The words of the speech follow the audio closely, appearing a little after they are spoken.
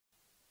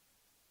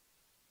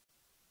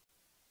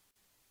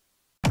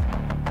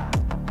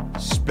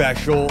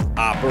Special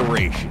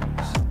Operations,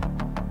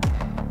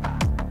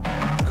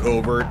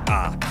 Covert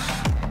Ops,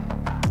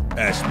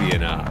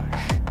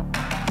 Espionage,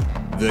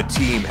 The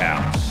Team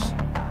House,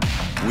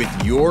 with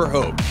your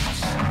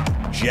hosts,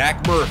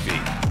 Jack Murphy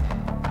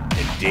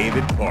and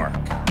David Park.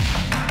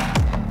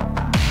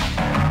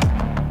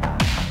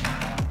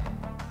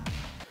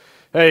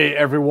 Hey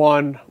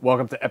everyone,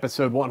 welcome to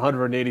episode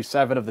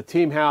 187 of The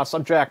Team House.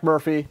 I'm Jack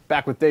Murphy,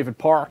 back with David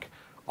Park.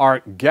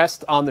 Our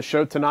guest on the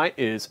show tonight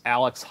is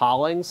Alex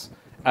Hollings.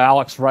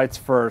 Alex writes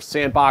for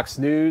Sandbox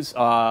News,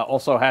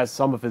 also has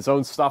some of his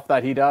own stuff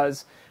that he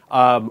does,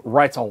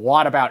 writes a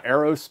lot about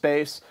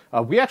aerospace.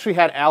 We actually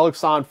had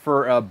Alex on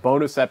for a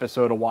bonus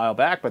episode a while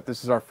back, but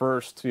this is our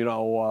first,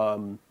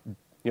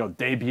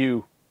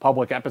 debut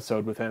public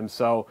episode with him.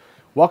 So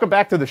welcome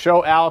back to the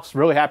show, Alex.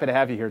 Really happy to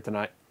have you here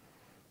tonight.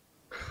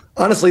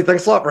 Honestly,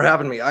 thanks a lot for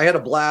having me. I had a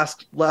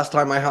blast last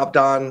time I hopped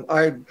on.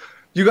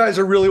 You guys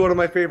are really one of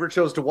my favorite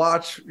shows to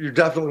watch. You're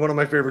definitely one of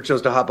my favorite shows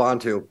to hop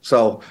onto.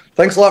 So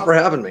thanks a lot for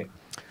having me.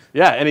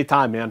 Yeah,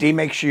 anytime, man. D,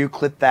 make sure you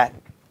clip that.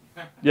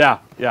 Yeah.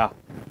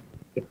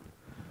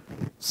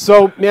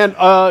 So, man,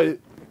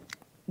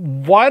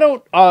 why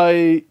don't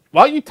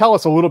you tell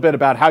us a little bit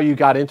about how you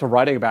got into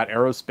writing about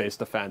aerospace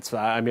defense?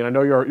 I mean, I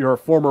know you're a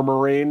former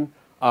Marine.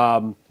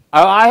 I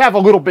have a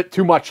little bit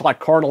too much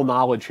carnal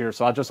knowledge here,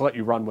 so I'll just let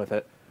you run with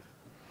it.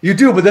 You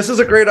do, but this is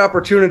a great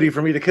opportunity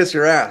for me to kiss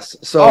your ass.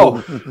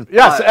 So,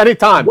 yes,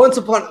 anytime. Once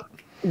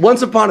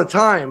upon a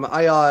time,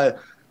 after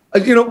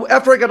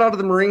I got out of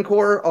the Marine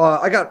Corps,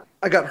 I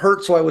got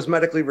hurt, so I was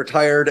medically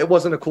retired. It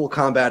wasn't a cool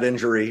combat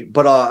injury,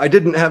 but I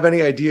didn't have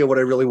any idea what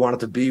I really wanted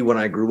to be when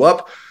I grew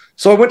up.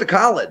 So I went to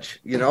college,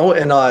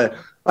 and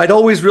I'd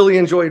always really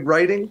enjoyed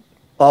writing.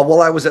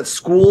 While I was at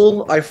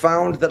school, I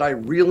found that I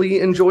really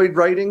enjoyed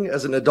writing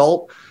as an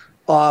adult.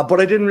 But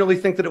I didn't really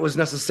think that it was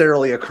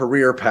necessarily a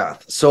career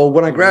path. So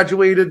when I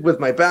graduated with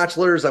my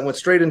bachelor's, I went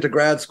straight into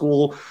grad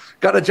school,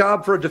 got a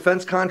job for a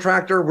defense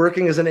contractor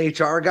working as an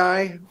HR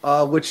guy,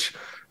 which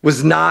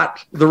was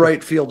not the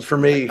right field for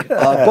me,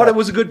 but it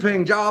was a good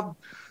paying job.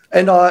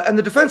 And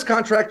the defense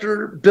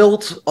contractor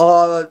built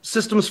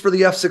systems for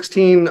the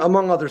F-16,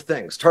 among other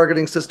things,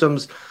 targeting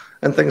systems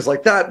and things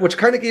like that, which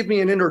kind of gave me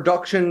an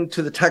introduction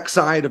to the tech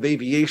side of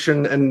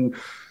aviation and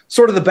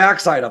sort of the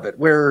backside of it,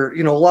 where,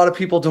 a lot of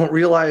people don't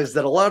realize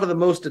that a lot of the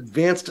most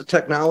advanced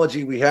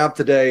technology we have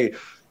today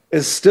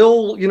is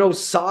still,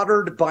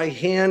 soldered by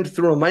hand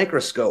through a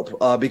microscope,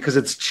 because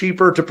it's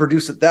cheaper to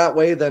produce it that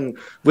way than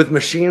with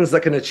machines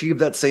that can achieve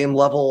that same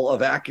level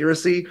of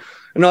accuracy.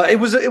 And it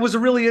was a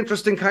really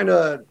interesting kind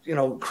of,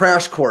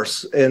 crash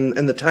course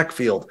in the tech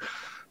field.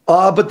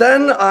 But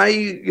then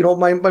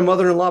my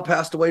mother-in-law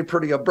passed away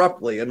pretty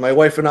abruptly, and my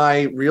wife and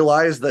I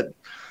realized that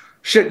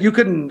you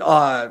can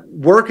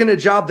work in a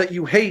job that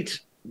you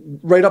hate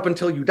right up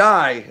until you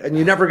die, and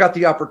you never got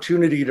the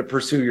opportunity to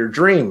pursue your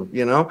dream,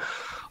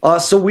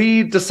 So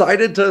we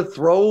decided to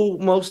throw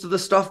most of the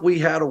stuff we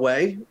had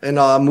away and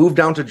move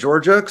down to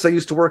Georgia, because I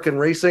used to work in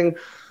racing.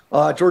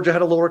 Georgia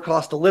had a lower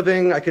cost of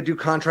living. I could do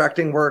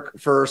contracting work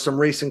for some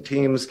racing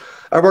teams.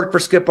 I worked for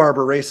Skip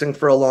Barber Racing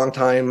for a long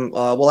time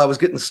while I was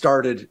getting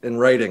started in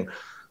writing.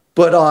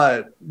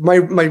 But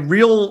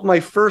my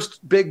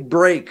first big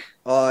break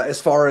as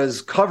far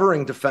as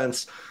covering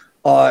defense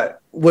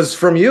was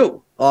from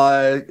you.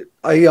 I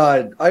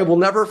will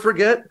never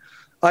forget.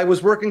 I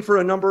was working for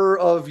a number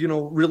of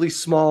really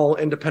small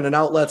independent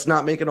outlets,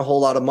 not making a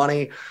whole lot of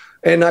money,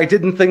 and I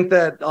didn't think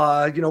that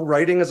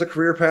writing as a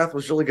career path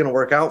was really going to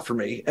work out for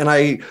me.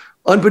 And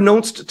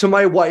unbeknownst to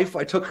my wife,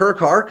 I took her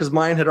car because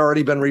mine had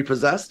already been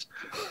repossessed,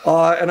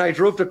 and I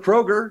drove to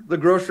Kroger, the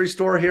grocery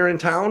store here in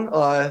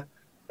town,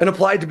 and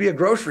applied to be a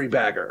grocery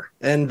bagger.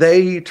 And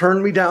they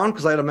turned me down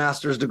because I had a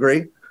master's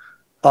degree.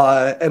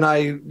 And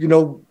I,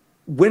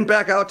 went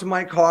back out to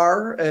my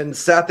car and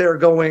sat there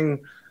going,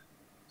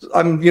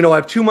 I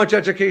have too much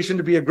education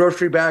to be a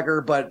grocery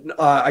bagger, but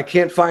I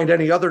can't find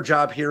any other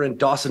job here in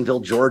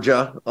Dawsonville,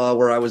 Georgia,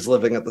 where I was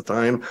living at the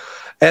time.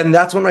 And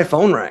that's when my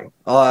phone rang.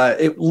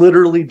 It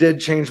literally did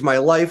change my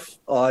life.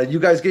 You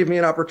guys gave me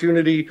an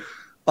opportunity.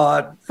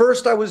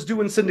 First, I was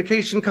doing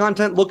syndication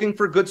content, looking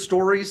for good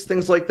stories,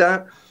 things like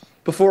that.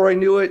 Before I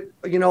knew it,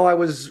 I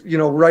was,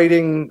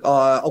 writing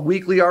a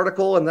weekly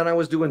article, and then I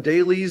was doing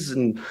dailies.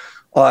 And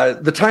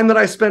the time that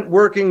I spent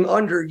working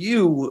under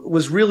you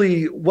was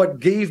really what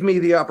gave me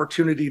the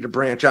opportunity to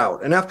branch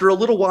out. And after a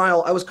little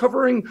while, I was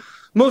covering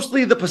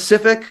mostly the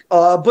Pacific,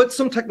 but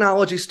some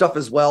technology stuff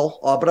as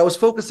well. But I was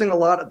focusing a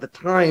lot at the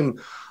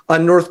time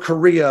on North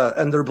Korea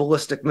and their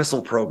ballistic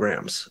missile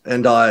programs.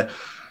 And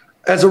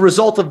as a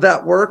result of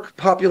that work,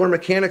 Popular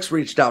Mechanics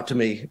reached out to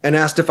me and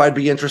asked if I'd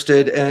be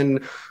interested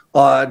in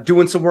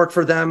doing some work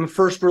for them,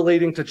 first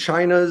relating to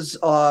China's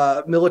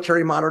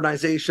military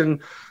modernization,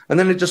 and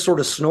then it just sort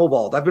of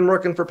snowballed. I've been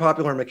working for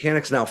Popular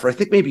Mechanics now for, I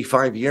think, maybe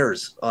 5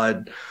 years.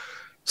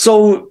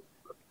 So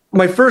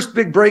my first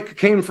big break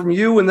came from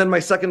you, and then my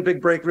second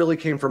big break really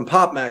came from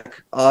PopMech.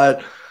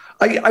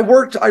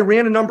 I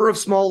ran a number of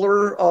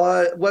smaller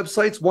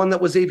websites, one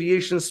that was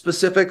aviation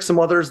specific, some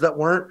others that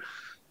weren't.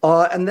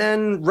 And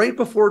then right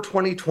before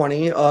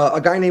 2020,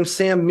 a guy named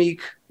Sam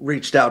Meek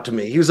reached out to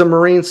me. He was a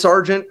Marine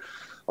sergeant.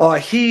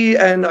 He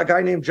and a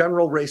guy named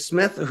General Ray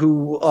Smith,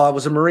 who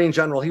was a Marine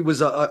general. He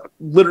was a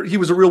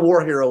real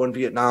war hero in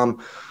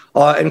Vietnam.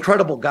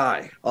 Incredible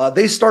guy.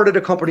 They started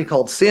a company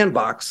called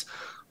Sandbox,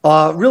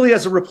 really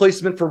as a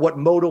replacement for what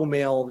Moto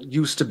Mail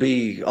used to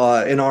be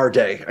in our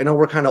day. I know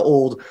we're kind of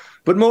old,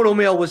 but Moto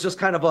Mail was just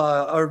kind of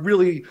a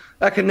really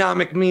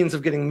economic means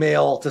of getting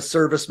mail to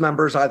service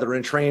members, either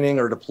in training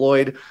or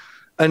deployed.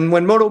 And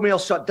when Moto Mail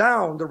shut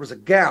down, there was a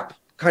gap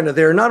kind of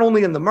there, not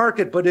only in the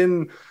market, but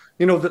in,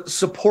 the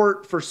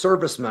support for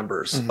service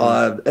members.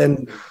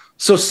 And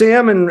so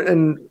Sam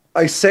and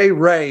I say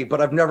Ray,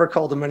 but I've never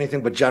called him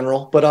anything but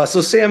General. But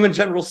so Sam and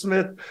General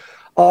Smith,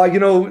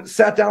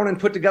 sat down and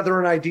put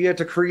together an idea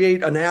to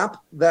create an app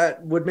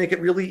that would make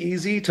it really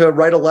easy to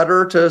write a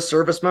letter to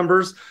service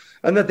members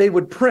and that they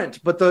would print.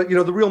 But the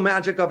real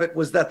magic of it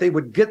was that they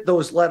would get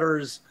those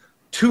letters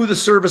to the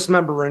service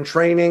member in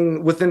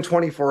training within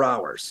 24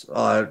 hours.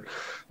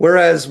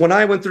 Whereas when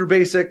I went through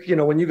basic,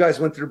 when you guys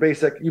went through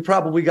basic, you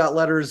probably got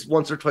letters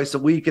once or twice a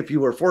week if you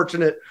were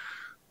fortunate.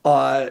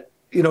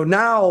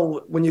 Now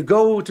when you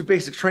go to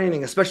basic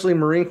training, especially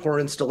Marine Corps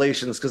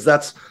installations, because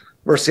that's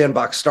where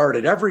Sandbox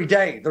started, every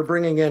day they're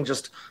bringing in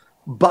just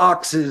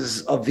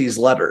boxes of these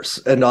letters.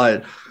 And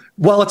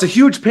while it's a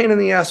huge pain in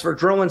the ass for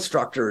drill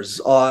instructors,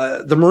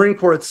 the Marine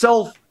Corps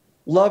itself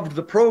loved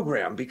the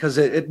program because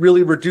it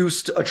really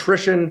reduced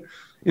attrition.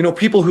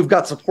 People who've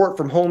got support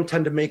from home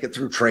tend to make it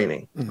through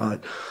training.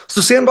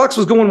 So Sandbox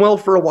was going well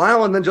for a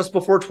while. And then just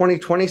before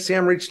 2020,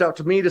 Sam reached out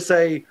to me to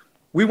say,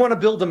 we want to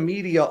build a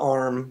media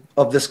arm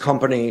of this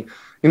company,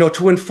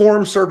 to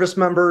inform service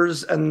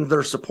members and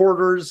their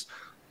supporters.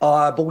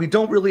 But we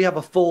don't really have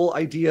a full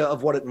idea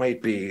of what it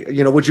might be.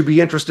 Would you be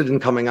interested in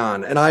coming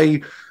on? And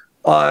I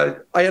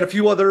had a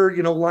few other,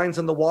 lines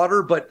in the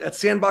water, but at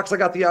Sandbox, I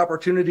got the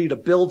opportunity to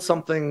build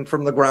something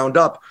from the ground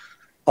up.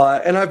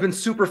 And I've been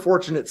super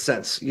fortunate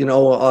since,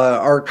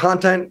 our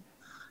content,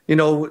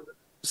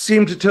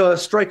 seemed to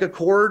strike a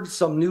chord.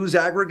 Some news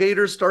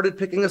aggregators started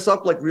picking us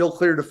up, like Real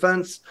Clear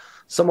Defense,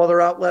 some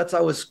other outlets. I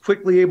was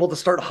quickly able to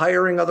start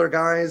hiring other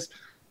guys.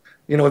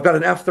 We've got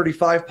an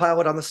F-35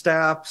 pilot on the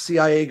staff,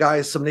 CIA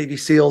guys, some Navy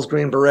SEALs,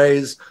 Green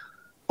Berets,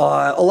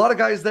 a lot of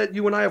guys that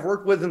you and I have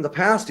worked with in the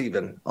past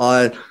even.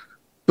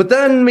 But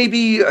then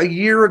maybe a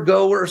year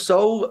ago or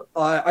so,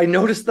 I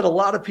noticed that a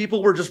lot of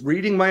people were just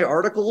reading my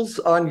articles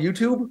on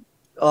YouTube.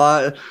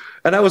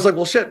 And I was like,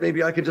 well, shit,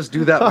 maybe I could just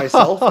do that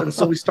myself. And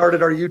so we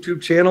started our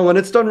YouTube channel, and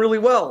it's done really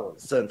well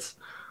since.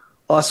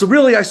 So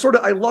really,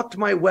 I lucked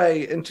my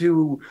way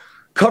into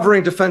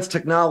covering defense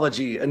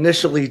technology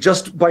initially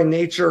just by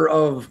nature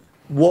of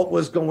what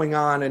was going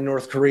on in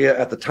North Korea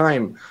at the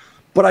time.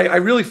 But I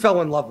really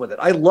fell in love with it.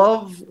 I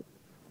love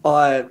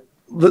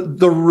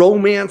the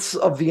romance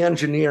of the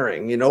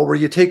engineering, where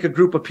you take a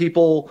group of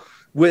people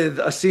with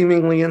a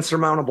seemingly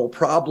insurmountable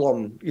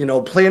problem,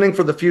 planning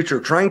for the future,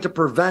 trying to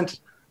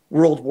prevent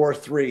World War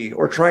III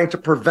or trying to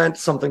prevent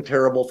something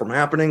terrible from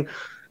happening.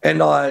 And,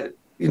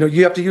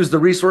 you have to use the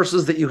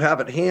resources that you have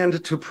at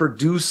hand to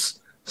produce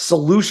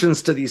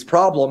solutions to these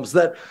problems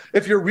that,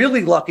 if you're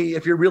really lucky,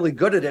 if you're really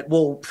good at it,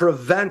 will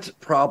prevent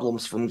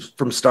problems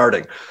from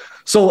starting.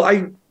 So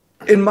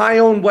in my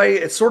own way,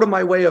 it's sort of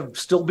my way of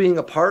still being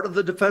a part of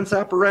the defense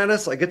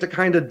apparatus. I get to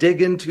kind of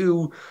dig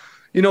into,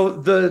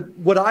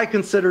 what I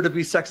consider to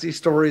be sexy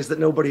stories that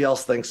nobody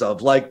else thinks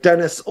of, like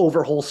Dennis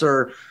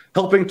Overholser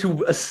helping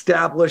to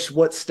establish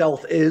what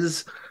stealth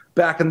is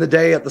back in the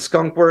day at the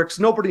Skunk Works.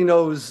 Nobody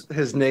knows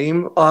his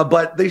name,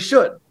 but they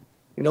should.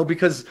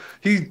 Because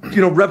he,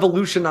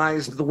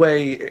 revolutionized the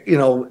way,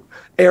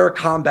 air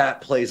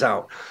combat plays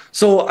out.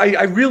 So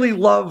I really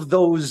love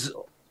those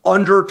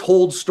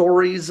undertold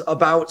stories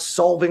about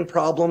solving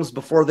problems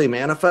before they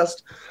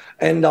manifest.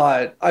 And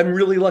I'm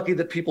really lucky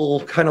that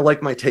people kind of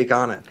like my take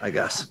on it, I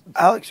guess.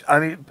 Alex,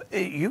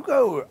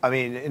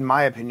 in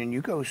my opinion,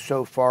 you go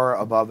so far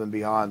above and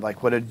beyond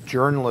like what a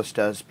journalist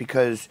does,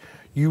 because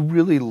you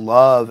really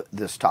love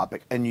this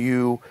topic. And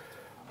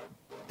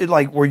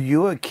were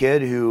you a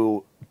kid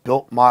who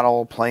built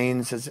model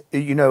planes?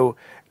 You're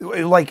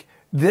like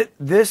an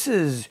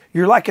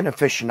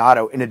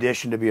aficionado in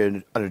addition to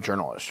being a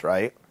journalist,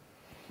 right?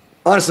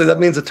 Honestly, that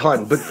means a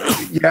ton. But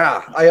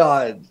yeah,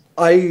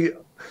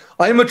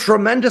 I'm a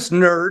tremendous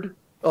nerd,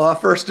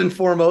 first and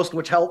foremost,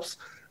 which helps.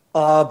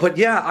 But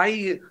yeah,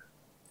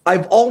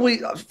 I've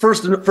always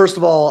first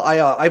of all,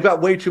 I've got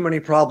way too many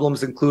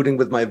problems, including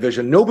with my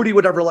vision. Nobody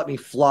would ever let me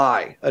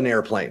fly an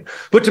airplane.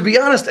 But to be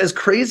honest, as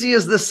crazy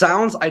as this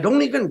sounds, I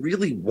don't even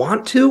really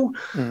want to.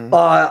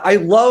 I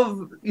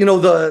love,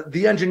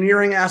 the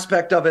engineering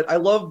aspect of it. I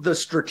love the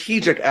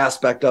strategic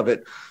aspect of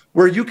it,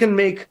 where you can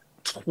make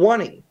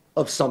 20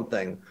 of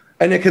something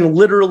and it can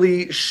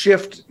literally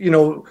shift,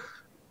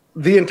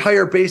 the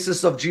entire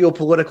basis of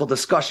geopolitical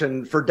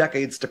discussion for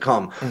decades to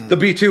come. The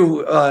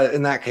B-2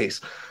 in that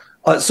case.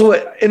 So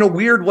in a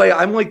weird way,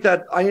 I'm like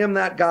that. I am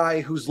that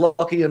guy who's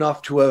lucky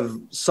enough to have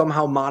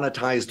somehow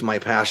monetized my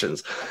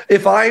passions.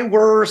 If I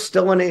were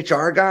still an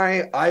HR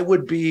guy, I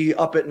would be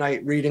up at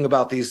night reading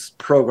about these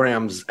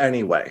programs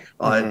anyway.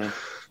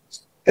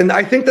 And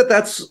I think that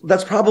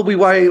that's probably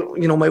why,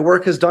 my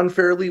work has done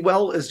fairly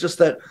well, is just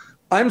that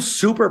I'm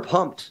super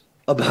pumped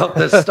about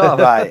this stuff.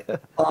 Right.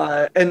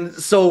 And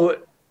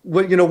so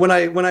when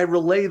I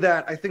relay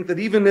that, I think that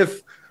even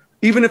if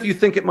you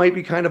think it might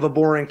be kind of a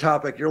boring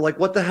topic, you're like,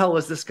 what the hell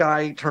is this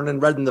guy turning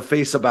red in the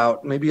face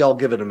about? Maybe I'll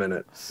give it a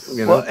minute.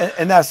 Well,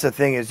 and that's the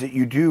thing, is that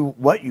you do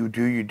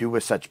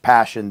with such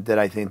passion that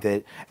I think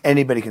that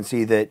anybody can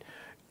see that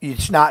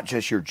it's not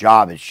just your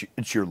job,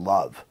 it's your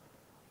love.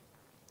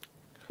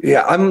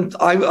 Yeah,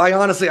 I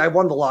honestly, I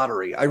won the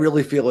lottery. I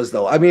really feel as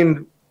though,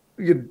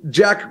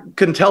 Jack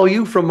can tell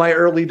you from my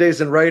early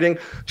days in writing,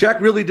 Jack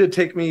really did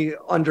take me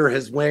under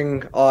his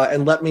wing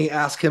and let me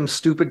ask him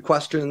stupid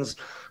questions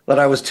that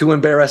I was too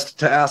embarrassed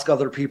to ask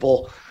other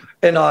people.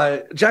 And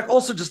Jack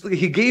also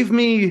he gave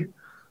me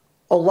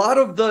a lot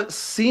of the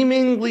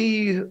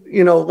seemingly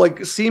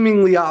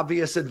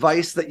obvious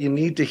advice that you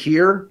need to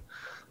hear.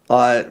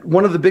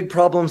 One of the big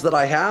problems that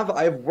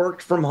I've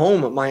worked from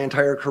home my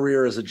entire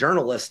career as a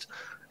journalist.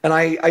 And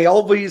I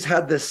always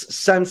had this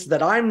sense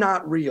that I'm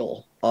not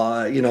real,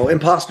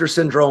 imposter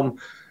syndrome.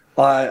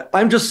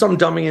 I'm just some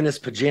dummy in his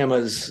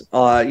pajamas,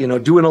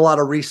 doing a lot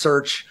of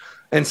research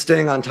and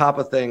staying on top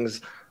of things.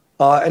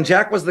 And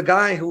Jack was the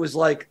guy who was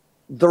like,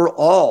 they're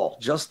all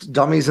just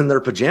dummies in their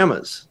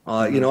pajamas.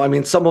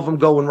 Some of them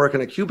go and work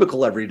in a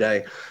cubicle every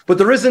day, but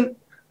there isn't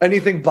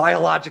anything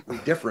biologically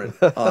different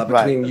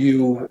between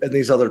you and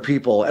these other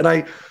people.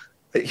 And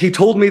he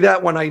told me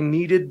that when I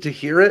needed to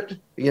hear it,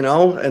 I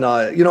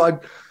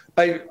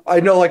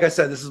know, like I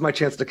said, this is my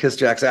chance to kiss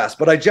Jack's ass,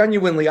 but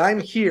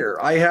I'm here.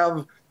 I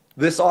have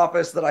this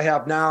office that I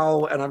have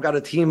now, and I've got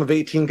a team of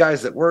 18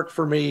 guys that work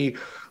for me,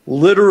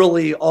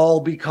 literally all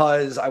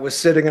because I was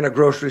sitting in a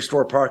grocery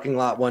store parking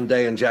lot one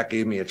day and Jack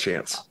gave me a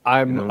chance.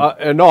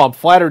 I'm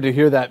flattered to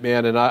hear that,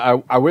 man. And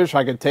I wish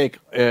I could take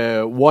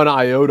one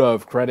iota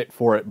of credit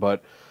for it,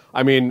 but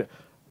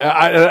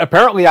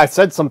apparently I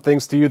said some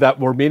things to you that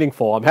were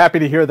meaningful. I'm happy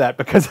to hear that,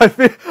 because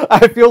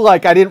I feel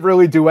like I didn't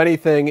really do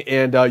anything,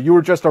 and you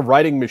were just a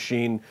writing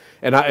machine,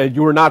 and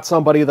you were not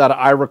somebody that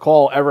I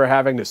recall ever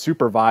having to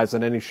supervise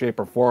in any shape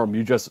or form.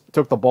 You just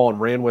took the ball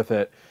and ran with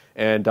it.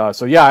 And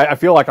I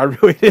feel like I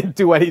really didn't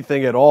do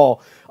anything at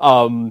all.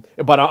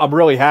 But I'm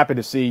really happy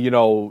to see,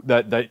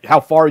 that how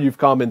far you've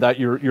come and that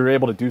you're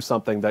able to do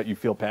something that you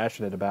feel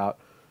passionate about.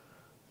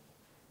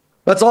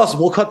 That's awesome.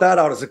 We'll cut that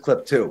out as a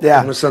clip too. Yeah.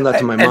 I'm going to send that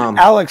to my mom. And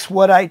Alex,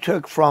 what I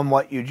took from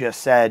what you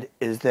just said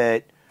is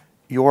that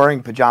you're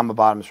wearing pajama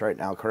bottoms right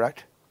now,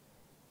 correct?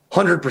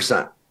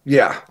 100%.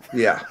 Yeah.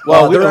 Yeah.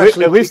 Well,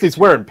 at least he's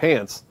wearing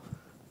pants.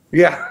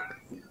 Yeah.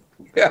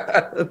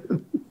 Yeah.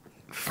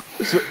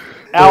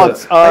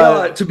 Alex,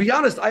 to be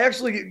honest,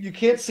 you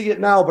can't see it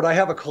now, but I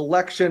have a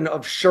collection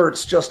of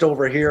shirts just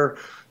over here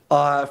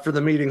for the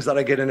meetings that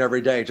I get in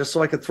every day, just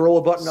so I could throw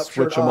a button-up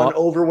shirt on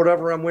over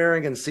whatever I'm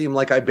wearing and seem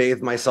like I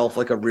bathed myself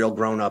like a real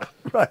grown-up.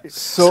 Right.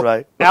 So,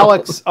 right.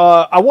 Alex,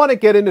 I want to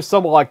get into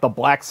some of the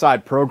black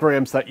side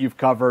programs that you've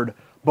covered,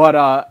 but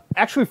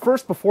actually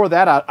first, before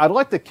that, I'd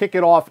like to kick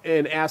it off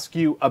and ask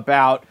you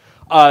about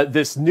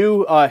this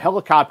new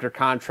helicopter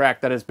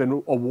contract that has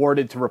been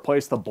awarded to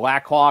replace the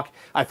Black Hawk.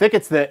 I think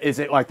is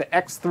it like the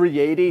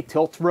X380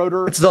 tilt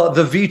rotor? It's the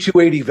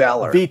V280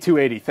 Valor.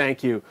 V280,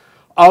 thank you.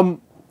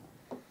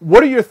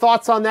 What are your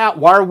thoughts on that?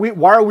 Why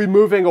are we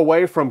moving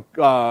away from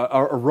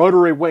a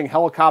rotary wing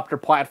helicopter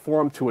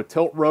platform to a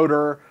tilt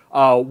rotor?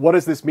 What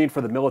does this mean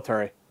for the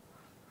military?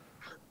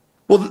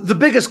 Well, the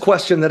biggest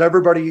question that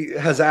everybody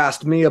has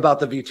asked me about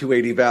the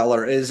V280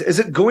 Valor is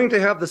it going to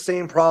have the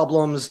same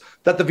problems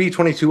that the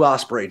V22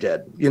 Osprey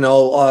did?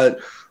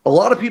 A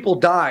lot of people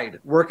died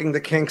working the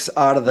kinks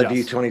out of the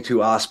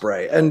V22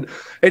 Osprey. And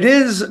it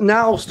is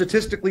now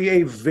statistically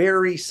a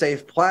very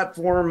safe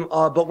platform,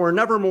 but we're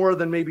never more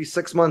than maybe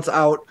 6 months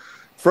out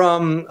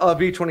from a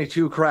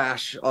V22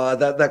 crash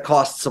that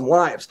cost some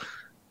lives.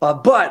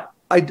 But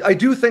I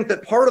do think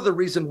that part of the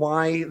reason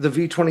why the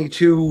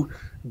V22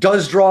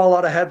 does draw a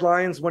lot of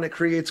headlines when it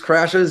creates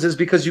crashes is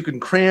because you can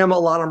cram a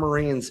lot of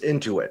Marines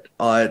into it.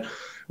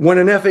 When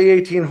an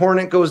FA-18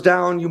 Hornet goes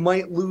down, you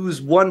might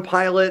lose one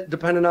pilot.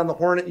 Depending on the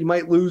Hornet, you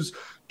might lose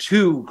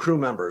 2 crew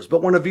members.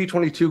 But when a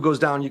V-22 goes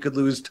down, you could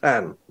lose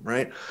 10,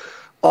 right?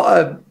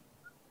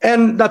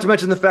 And not to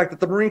mention the fact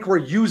that the Marine Corps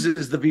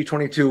uses the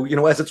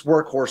V-22, as its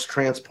workhorse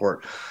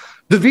transport.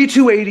 The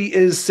V-280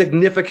 is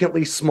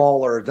significantly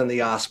smaller than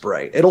the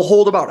Osprey. It'll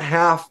hold about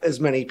half as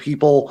many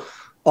people,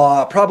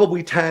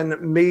 probably 10,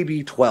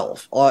 maybe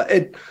 12.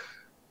 It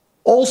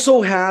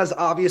also has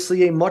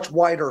obviously a much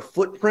wider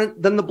footprint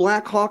than the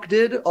Black Hawk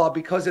did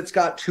because it's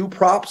got 2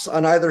 props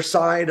on either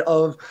side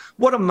of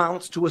what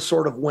amounts to a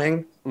sort of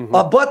wing.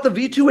 But the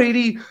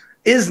V-280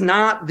 is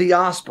not the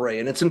Osprey,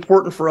 and it's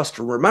important for us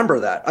to remember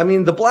that. I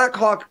mean, the Black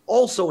Hawk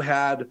also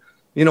had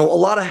a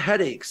lot of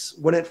headaches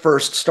when it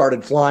first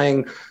started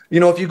flying.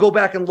 If you go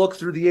back and look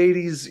through the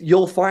 80s,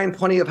 you'll find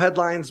plenty of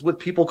headlines with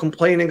people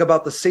complaining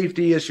about the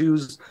safety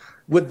issues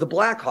with the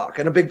Black Hawk.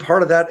 And a big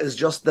part of that is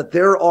just that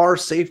there are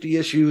safety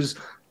issues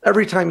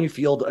every time you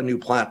field a new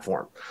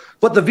platform.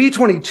 But the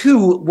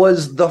V-22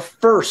 was the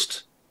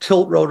first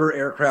tilt rotor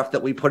aircraft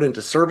that we put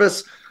into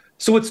service.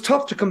 So it's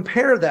tough to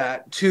compare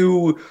that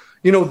to,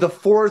 the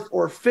fourth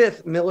or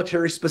fifth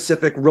military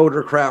specific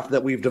rotorcraft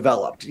that we've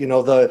developed. The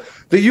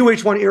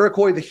UH-1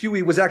 Iroquois, the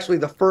Huey, was actually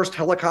the first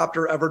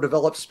helicopter ever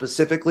developed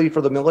specifically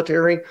for the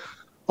military.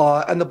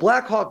 And the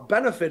Black Hawk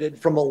benefited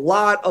from a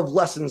lot of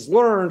lessons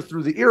learned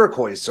through the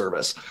Iroquois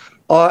service.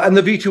 And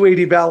the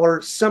V-280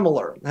 Valor,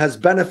 similar, has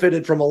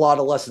benefited from a lot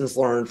of lessons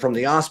learned from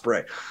the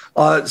Osprey.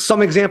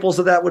 Some examples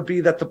of that would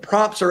be that the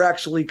props are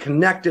actually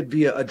connected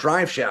via a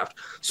drive shaft.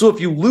 So if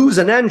you lose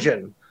an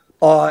engine,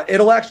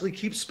 it'll actually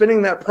keep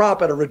spinning that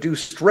prop at a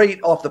reduced rate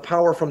off the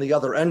power from the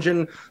other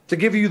engine to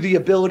give you the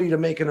ability to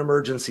make an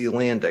emergency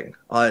landing.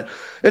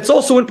 It's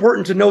also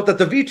important to note that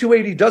the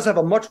V-280 does have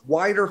a much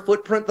wider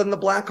footprint than the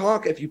Black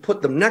Hawk if you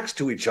put them next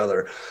to each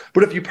other.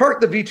 But if you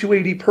park the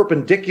V-280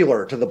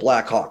 perpendicular to the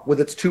Black Hawk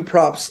with its two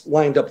props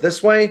lined up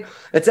this way,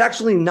 it's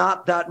actually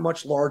not that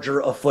much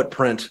larger a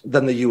footprint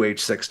than the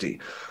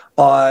UH-60.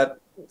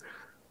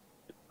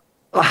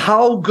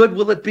 How good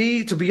will it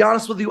be? To be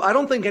honest with you, I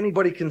don't think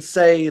anybody can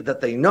say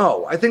that they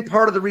know. I think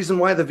part of the reason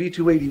why the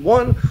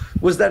V-281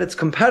 was that its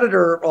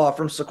competitor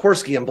from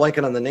Sikorsky, I'm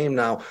blanking on the name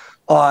now,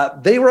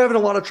 they were having a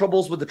lot of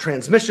troubles with the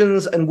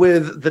transmissions and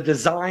with the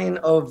design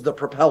of the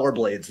propeller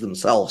blades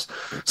themselves.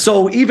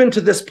 So even to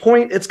this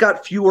point, it's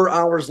got fewer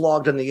hours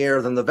logged in the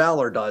air than the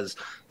Valor does.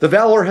 The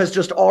Valor has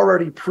just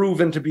already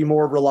proven to be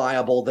more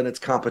reliable than its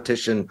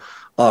competition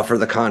for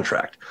the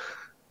contract.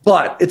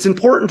 But it's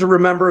important to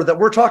remember that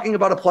we're talking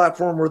about a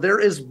platform where there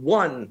is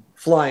one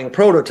flying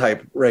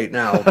prototype right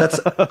now that's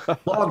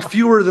logged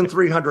fewer than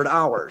 300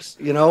 hours,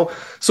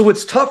 So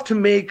it's tough to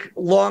make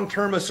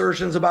long-term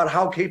assertions about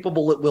how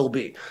capable it will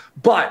be.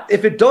 But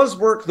if it does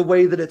work the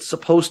way that it's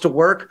supposed to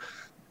work,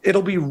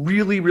 it'll be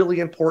really,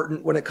 really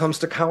important when it comes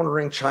to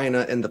countering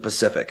China in the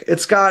Pacific.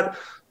 It's got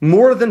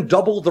more than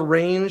double the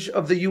range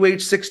of the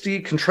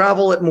UH-60, can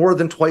travel at more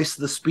than twice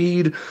the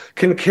speed,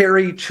 can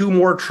carry 2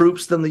 more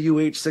troops than the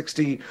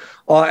UH-60,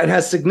 and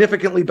has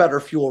significantly better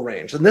fuel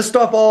range. And this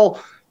stuff all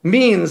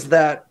means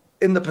that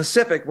in the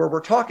Pacific, where we're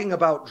talking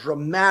about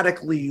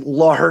dramatically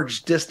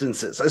large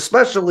distances,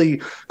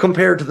 especially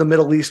compared to the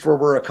Middle East where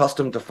we're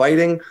accustomed to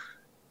fighting,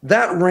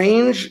 that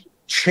range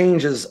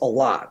changes a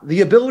lot.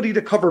 The ability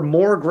to cover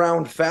more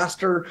ground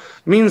faster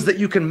means that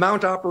you can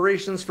mount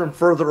operations from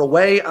further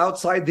away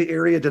outside the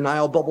area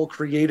denial bubble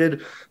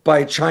created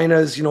by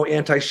China's,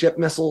 anti-ship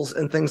missiles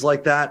and things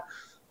like that,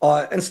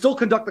 and still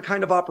conduct the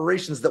kind of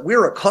operations that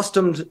we're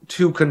accustomed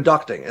to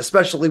conducting,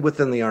 especially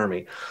within the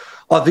Army.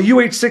 The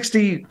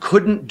UH-60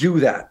 couldn't do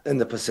that in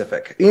the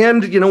Pacific.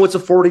 And, it's a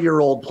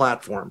 40-year-old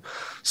platform.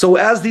 So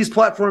as these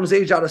platforms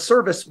age out of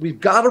service, we've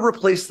got to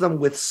replace them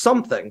with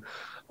something.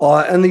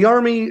 And the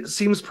Army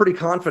seems pretty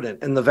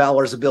confident in the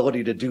Valor's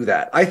ability to do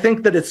that. I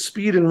think that its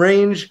speed and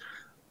range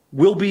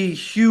will be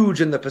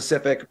huge in the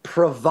Pacific,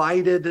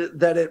 provided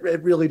that it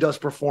really does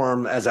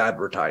perform as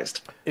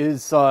advertised.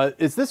 Is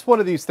this one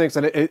of these things,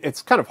 and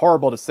it's kind of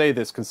horrible to say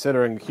this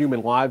considering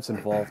human lives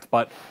involved,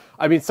 but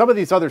I mean, some of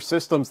these other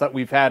systems that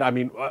we've had,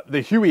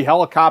 the Huey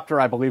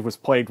helicopter, I believe, was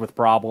plagued with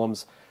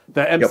problems.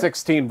 The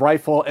M16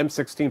 rifle,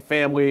 M16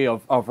 family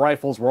of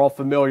rifles, we're all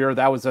familiar.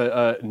 That was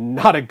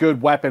not a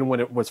good weapon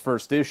when it was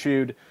first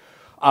issued.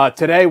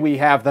 Today we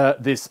have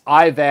this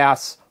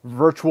IVAS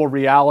virtual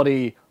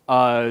reality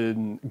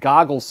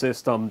goggle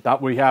system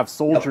that we have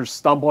soldiers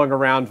stumbling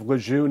around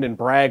Lejeune and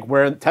Bragg,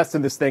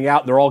 testing this thing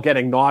out. They're all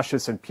getting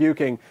nauseous and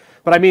puking.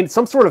 But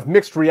some sort of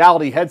mixed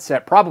reality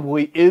headset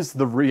probably is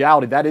the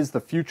reality. That is the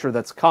future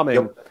that's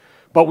coming.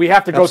 But we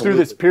have to go through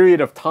this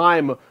period of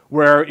time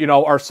where,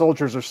 our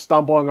soldiers are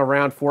stumbling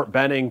around Fort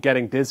Benning,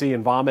 getting dizzy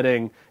and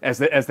vomiting as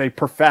they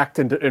perfect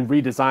and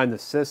redesign the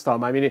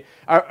system.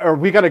 Are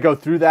we going to go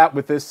through that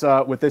with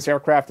this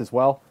aircraft as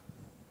well?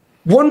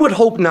 One would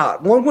hope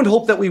not. One would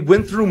hope that we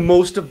went through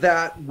most of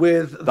that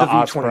with the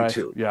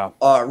V-22. Yeah.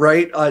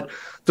 Right.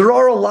 There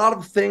are a lot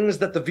of things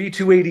that the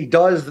V-280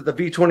 does that the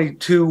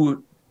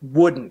V-22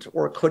 wouldn't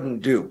or couldn't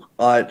do.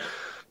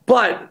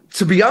 But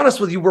to be honest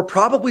with you, we're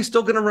probably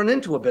still going to run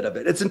into a bit of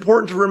it. It's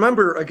important to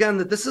remember, again,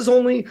 that this is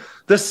only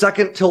the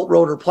second tilt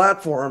rotor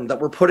platform that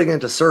we're putting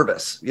into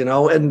service,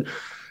 and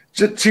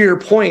to your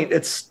point,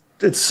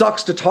 it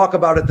sucks to talk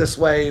about it this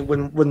way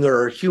when there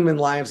are human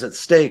lives at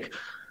stake,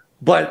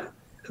 but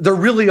there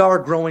really are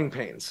growing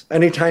pains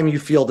anytime you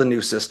field a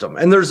new system.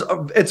 And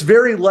it's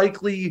very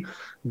likely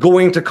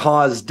going to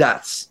cause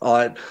deaths.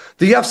 The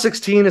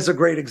F-16 is a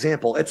great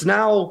example. It's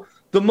now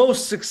the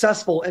most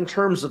successful in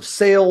terms of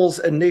sales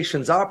and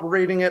nations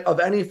operating it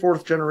of any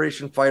fourth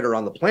generation fighter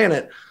on the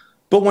planet.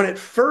 But when it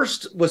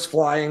first was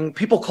flying,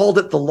 people called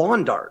it the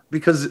lawn dart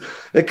because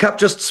it kept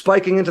just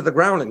spiking into the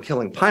ground and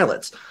killing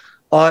pilots.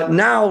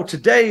 Now,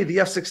 today,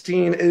 the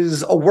F-16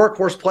 is a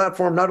workhorse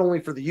platform not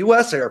only for the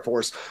U.S. Air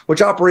Force,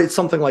 which operates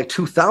something like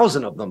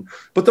 2,000 of them,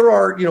 but there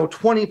are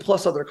 20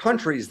 plus other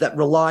countries that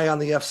rely on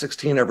the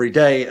F-16 every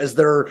day as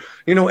their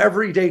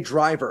everyday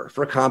driver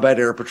for combat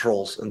air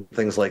patrols and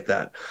things like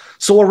that.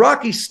 So a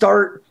rocky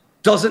start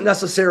doesn't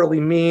necessarily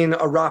mean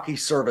a rocky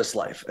service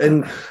life,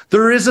 and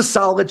there is a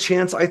solid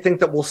chance, I think,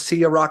 that we'll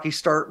see a rocky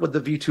start with the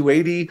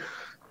V-280.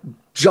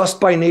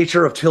 Just by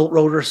nature of tilt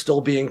rotor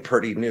still being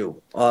pretty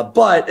new.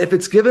 But if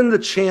it's given the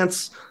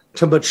chance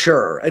to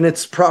mature and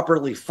it's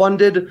properly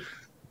funded,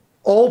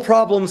 all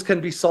problems can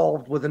be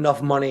solved with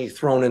enough money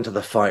thrown into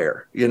the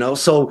fire,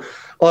 So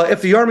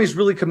if the Army's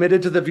really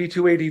committed to the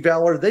V-280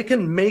 Valor, they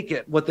can make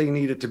it what they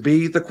need it to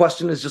be. The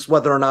question is just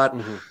whether or not,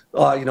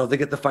 they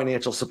get the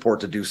financial support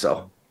to do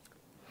so.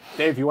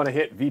 Dave, you want to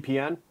hit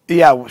VPN?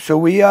 Yeah, so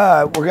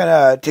we're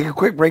gonna take a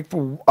quick break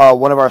for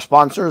one of our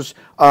sponsors,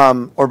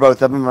 or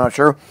both of them, I'm not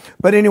sure.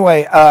 But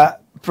anyway,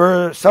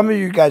 for some of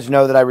you guys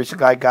know that I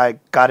recently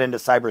got into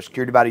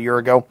cybersecurity about a year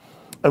ago,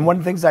 and one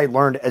of the things I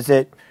learned is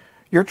that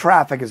your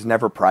traffic is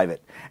never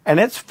private, and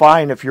it's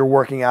fine if you're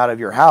working out of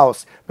your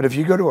house, but if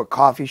you go to a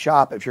coffee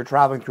shop, if you're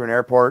traveling through an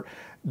airport,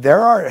 there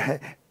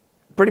are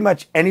pretty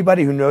much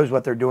anybody who knows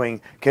what they're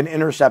doing can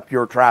intercept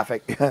your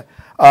traffic.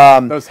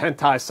 Those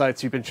hentai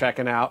sites you've been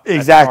checking out.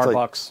 Exactly.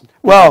 At Starbucks.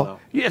 Well,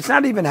 it's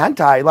not even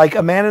hentai. Like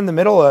a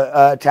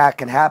man-in-the-middle attack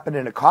can happen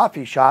in a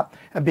coffee shop,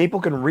 and people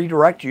can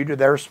redirect you to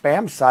their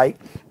spam site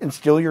and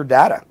steal your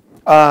data,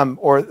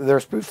 or their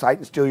spoof site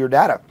and steal your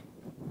data.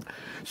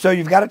 So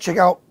you've got to check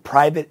out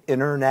Private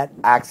Internet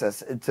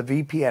Access. It's a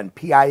VPN,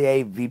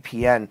 PIA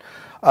VPN.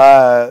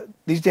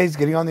 These days,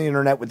 getting on the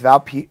internet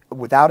without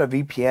a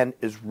VPN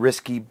is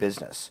risky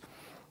business.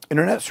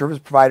 Internet service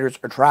providers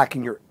are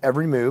tracking your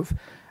every move.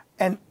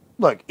 And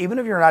look, even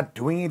if you're not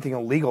doing anything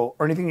illegal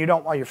or anything you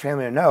don't want your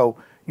family to know,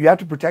 you have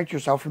to protect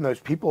yourself from the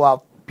people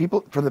out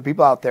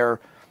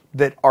there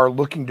that are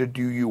looking to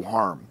do you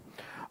harm.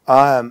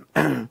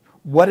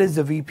 What is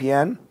a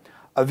VPN?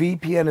 A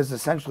VPN is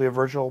essentially a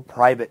virtual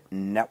private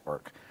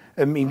network.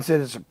 It means that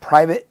it's a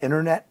private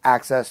internet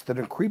access that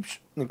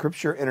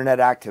encrypts your internet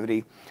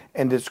activity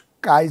and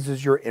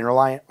disguises your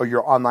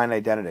online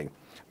identity,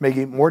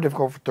 making it more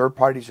difficult for third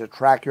parties to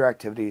track your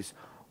activities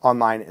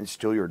online and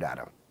steal your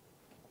data.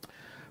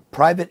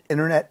 Private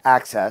internet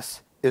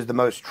access is the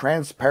most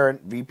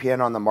transparent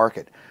VPN on the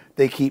market.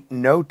 They keep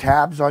no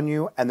tabs on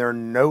you, and their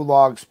no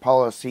logs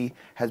policy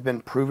has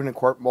been proven in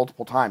court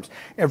multiple times.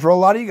 And for a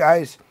lot of you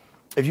guys,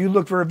 if you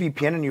look for a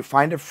VPN and you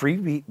find a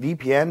free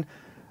VPN,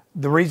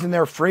 the reason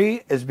they're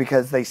free is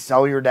because they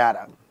sell your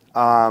data,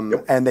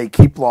 and they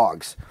keep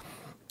logs.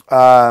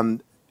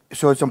 So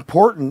it's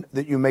important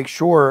that you make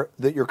sure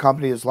that your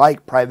company is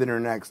like Private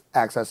Internet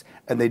Access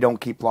and they don't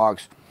keep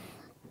logs.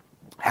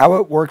 How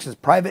it works is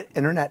Private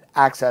Internet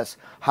Access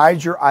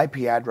hides your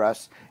IP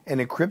address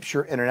and encrypts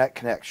your internet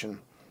connection.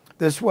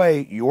 This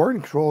way, you're in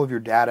control of your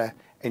data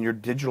and your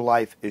digital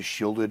life is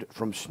shielded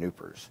from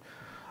snoopers.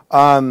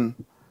 Look,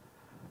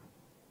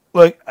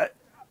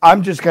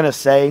 I'm just going to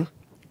say,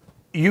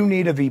 you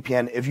need a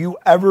VPN. If you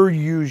ever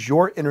use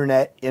your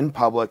internet in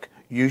public,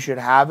 you should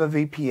have a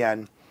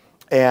VPN,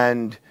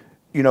 and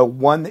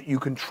one that you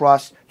can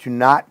trust to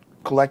not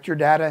collect your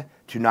data,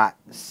 to not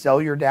sell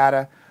your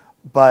data,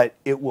 but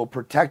it will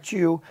protect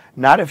you,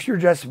 not if you're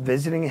just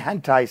visiting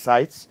hentai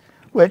sites,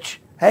 which,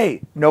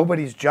 hey,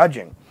 nobody's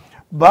judging.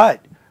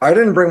 But I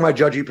didn't bring my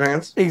judgy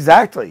pants.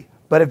 Exactly.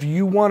 But if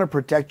you want to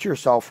protect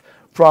yourself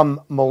from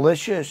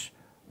malicious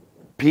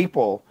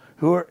people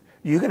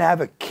you can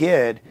have a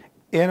kid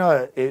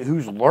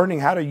who's learning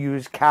how to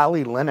use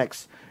Kali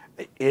Linux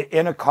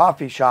in a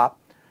coffee shop,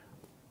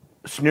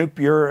 snoop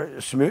your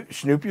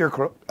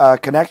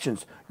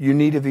connections. You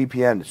need a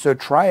VPN. So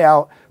try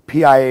out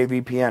PIA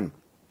VPN.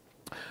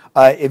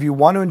 If you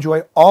want to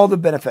enjoy all the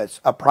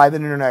benefits of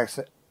private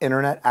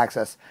internet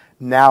access,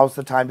 now's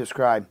the time to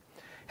subscribe.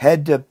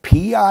 Head to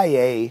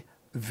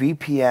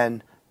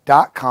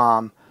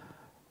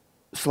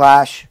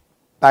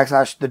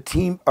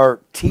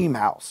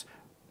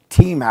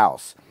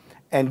piavpn.com/teamhouse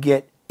and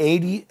get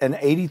an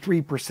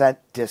 83%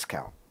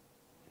 discount.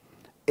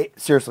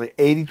 Seriously,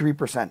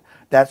 83%.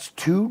 That's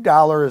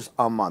 $2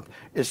 a month.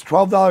 It's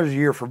 $12 a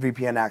year for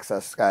VPN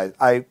access, guys.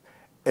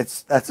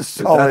 That's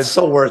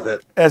so worth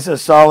it. It's a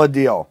solid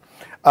deal.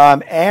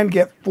 And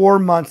get 4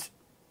 months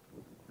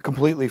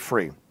completely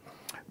free.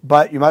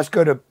 But you must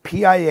go to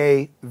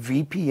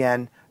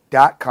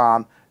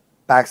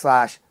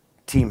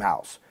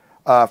piavpn.com/teamhouse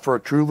for a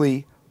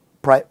truly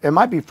it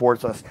might be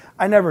 /.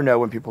 I never know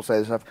when people say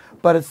this stuff,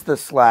 but it's the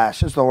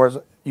 /. It's the words.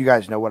 You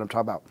guys know what I'm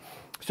talking about.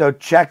 So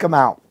check them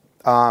out.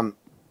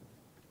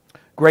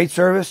 Great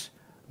service,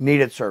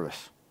 needed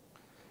service.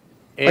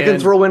 And I can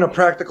throw in a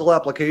practical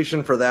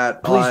application for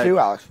that. Please do,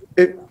 Alex.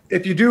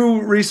 If you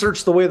do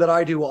research the way that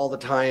I do all the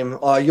time,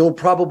 you'll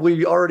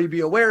probably already be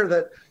aware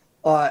that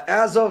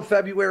as of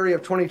February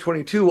of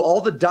 2022,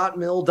 all the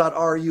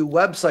 .mil.ru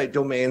website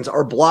domains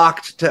are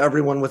blocked to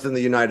everyone within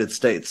the United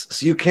States.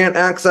 So you can't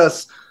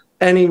access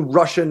any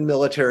Russian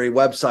military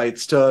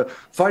websites to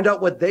find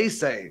out what they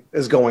say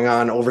is going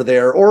on over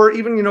there, or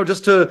even,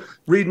 just to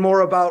read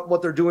more about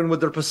what they're doing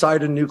with their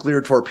Poseidon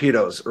nuclear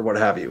torpedoes or what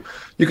have you.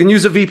 You can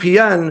use a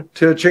VPN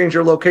to change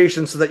your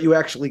location so that you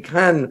actually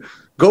can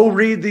go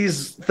read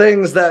these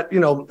things that,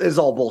 is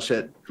all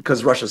bullshit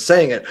because Russia's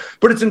saying it.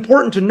 But it's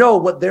important to know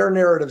what their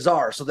narratives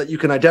are so that you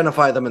can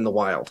identify them in the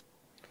wild.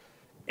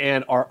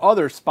 And our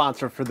other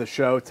sponsor for the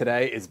show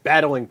today is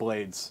Battling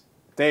Blades.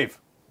 Dave,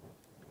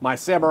 my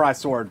samurai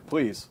sword,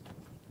 please.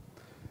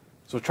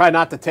 So try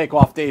not to take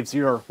off Dave's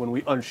ear when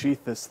we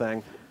unsheath this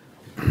thing.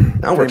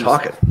 Now we're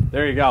talking.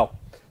 There you go.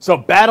 So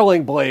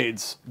Battling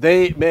Blades,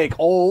 they make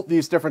all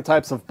these different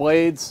types of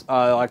blades,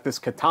 like this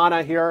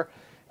katana here.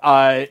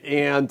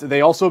 And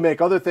they also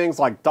make other things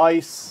like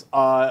dice,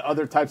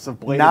 other types of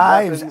bladed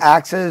knives, weapons.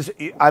 axes.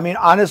 I mean,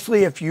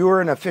 honestly, if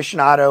you're an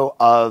aficionado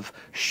of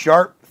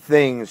sharp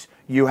things,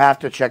 you have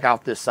to check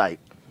out this site.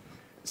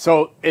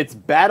 So it's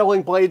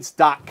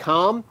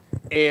battlingblades.com,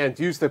 and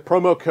use the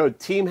promo code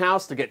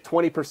TEAMHOUSE to get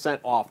 20%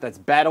 off. That's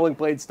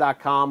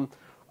battlingblades.com,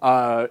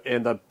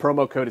 and the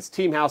promo code is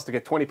TEAMHOUSE to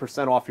get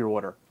 20% off your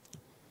order.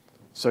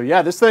 So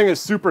yeah, this thing is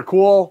super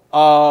cool.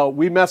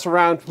 We mess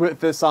around with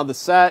this on the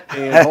set,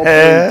 and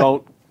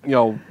hopefully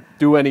don't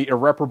do any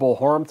irreparable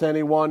harm to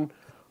anyone.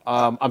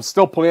 I'm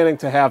still planning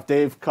to have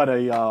Dave cut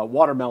a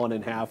watermelon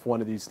in half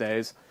one of these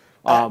days.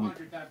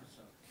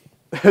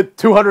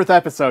 200th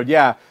episode,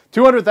 yeah.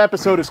 200th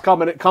episode is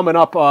coming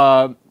up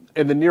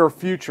in the near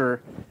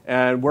future,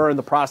 and we're in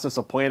the process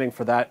of planning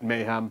for that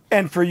mayhem.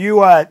 And for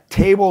you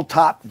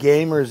tabletop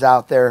gamers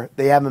out there,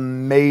 they have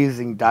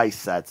amazing dice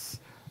sets.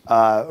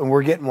 And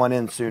we're getting one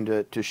in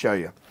soon to show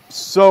you.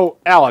 So,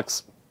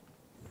 Alex,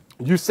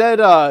 you said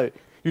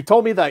you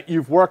told me that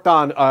you've worked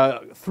on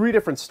 3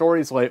 different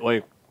stories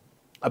lately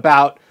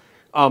about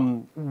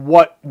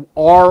what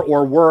are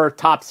or were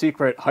top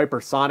secret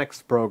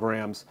hypersonics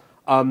programs.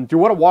 Do you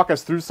want to walk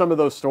us through some of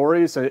those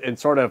stories and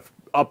sort of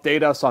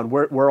update us on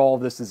where all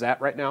of this is at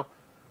right now?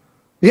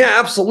 Yeah,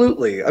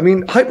 absolutely. I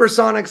mean,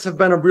 hypersonics have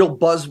been a real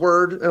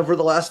buzzword over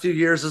the last few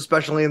years,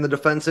 especially in the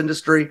defense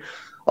industry.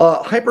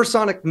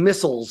 Hypersonic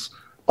missiles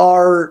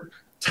are,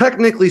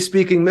 technically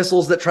speaking,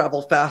 missiles that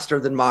travel faster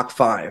than Mach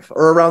 5,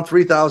 or around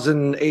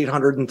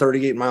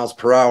 3,838 miles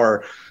per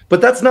hour.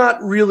 But that's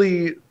not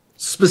really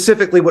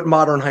specifically what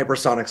modern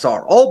hypersonics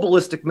are. All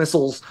ballistic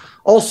missiles,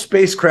 all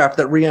spacecraft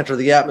that re-enter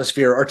the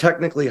atmosphere are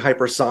technically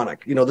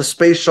hypersonic. The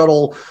space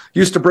shuttle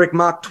used to break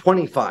Mach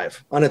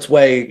 25 on its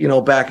way,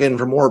 back in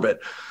from orbit.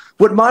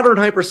 What modern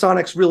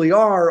hypersonics really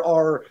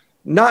are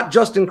not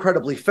just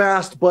incredibly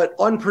fast, but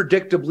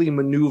unpredictably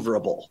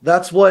maneuverable.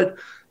 That's what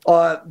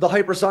the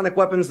hypersonic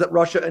weapons that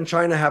Russia and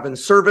China have in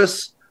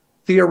service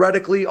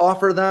theoretically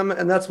offer them,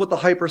 and that's what the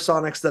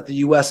hypersonics that the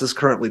U.S. is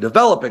currently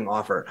developing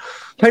offer.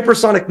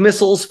 Hypersonic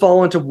missiles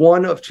fall into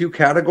one of 2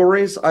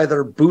 categories,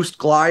 either boost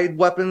glide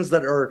weapons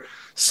that are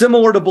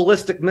similar to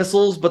ballistic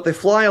missiles, but they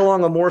fly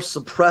along a more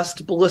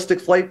suppressed ballistic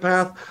flight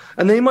path,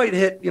 and they might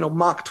hit,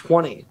 Mach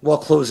 20 while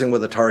closing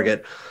with a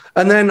target.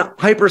 And then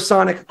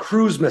hypersonic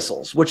cruise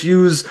missiles, which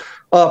use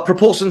a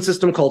propulsion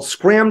system called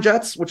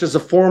scramjets, which is a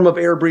form of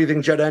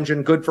air-breathing jet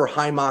engine good for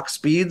high Mach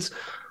speeds.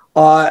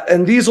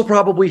 And these will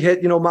probably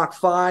hit, Mach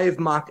 5,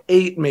 Mach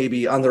 8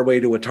 maybe on their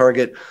way to a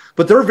target.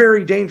 But they're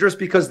very dangerous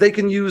because they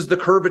can use the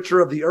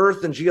curvature of the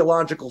Earth and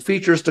geological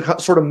features to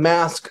sort of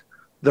mask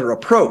their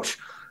approach.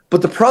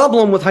 But the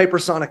problem with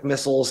hypersonic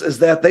missiles is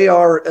that they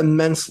are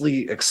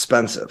immensely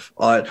expensive.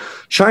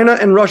 China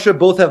and Russia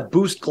both have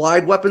boost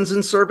glide weapons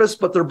in service,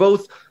 but they're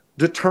both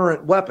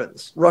deterrent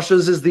weapons.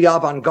 Russia's is the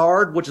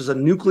Avant-Garde, which is a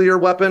nuclear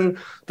weapon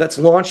that's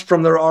launched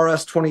from their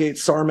RS-28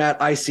 Sarmat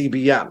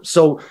ICBM.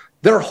 So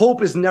their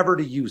hope is never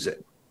to use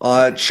it.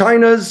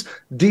 China's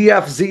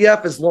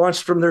DF-ZF is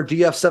launched from their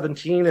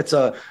DF-17. It's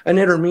an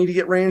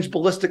intermediate range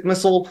ballistic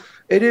missile.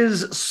 It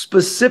is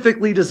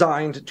specifically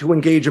designed to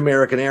engage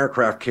American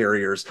aircraft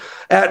carriers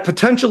at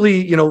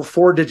potentially,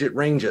 4-digit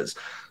ranges.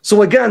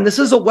 So again, this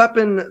is a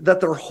weapon that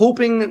they're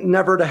hoping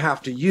never to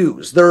have to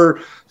use. They're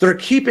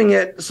keeping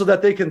it so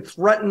that they can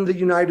threaten the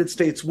United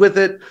States with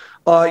it,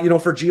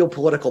 for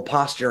geopolitical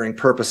posturing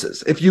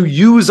purposes. If you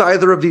use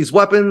either of these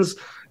weapons,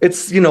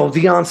 it's,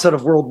 the onset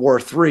of World War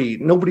III.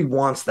 Nobody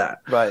wants that.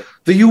 Right.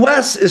 The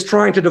U.S. is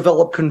trying to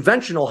develop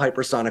conventional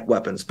hypersonic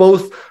weapons,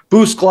 both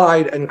boost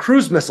glide and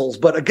cruise missiles.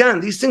 But again,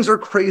 these things are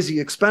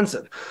crazy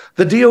expensive.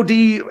 The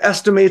DoD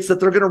estimates that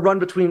they're going to run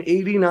between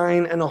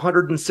 $89 and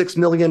 $106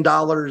 million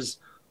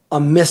a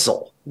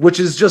missile, which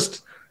is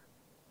just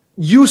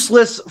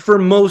useless for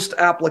most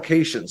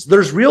applications.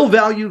 There's real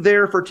value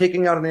there for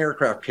taking out an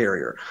aircraft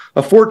carrier.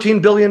 A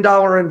 $14 billion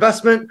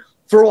investment,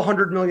 throw a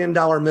 $100 million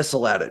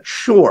missile at it,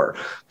 sure.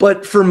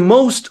 But for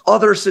most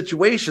other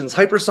situations,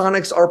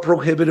 hypersonics are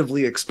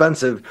prohibitively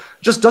expensive.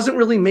 Just doesn't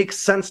really make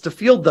sense to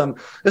field them,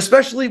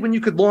 especially when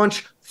you could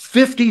launch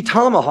 50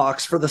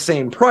 Tomahawks for the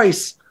same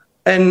price.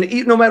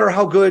 And no matter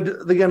how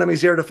good the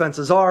enemy's air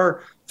defenses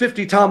are,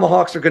 50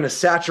 Tomahawks are going to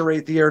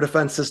saturate the air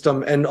defense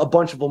system, and a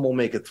bunch of them will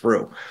make it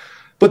through.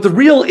 But the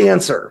real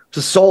answer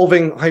to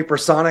solving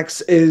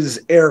hypersonics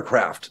is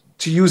aircraft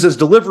to use as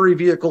delivery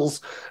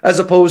vehicles as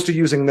opposed to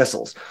using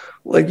missiles.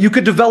 Like, you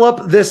could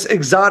develop this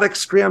exotic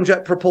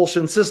scramjet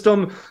propulsion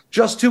system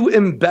just to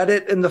embed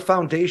it in the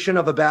foundation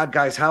of a bad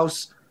guy's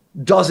house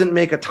doesn't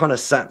make a ton of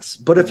sense.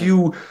 But if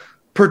you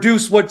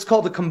produce what's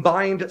called a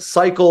combined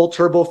cycle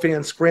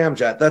turbofan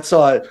scramjet, that's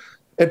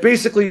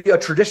basically a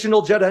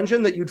traditional jet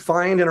engine that you'd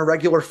find in a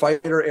regular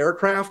fighter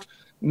aircraft,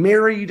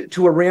 married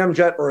to a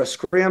ramjet or a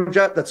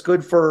scramjet that's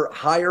good for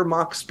higher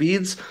Mach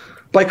speeds.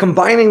 By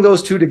combining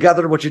those two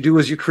together, what you do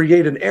is you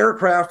create an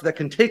aircraft that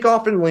can take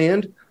off and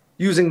land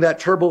using that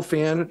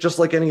turbofan just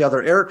like any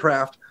other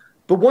aircraft.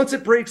 But once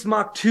it breaks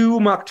Mach 2,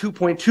 Mach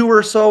 2.2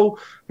 or so,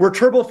 where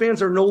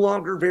turbofans are no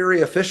longer very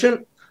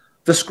efficient,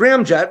 the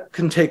scramjet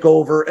can take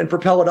over and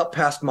propel it up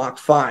past Mach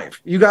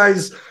 5. You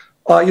guys,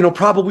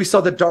 probably saw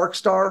the Dark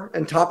Star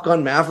and Top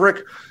Gun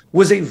Maverick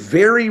was a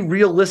very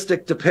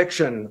realistic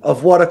depiction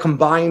of what a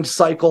combined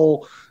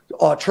cycle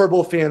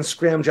turbofan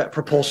scramjet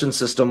propulsion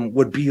system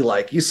would be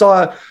like. You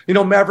saw,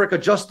 Maverick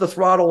adjust the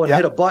throttle and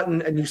hit a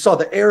button, and you saw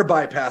the air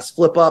bypass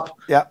flip up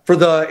for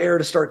the air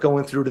to start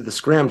going through to the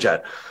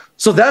scramjet.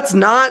 So that's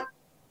not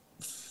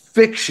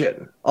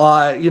fiction,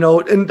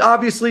 and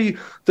obviously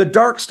the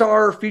Dark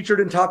Star featured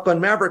in Top Gun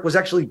Maverick was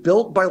actually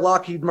built by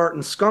Lockheed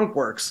Martin Skunk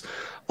Works,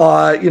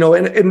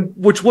 and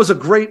which was a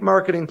great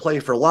marketing play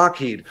for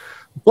Lockheed,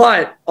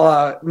 but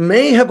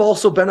may have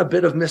also been a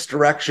bit of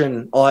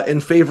misdirection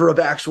in favor of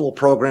actual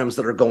programs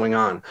that are going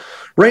on.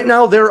 Right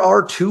now, there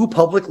are 2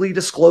 publicly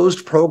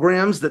disclosed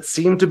programs that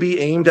seem to be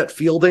aimed at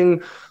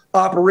fielding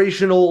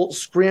operational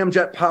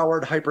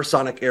scramjet-powered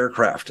hypersonic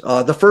aircraft.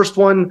 The first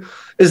one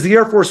is the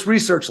Air Force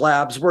Research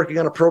Labs working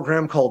on a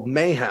program called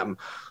Mayhem,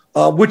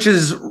 which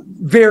is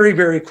very,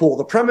 very cool.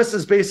 The premise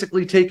is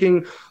basically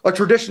taking a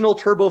traditional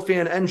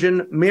turbofan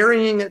engine,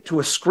 marrying it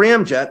to a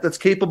scramjet that's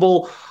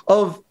capable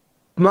of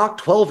Mach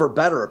 12 or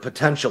better,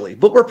 potentially.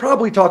 But we're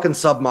probably talking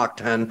sub-Mach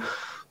 10,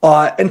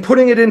 and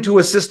putting it into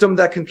a system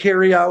that can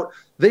carry out.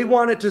 They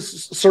want it to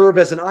serve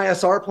as an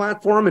ISR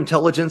platform,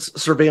 intelligence,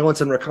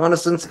 surveillance, and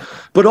reconnaissance,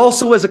 but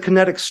also as a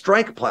kinetic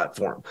strike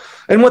platform.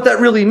 And what that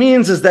really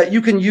means is that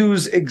you can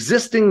use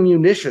existing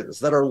munitions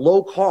that are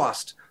low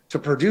cost to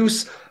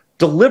produce,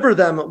 deliver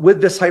them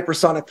with this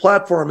hypersonic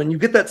platform, and you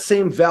get that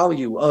same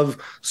value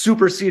of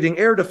superseding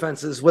air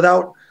defenses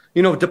without,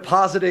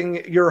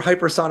 depositing your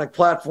hypersonic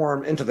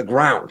platform into the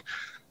ground.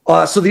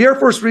 So the Air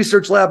Force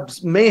Research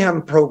Labs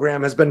Mayhem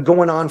program has been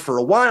going on for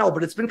a while,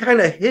 but it's been kind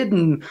of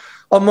hidden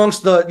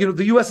amongst the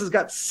U.S. has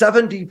got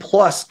 70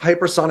 plus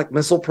hypersonic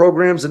missile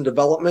programs in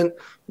development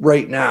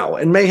right now.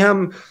 And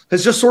Mayhem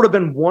has just sort of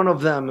been one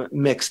of them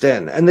mixed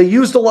in. And they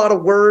used a lot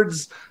of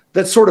words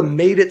that sort of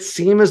made it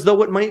seem as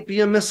though it might be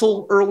a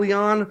missile early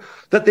on,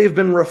 that they've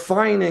been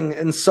refining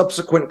in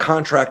subsequent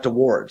contract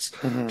awards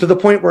to the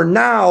point where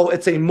now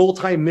it's a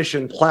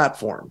multi-mission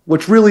platform,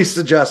 which really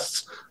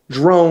suggests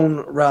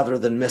drone rather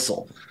than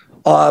missile.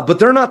 But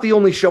they're not the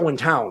only show in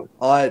town.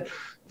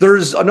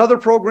 There's another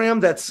program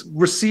that's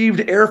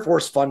received Air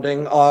Force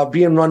funding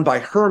being run by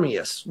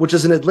Hermeus, which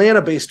is an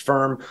Atlanta-based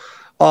firm.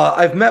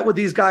 I've met with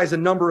these guys a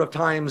number of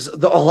times. A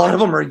lot of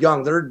them are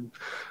young. They're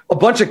a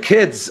bunch of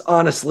kids,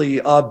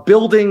 honestly,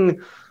 building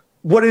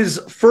what is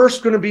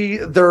first going to be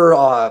their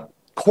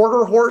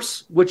quarter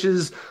horse, which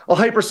is a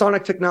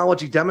hypersonic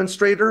technology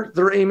demonstrator.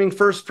 They're aiming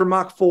first for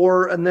Mach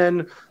 4 and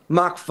then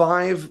Mach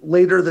 5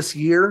 later this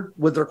year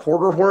with their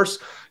quarter horse,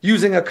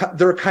 using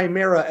their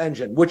Chimera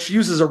engine, which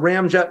uses a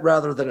ramjet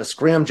rather than a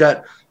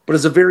scramjet, but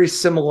is a very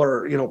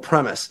similar,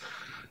 premise.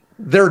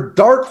 Their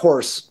Dark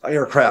Horse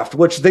aircraft,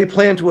 which they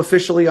plan to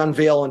officially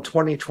unveil in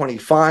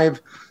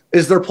 2025,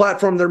 is their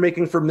platform they're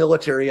making for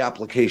military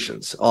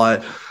applications.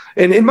 And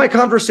in my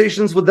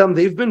conversations with them,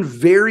 they've been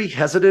very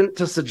hesitant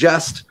to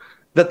suggest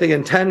that they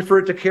intend for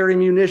it to carry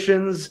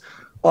munitions,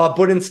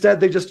 but instead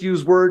they just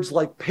use words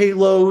like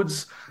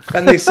payloads,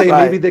 and they say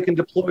maybe they can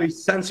deploy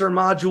sensor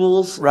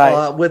modules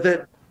with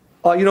it.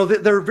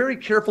 They're very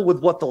careful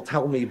with what they'll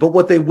tell me, but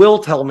what they will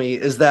tell me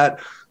is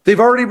that they've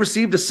already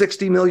received a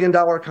 $60 million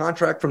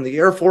contract from the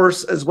Air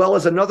Force, as well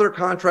as another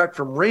contract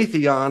from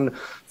Raytheon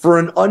for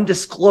an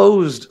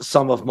undisclosed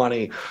sum of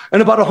money,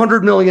 and about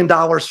 $100 million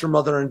from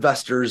other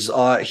investors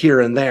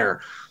here and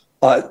there.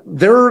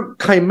 Their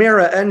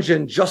Chimera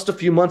engine just a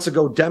few months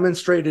ago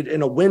demonstrated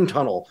in a wind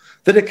tunnel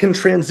that it can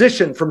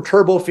transition from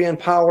turbofan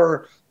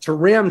power to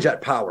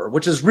ramjet power,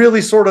 which is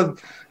really sort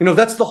of,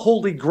 that's the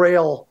holy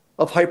grail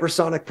of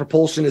hypersonic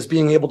propulsion, is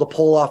being able to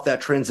pull off that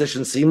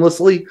transition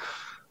seamlessly.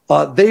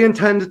 They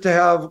intend to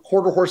have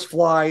quarter horse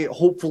fly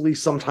hopefully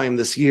sometime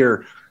this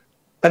year.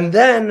 And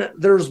then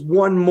there's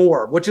one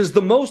more, which is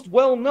the most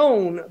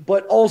well-known,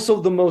 but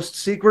also the most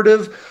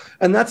secretive,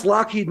 and that's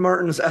Lockheed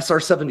Martin's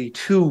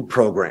SR-72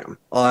 program.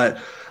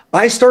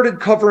 I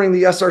started covering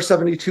the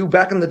SR-72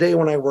 back in the day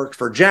when I worked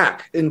for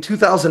Jack. In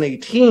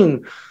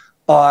 2018,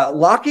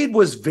 Lockheed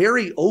was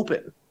very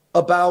open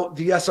about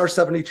the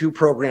SR-72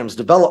 program's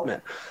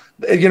development.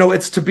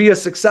 It's to be a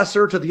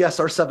successor to the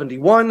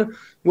SR-71,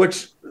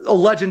 which a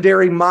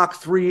legendary Mach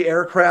 3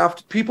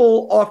 aircraft.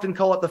 People often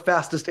call it the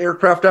fastest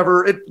aircraft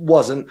ever. It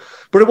wasn't,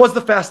 but it was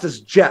the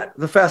fastest jet,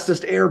 the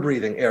fastest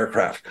air-breathing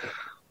aircraft.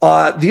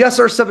 The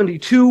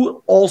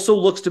SR-72 also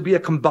looks to be a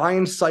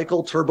combined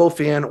cycle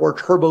turbofan or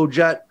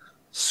turbojet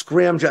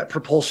scramjet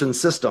propulsion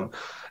system.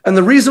 And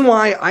the reason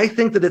why I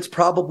think that it's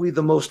probably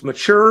the most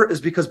mature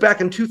is because back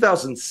in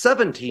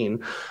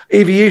 2017,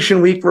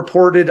 Aviation Week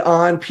reported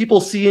on people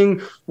seeing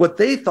what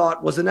they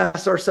thought was an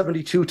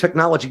SR-72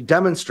 technology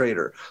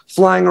demonstrator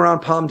flying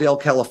around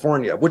Palmdale,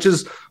 California, which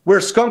is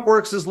where Skunk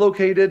Works is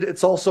located.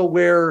 It's also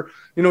where,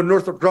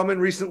 Northrop Grumman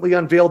recently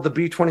unveiled the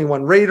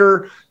B-21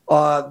 Raider,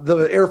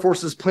 the Air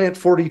Force's Plant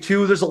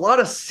 42. There's a lot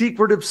of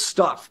secretive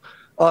stuff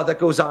that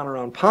goes on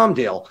around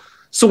Palmdale.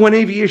 So when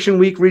Aviation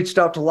Week reached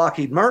out to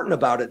Lockheed Martin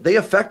about it, they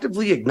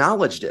effectively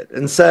acknowledged it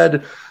and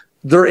said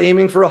they're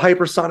aiming for a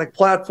hypersonic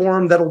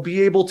platform that'll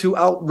be able to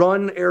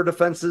outrun air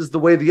defenses the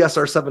way the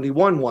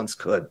SR-71 once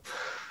could.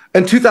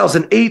 In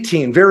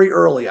 2018, very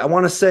early, I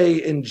want to say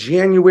in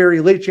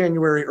January, late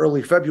January,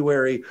 early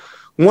February,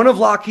 one of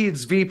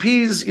Lockheed's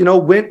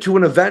VPs, went to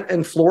an event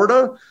in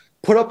Florida,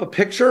 put up a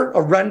picture,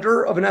 a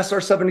render of an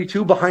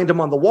SR-72 behind him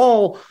on the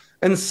wall,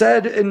 and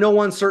said in no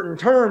uncertain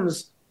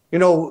terms,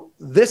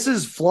 this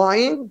is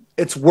flying,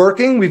 it's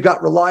working, we've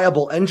got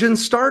reliable engine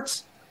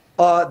starts.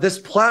 This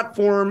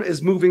platform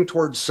is moving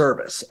towards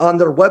service. On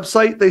their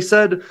website, they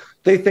said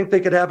they think they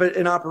could have it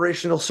in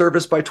operational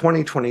service by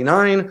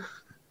 2029.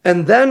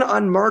 And then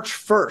on March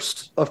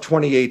 1st of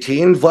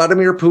 2018,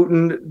 Vladimir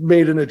Putin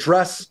made an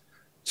address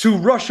to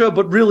Russia,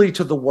 but really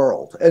to the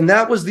world. And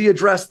that was the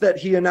address that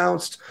he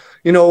announced,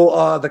 the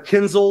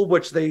Kinzhal,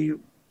 which they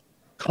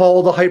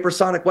called a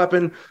hypersonic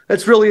weapon.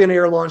 It's really an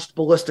air-launched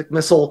ballistic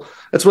missile.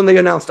 It's when they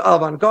announced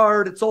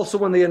Avant-Garde. It's also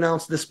when they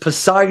announced this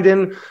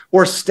Poseidon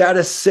or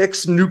Status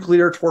 6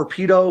 nuclear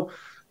torpedo.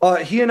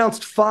 He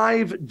announced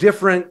 5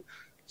 different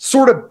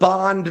sort of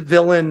Bond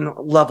villain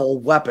level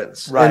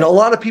weapons. Right. And a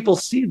lot of people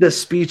see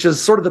this speech as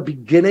sort of the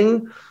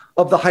beginning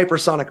of the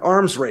hypersonic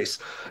arms race.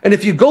 And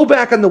if you go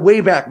back on the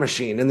Wayback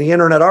Machine in the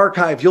Internet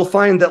Archive, you'll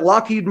find that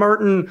Lockheed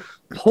Martin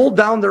pulled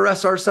down their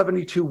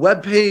SR-72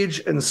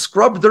 webpage and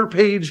scrubbed their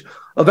page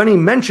of any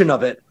mention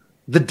of it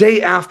the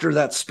day after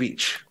that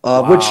speech,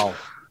 which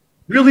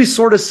really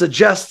sort of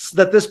suggests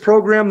that this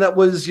program that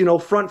was,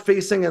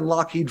 front-facing and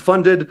Lockheed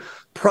funded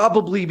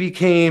probably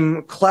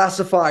became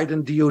classified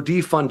and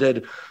DoD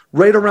funded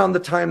right around the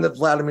time that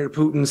Vladimir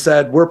Putin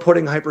said, we're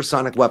putting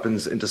hypersonic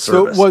weapons into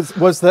service. So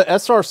was the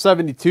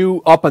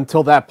SR-72 up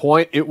until that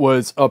point, it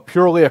was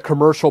purely a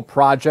commercial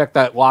project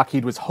that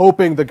Lockheed was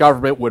hoping the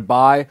government would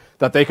buy,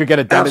 that they could get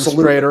a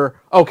demonstrator?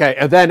 Absolutely. Okay,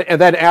 and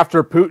then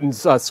after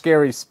Putin's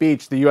scary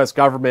speech, the U.S.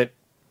 government,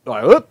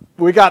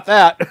 we got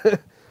that.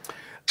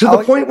 To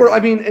the point where,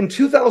 in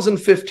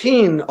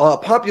 2015,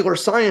 Popular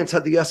Science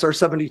had the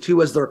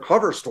SR-72 as their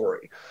cover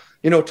story.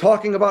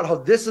 Talking about how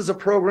this is a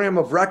program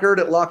of record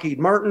at Lockheed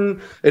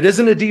Martin. It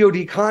isn't a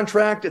DoD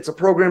contract. It's a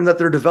program that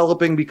they're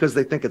developing because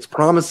they think it's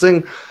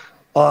promising.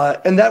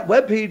 And that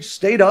webpage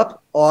stayed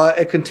up.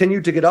 It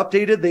continued to get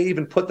updated. They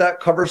even put that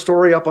cover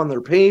story up on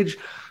their page.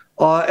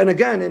 And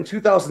again, in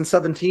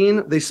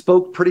 2017, they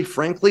spoke pretty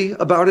frankly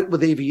about it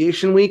with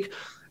Aviation Week.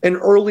 In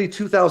early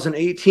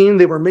 2018,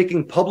 they were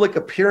making public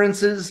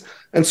appearances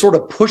and sort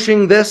of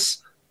pushing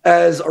this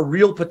as a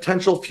real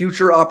potential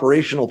future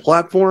operational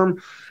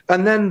platform.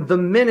 And then the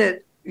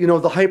minute,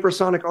 the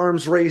hypersonic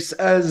arms race,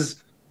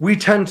 as we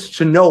tend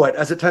to know it,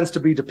 as it tends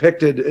to be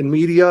depicted in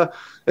media,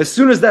 as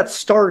soon as that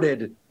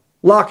started,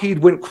 Lockheed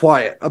went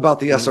quiet about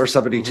the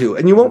SR-72.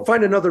 And you won't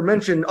find another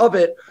mention of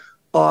it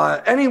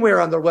anywhere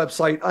on their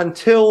website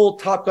until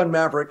Top Gun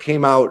Maverick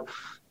came out.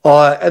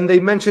 And they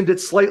mentioned it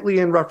slightly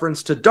in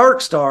reference to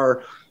Dark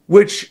Star,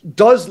 which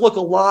does look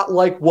a lot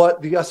like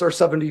what the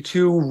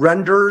SR-72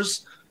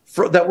 renders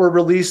that were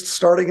released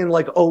starting in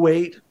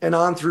 2008 and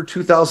on through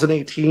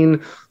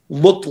 2018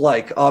 looked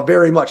like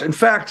very much. In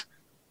fact,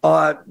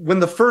 when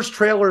the first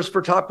trailers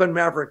for Top Gun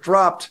Maverick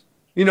dropped,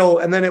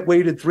 and then it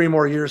waited 3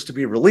 more years to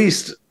be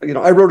released,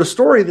 I wrote a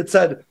story that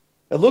said,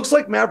 it looks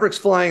like Maverick's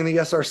flying the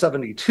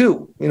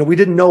SR-72. We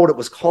didn't know what it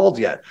was called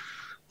yet.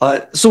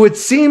 So it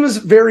seems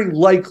very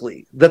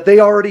likely that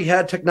they already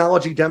had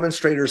technology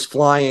demonstrators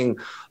flying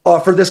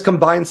for this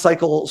combined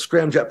cycle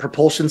scramjet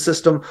propulsion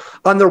system.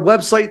 On their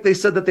website, they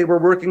said that they were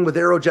working with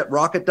Aerojet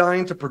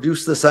Rocketdyne to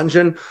produce this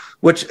engine,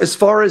 which, as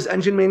far as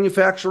engine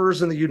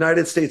manufacturers in the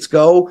United States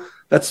go,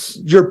 that's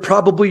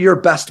probably your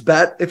best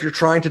bet if you're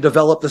trying to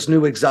develop this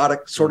new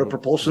exotic sort of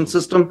propulsion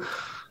system.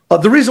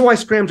 The reason why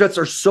scramjets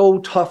are so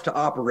tough to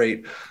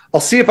operate,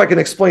 I'll see if I can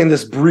explain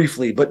this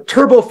briefly, but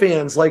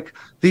turbofans like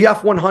the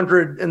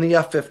F-100 and the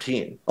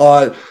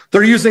F-15,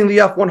 they're using the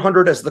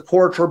F-100 as the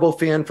core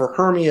turbofan for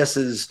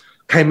Hermeus's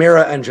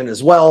Chimera engine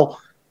as well.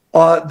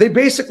 They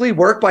basically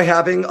work by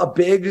having a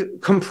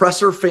big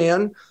compressor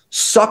fan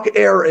suck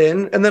air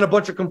in, and then a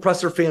bunch of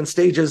compressor fan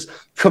stages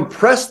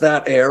compress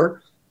that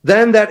air,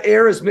 Then that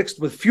air is mixed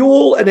with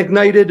fuel and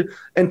ignited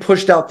and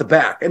pushed out the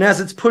back. And as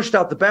it's pushed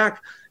out the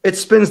back, it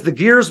spins the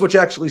gears, which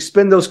actually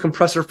spin those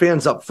compressor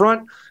fans up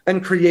front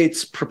and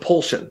creates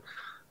propulsion.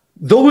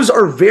 Those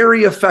are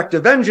very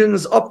effective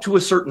engines up to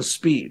a certain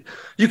speed.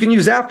 You can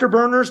use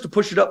afterburners to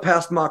push it up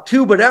past Mach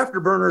 2, but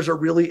afterburners are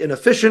really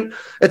inefficient.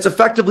 It's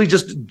effectively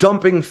just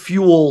dumping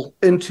fuel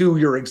into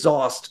your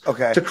exhaust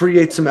to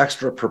create some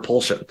extra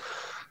propulsion.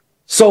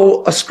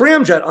 So a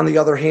scramjet, on the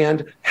other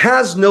hand,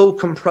 has no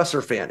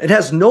compressor fan. It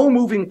has no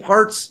moving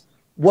parts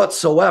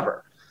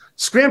whatsoever.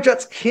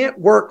 Scramjets can't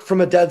work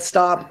from a dead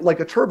stop like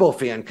a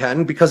turbofan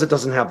can because it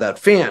doesn't have that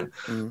fan.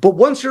 But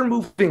once you're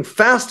moving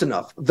fast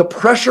enough, the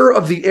pressure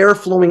of the air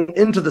flowing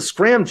into the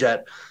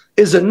scramjet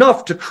is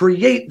enough to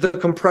create the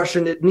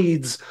compression it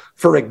needs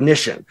for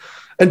ignition.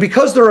 And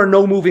because there are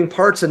no moving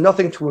parts and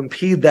nothing to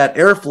impede that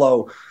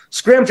airflow,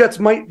 scramjets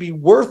might be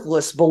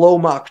worthless below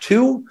Mach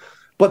 2,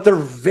 but they're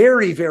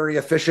very, very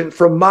efficient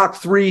from Mach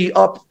 3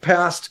 up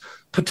past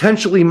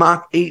potentially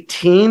Mach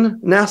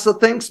 18, NASA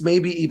thinks,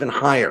 maybe even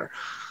higher.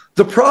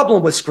 The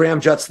problem with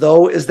scramjets,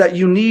 though, is that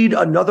you need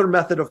another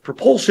method of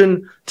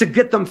propulsion to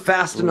get them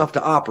fast enough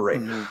to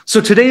operate. So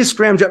today's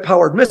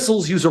scramjet-powered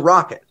missiles use a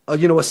rocket,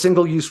 a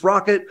single-use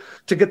rocket,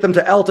 to get them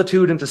to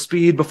altitude and to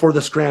speed before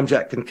the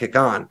scramjet can kick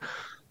on.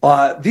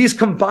 These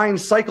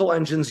combined cycle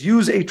engines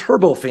use a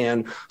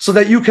turbofan so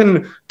that you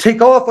can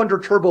take off under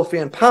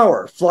turbofan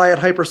power, fly at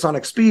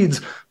hypersonic speeds,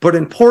 but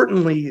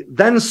importantly,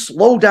 then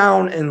slow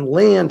down and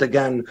land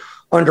again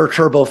under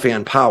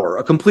turbofan power,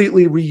 a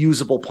completely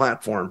reusable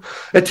platform.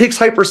 It takes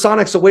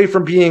hypersonics away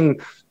from being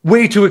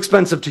way too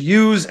expensive to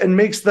use and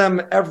makes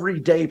them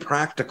everyday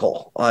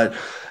practical.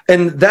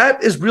 And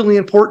that is really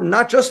important,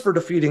 not just for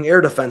defeating air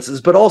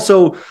defenses, but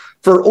also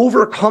for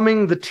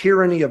overcoming the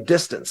tyranny of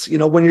distance.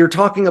 When you're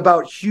talking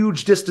about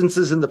huge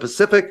distances in the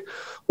Pacific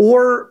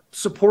or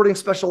supporting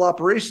special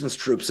operations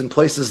troops in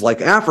places like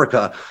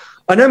Africa,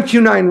 an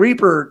MQ-9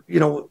 Reaper,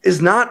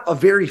 is not a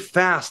very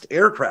fast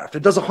aircraft.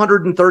 It does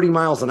 130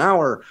 miles an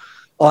hour.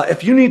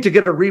 If you need to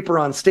get a Reaper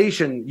on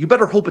station, you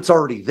better hope it's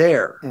already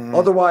there.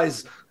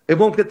 Otherwise, it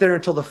won't get there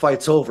until the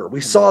fight's over.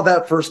 We saw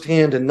that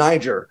firsthand in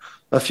Niger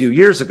a few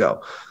years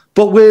ago.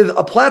 But with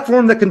a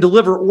platform that can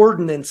deliver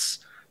ordnance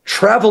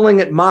traveling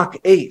at Mach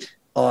 8,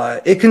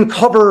 it can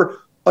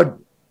cover a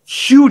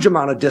huge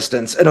amount of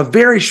distance in a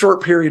very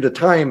short period of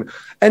time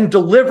and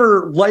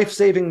deliver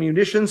life-saving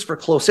munitions for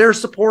close air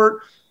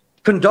support,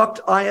 conduct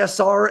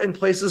ISR in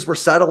places where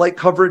satellite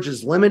coverage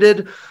is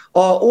limited,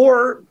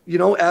 or,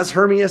 as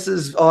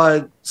Hermeus's COO,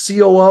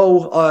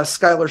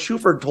 Skylar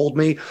Shuford, told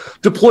me,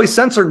 deploy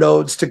sensor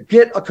nodes to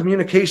get a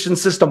communication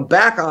system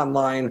back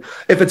online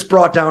if it's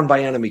brought down by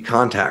enemy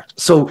contact.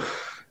 So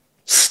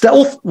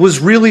stealth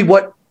was really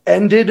what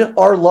ended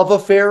our love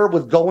affair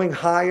with going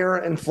higher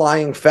and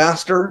flying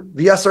faster.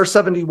 The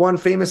SR-71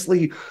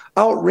 famously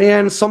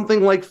outran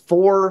something like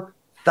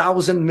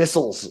 4,000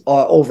 missiles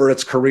over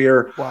its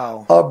career.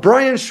 Wow.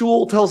 Brian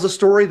Schul tells a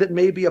story that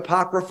may be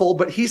apocryphal,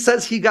 but he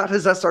says he got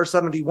his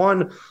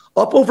SR-71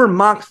 up over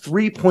Mach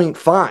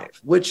 3.5,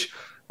 which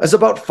is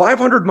about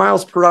 500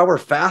 miles per hour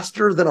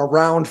faster than a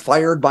round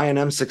fired by an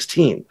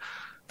M16.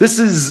 This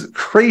is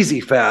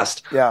crazy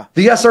fast. Yeah.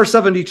 The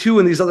SR-72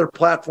 and these other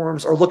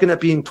platforms are looking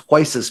at being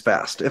twice as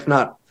fast, if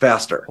not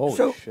faster.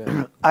 Holy shit.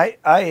 I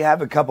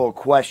have a couple of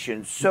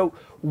questions. So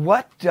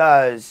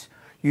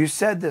you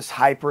said this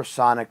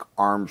hypersonic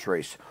arms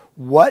race.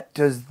 What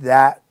does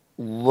that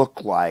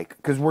look like?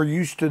 Because we're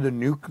used to the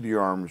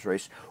nuclear arms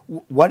race.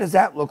 What does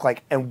that look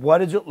like? And what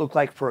does it look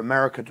like for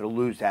America to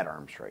lose that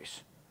arms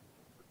race?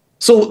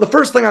 So the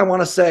first thing I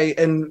want to say,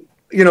 and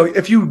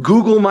if you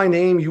Google my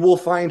name, you will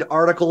find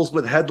articles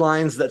with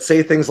headlines that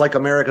say things like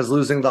America's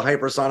losing the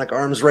hypersonic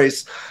arms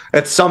race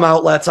at some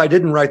outlets. I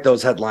didn't write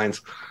those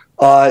headlines.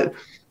 The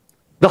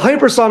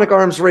hypersonic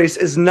arms race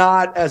is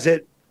not as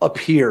it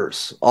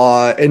appears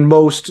in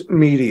most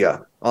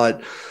media.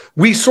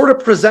 We sort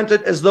of present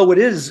it as though it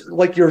is,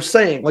 like you're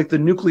saying, like the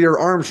nuclear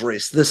arms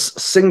race, this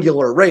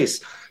singular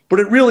race. But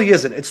it really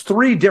isn't. It's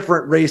three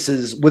different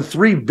races with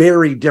three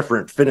very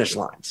different finish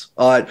lines.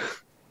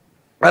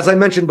 As I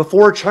mentioned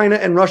before, China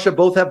and Russia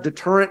both have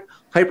deterrent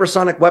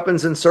hypersonic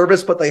weapons in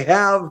service, but they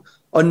have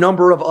a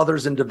number of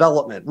others in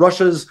development.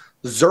 Russia's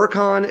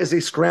Zircon is a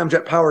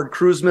scramjet-powered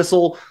cruise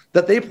missile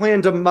that they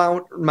plan to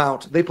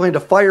mount. They plan to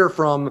fire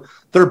from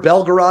their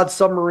Belgorod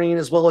submarine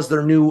as well as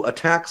their new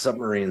attack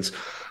submarines.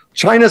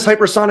 China's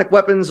hypersonic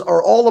weapons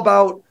are all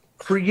about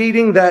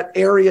creating that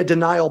area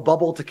denial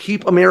bubble to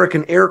keep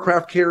American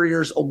aircraft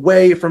carriers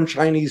away from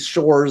Chinese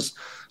shores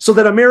so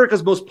that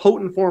America's most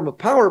potent form of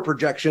power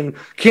projection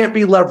can't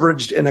be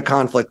leveraged in a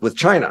conflict with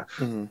China.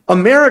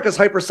 America's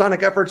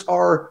hypersonic efforts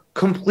are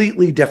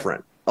completely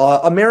different.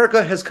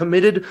 America has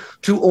committed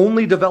to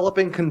only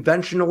developing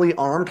conventionally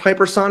armed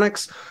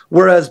hypersonics,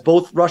 whereas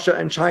both Russia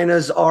and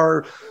China's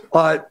are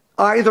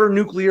either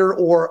nuclear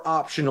or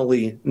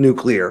optionally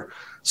nuclear.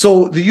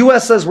 So the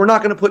U.S. says we're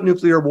not going to put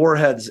nuclear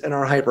warheads in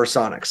our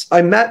hypersonics.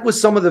 I met with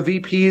some of the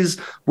VPs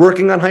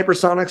working on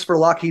hypersonics for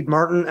Lockheed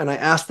Martin, and I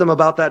asked them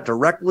about that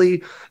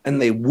directly, and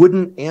they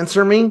wouldn't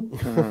answer me.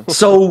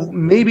 So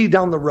maybe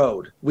down the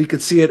road, we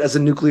could see it as a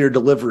nuclear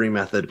delivery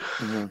method.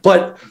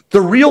 But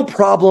the real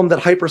problem that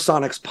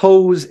hypersonics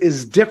pose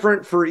is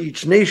different for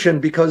each nation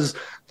because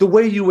the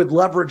way you would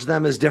leverage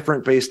them is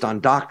different based on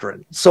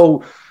doctrine.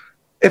 So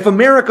if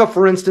America,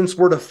 for instance,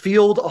 were to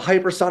field a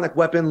hypersonic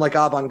weapon like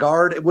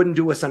Avangard, it wouldn't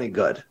do us any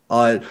good.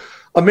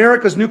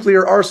 America's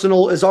nuclear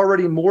arsenal is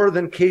already more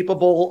than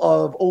capable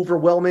of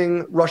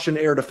overwhelming Russian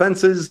air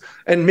defenses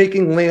and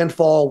making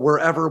landfall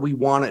wherever we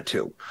want it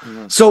to.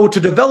 So to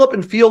develop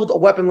and field a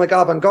weapon like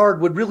Avangard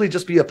would really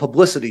just be a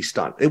publicity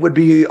stunt. It would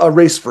be a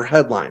race for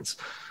headlines.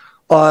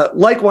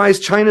 Likewise,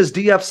 China's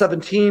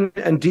DF-17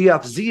 and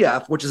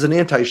DF-ZF, which is an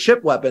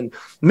anti-ship weapon,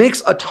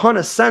 makes a ton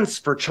of sense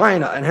for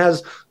China and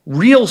has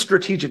real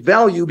strategic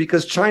value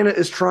because China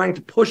is trying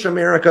to push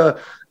America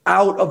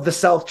out of the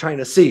South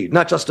China Sea.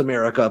 Not just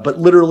America, but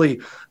literally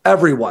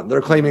everyone.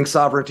 They're claiming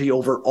sovereignty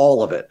over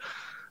all of it.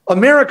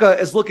 America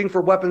is looking for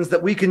weapons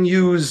that we can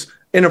use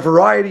in a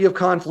variety of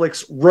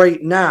conflicts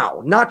right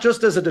now, not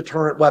just as a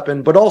deterrent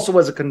weapon, but also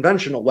as a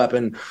conventional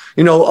weapon.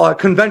 You know,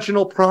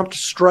 conventional prompt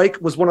strike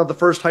was one of the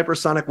first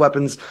hypersonic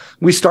weapons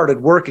we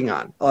started working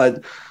on.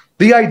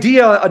 The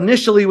idea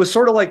initially was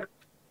sort of like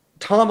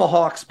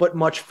Tomahawks, but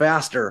much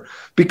faster.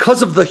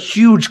 Because of the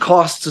huge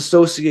costs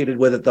associated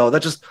with it, though,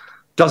 that just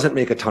doesn't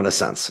make a ton of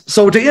sense.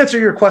 So to answer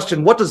your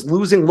question, what does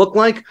losing look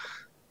like?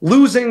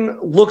 Losing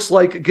looks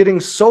like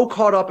getting so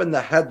caught up in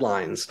the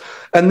headlines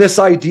and this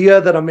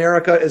idea that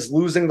America is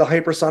losing the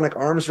hypersonic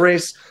arms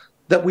race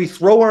that we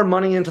throw our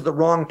money into the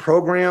wrong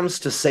programs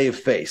to save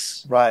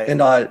face. Right.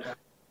 And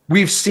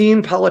we've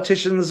seen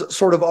politicians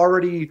sort of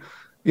already,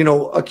 you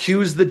know,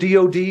 accuse the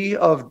DOD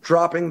of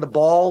dropping the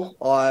ball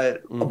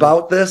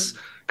about this,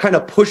 kind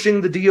of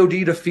pushing the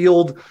DOD to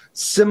field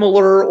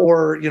similar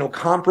or, you know,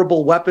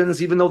 comparable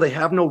weapons, even though they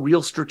have no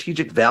real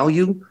strategic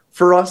value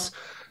for us.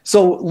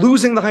 So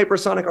losing the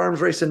hypersonic arms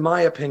race, in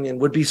my opinion,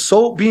 would be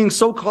being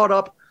so caught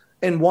up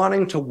in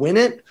wanting to win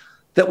it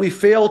that we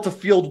fail to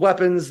field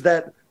weapons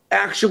that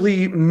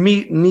actually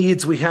meet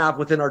needs we have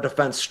within our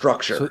defense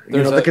structure.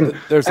 So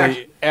there's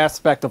an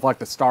aspect of like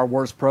the Star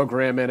Wars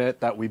program in it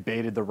that we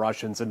baited the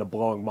Russians into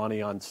blowing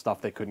money on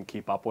stuff they couldn't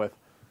keep up with.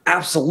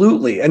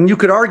 Absolutely. And you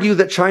could argue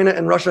that China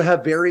and Russia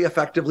have very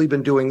effectively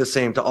been doing the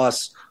same to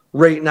us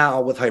right now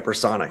with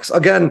hypersonics.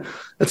 Again,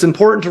 it's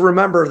important to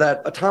remember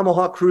that a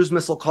Tomahawk cruise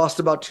missile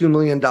costs about $2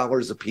 million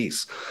a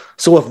piece.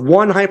 So if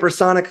one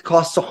hypersonic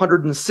costs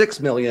 $106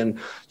 million,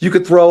 you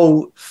could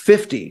throw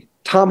 50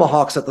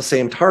 Tomahawks at the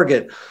same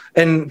target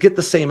and get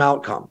the same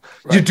outcome.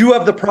 Right. You do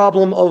have the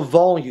problem of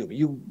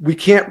volume. We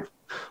can't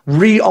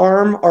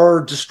rearm our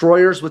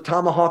destroyers with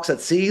Tomahawks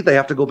at sea. They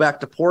have to go back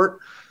to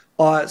port.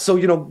 So,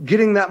 you know,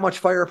 getting that much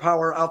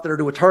firepower out there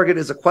to a target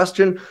is a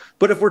question.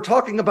 But if we're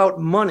talking about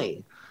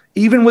money,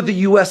 even with the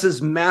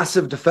U.S.'s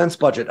massive defense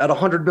budget at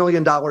 $100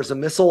 million a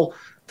missile,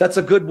 that's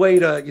a good way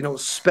to, you know,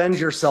 spend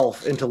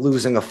yourself into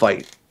losing a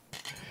fight.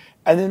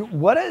 And then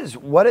what is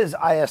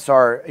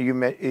ISR?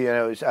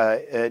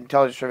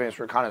 Intelligence, surveillance,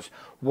 reconnaissance.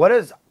 What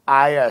does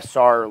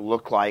ISR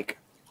look like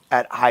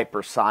at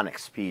hypersonic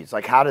speeds?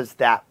 Like, how does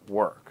that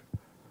work?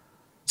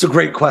 It's a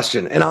great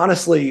question, and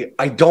honestly,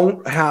 I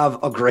don't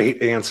have a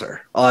great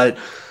answer.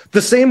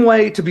 The same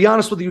way, to be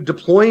honest with you,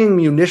 deploying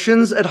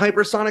munitions at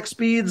hypersonic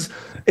speeds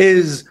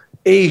is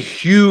a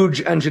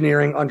huge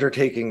engineering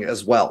undertaking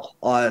as well.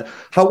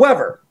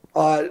 However,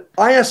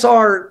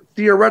 ISR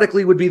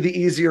theoretically would be the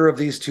easier of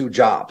these two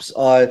jobs.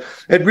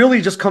 It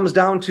really just comes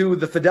down to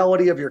the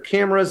fidelity of your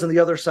cameras and the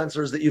other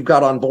sensors that you've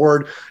got on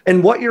board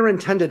and what your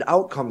intended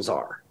outcomes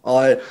are.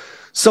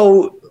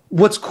 So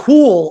what's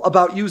cool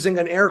about using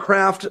an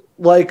aircraft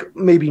like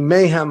maybe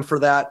Mayhem for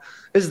that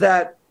is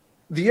that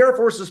the Air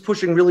Force is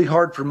pushing really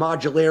hard for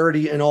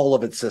modularity in all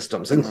of its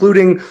systems,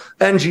 including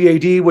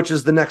NGAD, which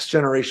is the next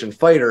generation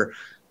fighter.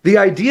 The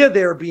idea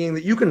there being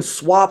that you can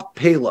swap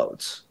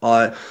payloads.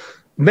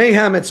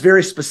 Mayhem, it's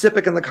very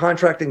specific in the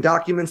contracting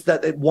documents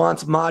that it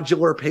wants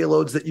modular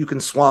payloads that you can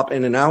swap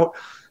in and out.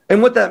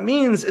 And what that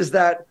means is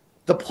that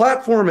the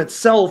platform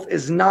itself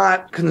is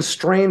not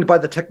constrained by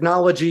the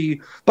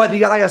technology, by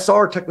the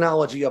ISR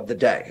technology of the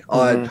day.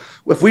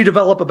 If we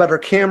develop a better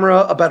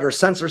camera, a better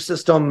sensor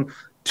system,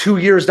 2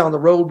 years down the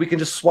road, we can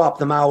just swap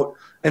them out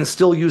and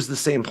still use the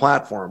same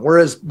platform.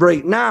 Whereas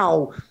right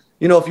now,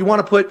 you know, if you want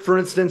to put, for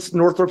instance,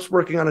 Northrop's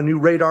working on a new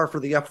radar for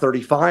the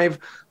F-35,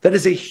 that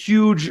is a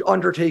huge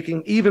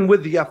undertaking, even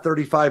with the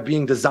F-35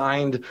 being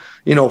designed,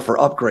 you know, for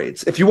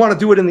upgrades. If you want to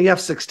do it in the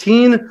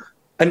F-16,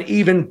 an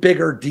even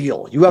bigger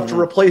deal. You have to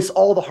replace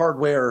all the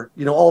hardware,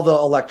 you know, all the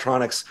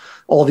electronics,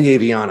 all the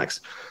avionics.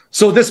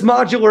 So this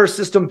modular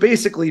system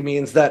basically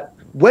means that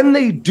when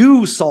they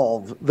do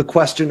solve the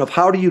question of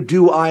how do you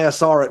do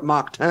ISR at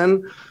Mach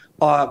 10,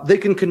 they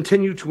can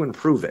continue to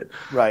improve it.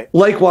 Right.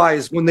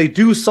 Likewise, when they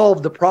do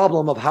solve the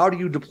problem of how do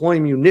you deploy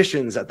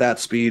munitions at that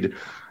speed,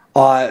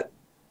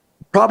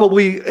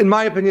 Probably, in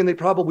my opinion, they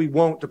probably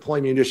won't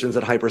deploy munitions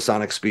at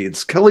hypersonic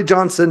speeds. Kelly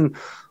Johnson,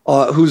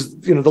 who's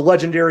the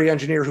legendary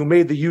engineer who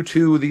made the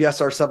U-2, the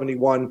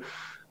SR-71,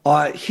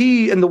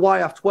 he and the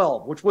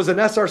YF-12, which was an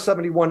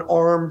SR-71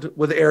 armed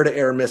with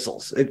air-to-air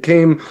missiles. It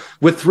came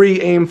with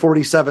 3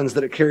 AIM-47s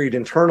that it carried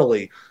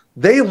internally.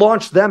 They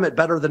launched them at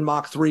better than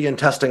Mach 3 in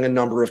testing a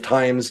number of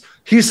times.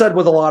 He said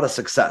with a lot of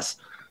success.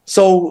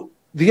 So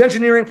the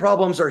engineering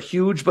problems are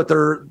huge, but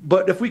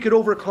if we could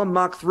overcome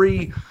Mach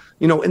 3,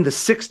 in the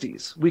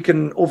 60s, we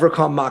can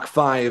overcome Mach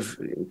 5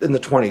 in the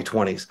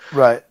 2020s.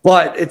 Right.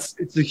 But it's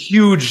a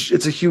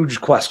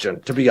huge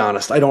question, to be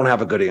honest. I don't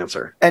have a good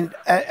answer. And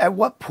at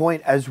what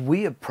point, as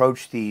we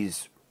approach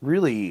these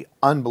really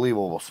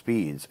unbelievable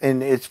speeds,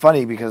 and it's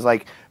funny because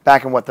like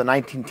back in the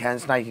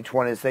 1910s,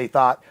 1920s, they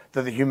thought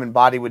that the human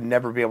body would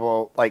never be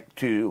able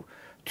to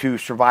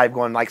survive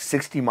going like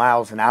 60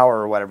 miles an hour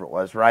or whatever it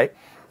was, right?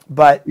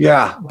 But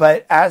yeah.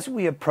 But as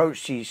we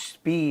approach these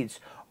speeds,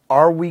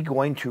 are we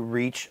going to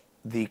reach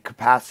the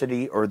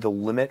capacity or the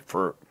limit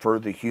for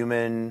the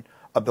human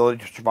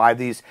ability to survive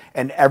these,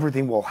 and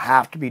everything will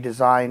have to be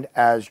designed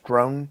as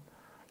drone?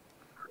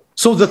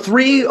 So the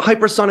 3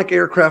 hypersonic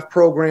aircraft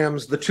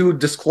programs, the 2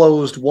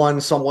 disclosed, 1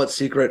 somewhat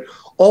secret,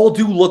 all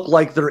do look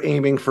like they're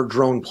aiming for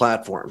drone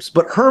platforms.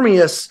 But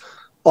Hermeus,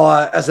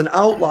 as an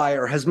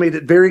outlier, has made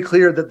it very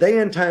clear that they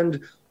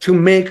intend to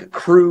make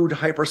crewed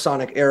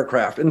hypersonic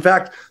aircraft. In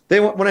fact,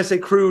 when I say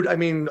crewed, I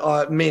mean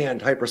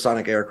manned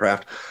hypersonic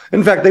aircraft.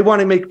 In fact, they want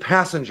to make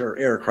passenger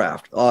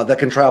aircraft that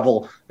can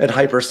travel at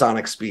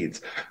hypersonic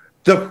speeds.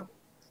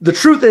 The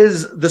truth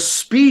is, the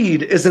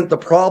speed isn't the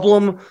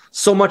problem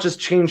so much as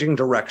changing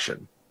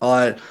direction.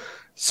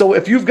 So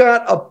if you've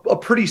got a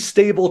pretty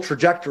stable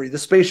trajectory, the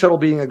space shuttle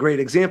being a great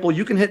example,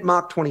 you can hit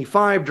Mach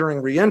 25 during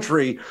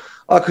reentry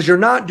because you're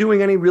not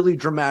doing any really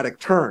dramatic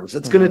turns.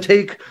 It's going to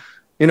take,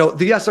 the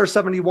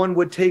SR-71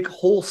 would take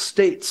whole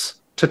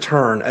states to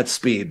turn at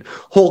speed,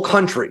 whole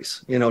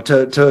countries,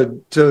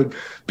 to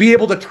be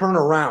able to turn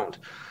around.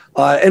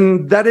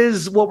 And that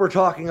is what we're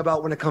talking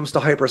about when it comes to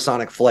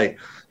hypersonic flight.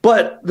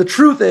 But the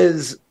truth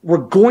is, we're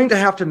going to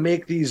have to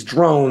make these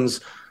drones,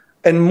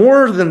 and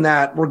more than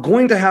that, we're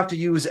going to have to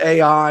use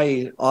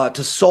AI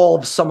to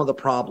solve some of the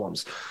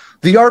problems.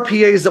 The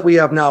RPAs that we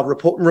have now,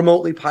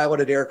 remotely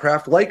piloted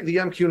aircraft, like the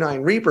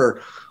MQ-9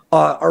 Reaper,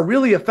 are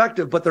really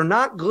effective, but they're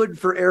not good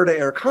for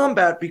air-to-air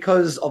combat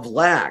because of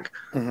lag.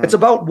 Mm-hmm. It's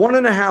about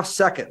 1.5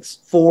 seconds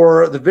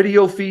for the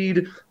video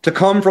feed to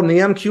come from the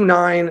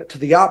MQ-9 to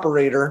the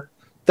operator.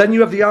 Then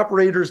you have the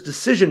operator's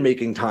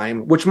decision-making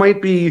time, which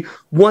might be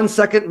 1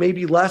 second,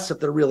 maybe less if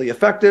they're really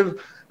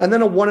effective, and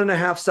then a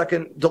 1.5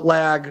 second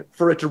lag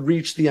for it to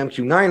reach the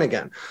MQ-9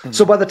 again. Mm-hmm.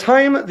 So by the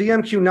time the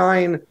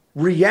MQ-9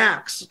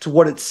 reacts to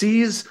what it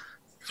sees,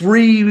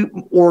 3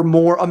 or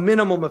more, a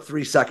minimum of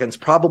 3 seconds,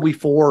 probably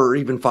 4 or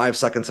even 5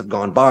 seconds have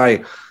gone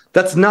by.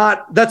 That's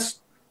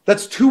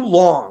too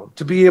long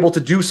to be able to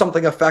do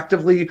something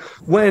effectively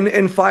when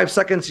in 5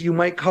 seconds you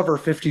might cover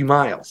 50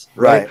 miles,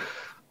 right?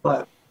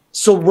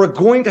 So we're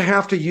going to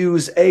have to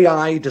use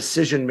AI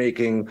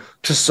decision-making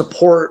to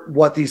support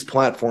what these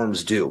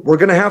platforms do. We're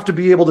going to have to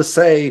be able to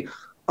say,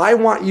 I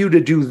want you to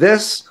do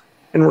this,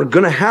 and we're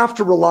going to have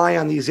to rely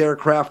on these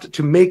aircraft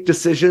to make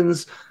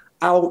decisions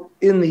out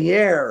in the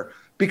air,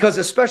 because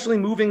especially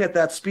moving at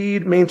that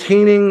speed,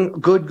 maintaining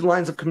good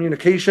lines of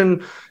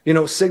communication,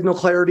 signal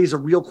clarity is a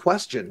real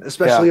question,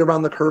 especially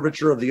around the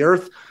curvature of the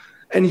Earth.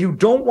 And you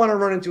don't want to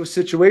run into a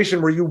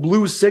situation where you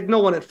lose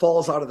signal and it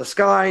falls out of the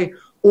sky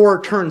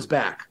or turns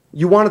back.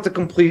 You want it to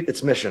complete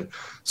its mission.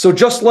 So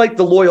just like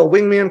the Loyal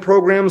Wingman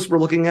programs we're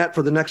looking at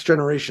for the next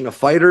generation of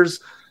fighters,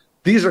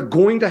 these are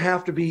going to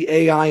have to be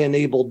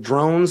AI-enabled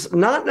drones,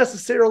 not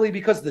necessarily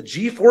because of the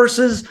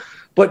G-forces,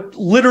 but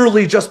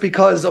literally just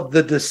because of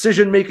the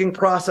decision-making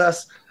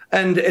process.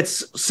 And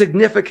it's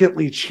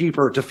significantly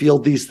cheaper to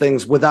field these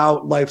things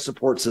without life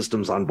support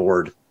systems on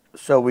board.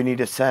 So we need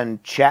to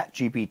send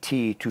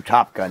ChatGPT to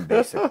Top Gun,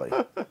 basically.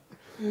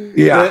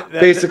 Yeah,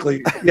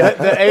 basically. Yeah,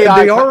 the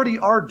AI, they already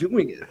are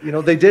doing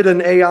it. They did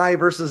an AI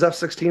versus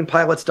F-16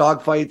 pilots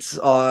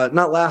dogfights,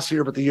 not last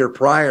year, but the year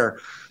prior.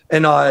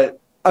 And I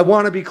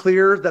want to be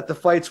clear that the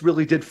fights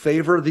really did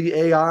favor the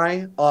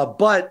AI,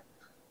 but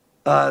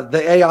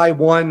the AI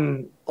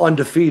won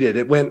undefeated.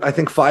 It went, I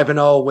think,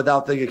 5-0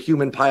 without the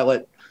human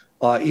pilot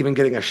even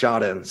getting a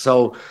shot in.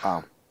 So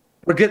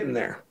we're getting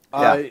there.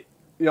 The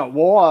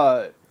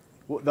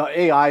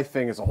AI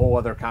thing is a whole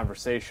other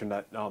conversation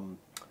that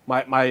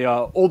my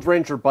old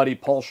Ranger buddy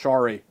Paul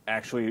Shari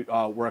actually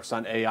works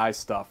on AI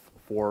stuff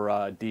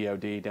for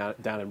DoD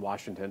down in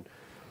Washington.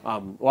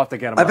 We'll have to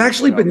get him. I've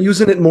actually been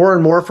using it more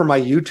and more for my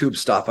YouTube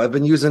stuff. I've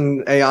been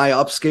using AI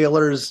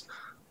upscalers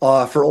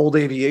for old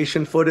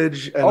aviation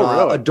footage and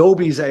really?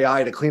 Adobe's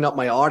AI to clean up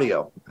my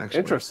audio. Actually.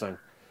 Interesting.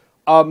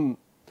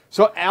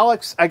 So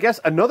Alex, I guess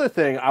another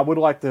thing I would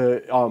like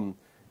to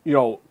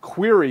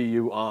query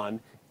you on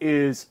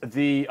is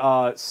the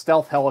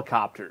stealth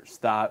helicopters,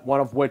 that one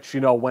of which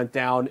went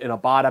down in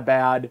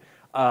Abbottabad.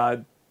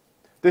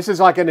 This is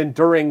like an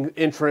enduring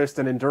interest,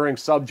 an enduring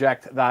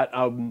subject that,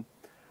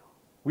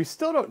 we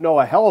still don't know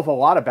a hell of a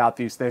lot about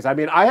these things. I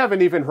mean, I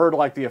haven't even heard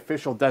like the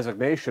official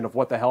designation of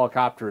what the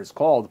helicopter is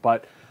called,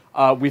 but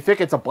we think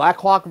it's a Black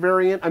Hawk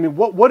variant. I mean,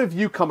 what have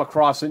you come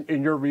across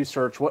in your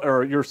research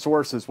or your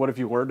sources? What have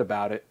you learned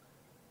about it?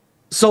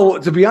 So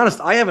to be honest,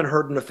 I haven't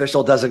heard an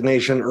official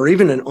designation or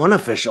even an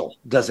unofficial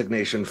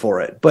designation for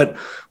it. But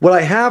what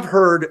I have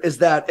heard is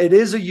that it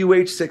is a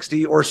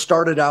UH-60 or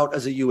started out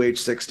as a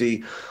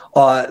UH-60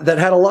 that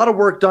had a lot of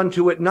work done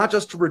to it, not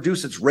just to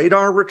reduce its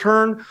radar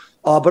return,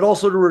 but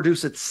also to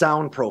reduce its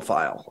sound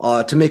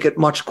profile, to make it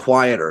much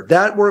quieter.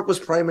 That work was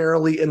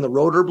primarily in the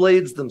rotor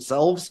blades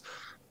themselves.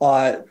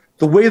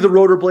 The way the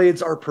rotor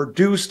blades are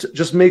produced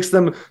just makes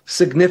them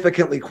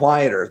significantly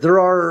quieter. There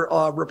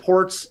are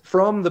reports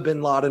from the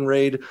Bin Laden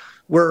raid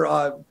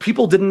where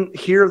people didn't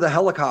hear the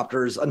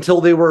helicopters until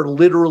they were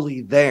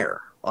literally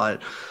there. I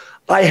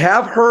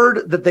have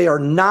heard that they are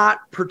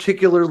not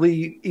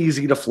particularly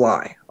easy to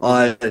fly,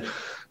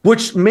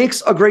 which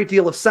makes a great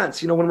deal of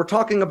sense. You know, when we're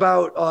talking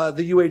about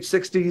the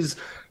UH-60s,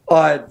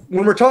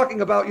 when we're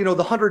talking about, you know,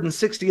 the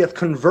 160th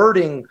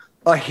converting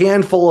a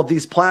handful of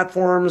these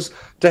platforms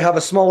to have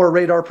a smaller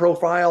radar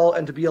profile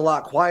and to be a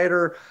lot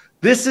quieter,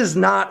 this is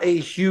not a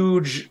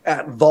huge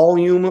at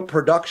volume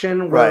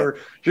production where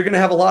you're going to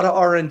have a lot of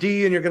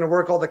R&D and you're going to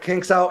work all the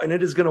kinks out and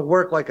it is going to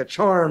work like a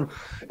charm.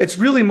 It's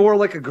really more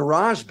like a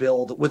garage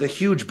build with a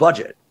huge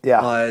budget.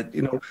 Yeah.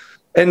 You know,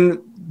 and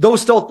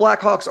those stealth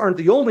Blackhawks aren't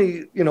the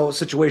only, you know,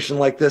 situation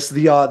like this.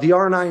 The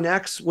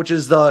R9X, which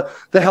is the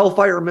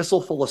Hellfire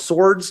missile full of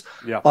swords.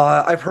 Yeah.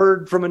 I've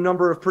heard from a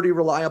number of pretty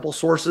reliable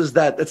sources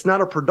that it's not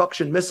a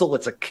production missile,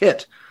 it's a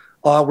kit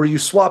where you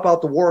swap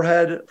out the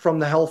warhead from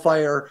the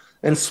Hellfire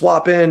and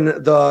swap in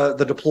the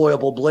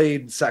deployable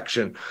blade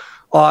section.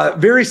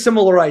 Very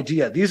similar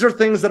idea. These are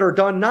things that are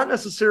done not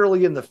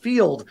necessarily in the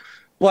field,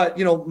 but,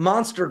 you know,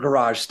 Monster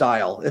Garage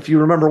style, if you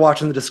remember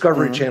watching the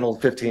Discovery Channel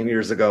 15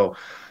 years ago.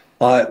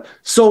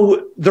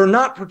 So they're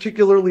not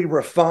particularly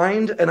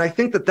refined, and I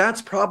think that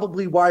that's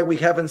probably why we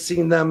haven't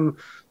seen them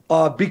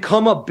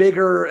become a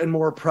bigger and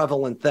more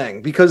prevalent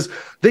thing, because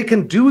they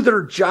can do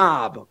their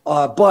job,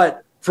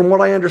 but from what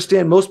I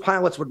understand, most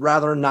pilots would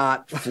rather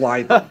not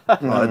fly them.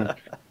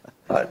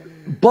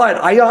 But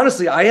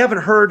I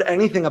haven't heard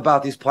anything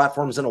about these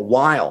platforms in a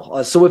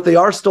while. So if they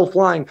are still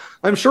flying,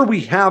 I'm sure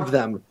we have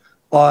them.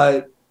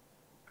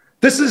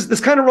 This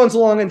kind of runs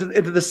along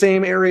into the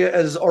same area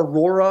as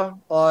Aurora.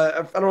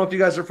 I don't know if you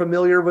guys are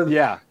familiar with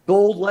the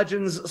old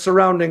legends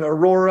surrounding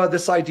Aurora,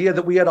 this idea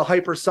that we had a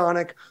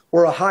hypersonic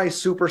or a high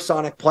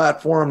supersonic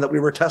platform that we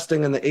were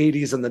testing in the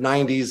 80s and the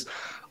 90s.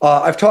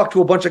 I've talked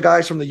to a bunch of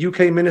guys from the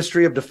UK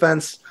Ministry of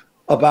Defense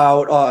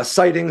about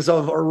sightings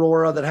of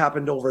Aurora that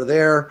happened over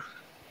there.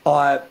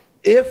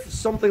 If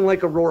something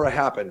like Aurora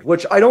happened,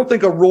 which I don't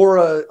think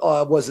Aurora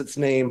was its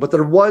name, but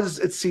there was,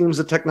 it seems,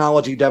 a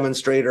technology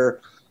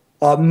demonstrator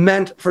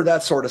meant for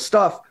that sort of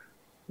stuff.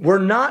 We're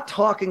not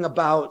talking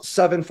about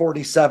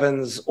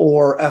 747s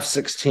or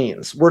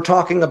F-16s. We're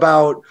talking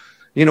about,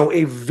 you know,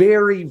 a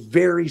very,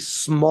 very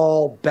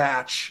small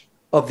batch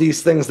of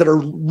these things that are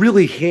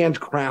really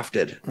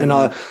handcrafted. And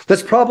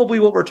that's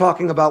probably what we're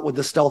talking about with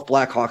the Stealth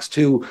Blackhawks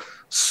too.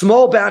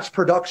 Small batch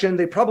production.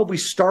 They probably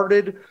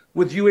started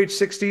with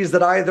UH-60s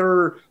that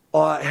either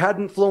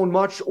hadn't flown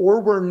much or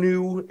were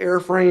new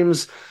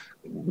airframes,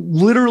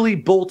 literally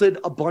bolted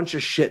a bunch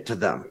of shit to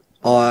them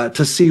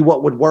to see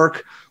what would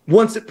work.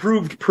 Once it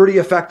proved pretty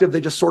effective,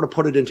 they just sort of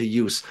put it into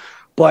use.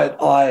 But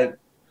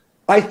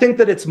I think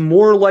that it's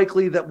more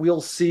likely that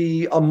we'll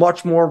see a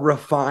much more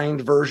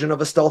refined version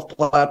of a stealth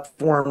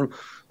platform,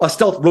 a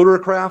stealth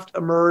rotorcraft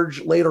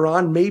emerge later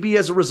on, maybe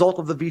as a result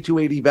of the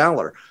V-280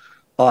 Valor.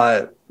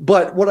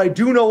 But what I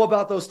do know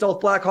about those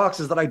stealth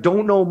Blackhawks is that I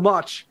don't know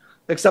much,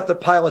 except that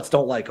pilots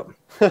don't like them.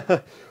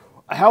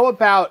 How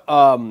about,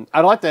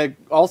 I'd like to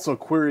also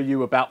query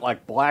you about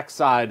like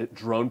blackside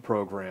drone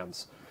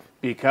programs,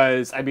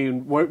 because I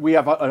mean, we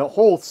have a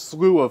whole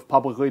slew of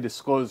publicly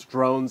disclosed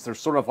drones. There's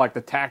sort of like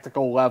the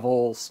tactical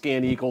level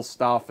Scan Eagle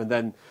stuff. And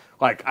then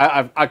like,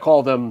 I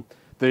call them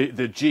the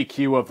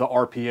GQ of the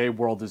RPA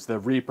world is the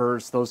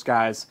Reapers, those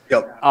guys.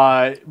 Yep.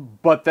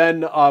 But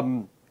then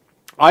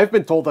I've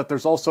been told that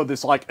there's also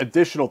this like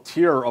additional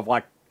tier of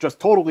like just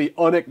totally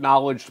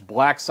unacknowledged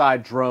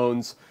blackside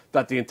drones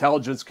that the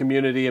intelligence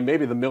community and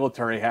maybe the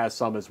military has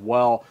some as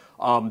well.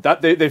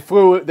 That they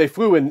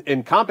flew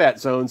in combat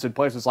zones in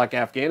places like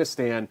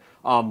Afghanistan,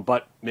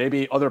 but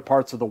maybe other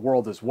parts of the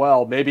world as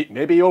well.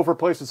 Maybe over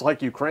places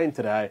like Ukraine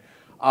today.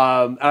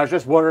 And I was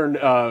just wondering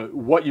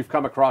what you've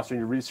come across in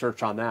your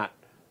research on that.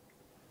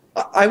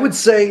 I would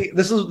say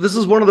this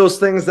is one of those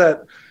things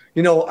that,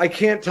 you know, I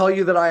can't tell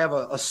you that I have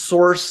a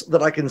source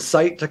that I can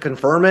cite to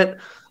confirm it,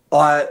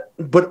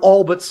 but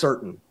all but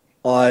certain.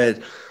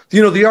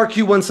 You know, the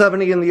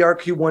RQ-170 and the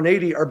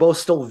RQ-180 are both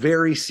still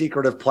very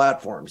secretive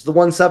platforms. The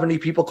 170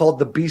 people called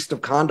the Beast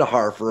of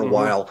Kandahar for a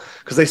while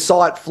because they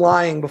saw it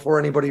flying before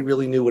anybody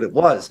really knew what it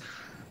was.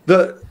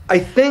 I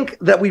think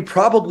that we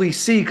probably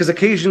see, because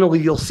occasionally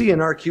you'll see an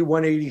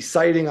RQ-180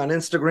 sighting on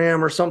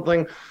Instagram or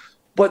something,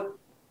 but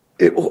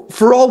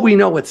for all we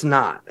know, it's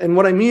not. And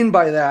what I mean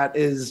by that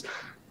is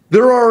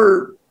there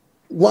are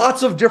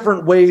lots of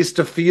different ways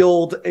to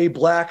field a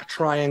black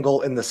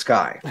triangle in the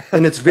sky.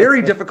 And it's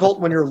very difficult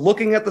when you're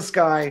looking at the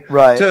sky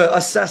to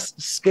assess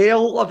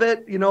scale of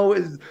it.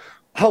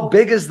 How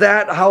big is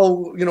that?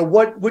 How,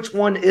 which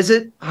one is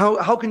it?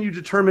 How can you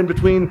determine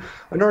between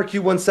an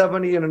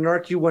RQ-170 and an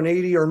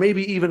RQ-180, or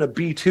maybe even a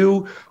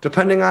B-2,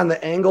 depending on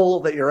the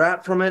angle that you're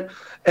at from it?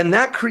 And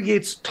that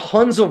creates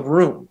tons of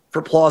room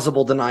for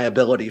plausible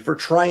deniability, for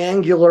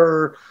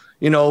triangular,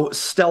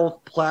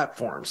 stealth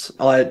platforms.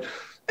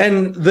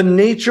 And the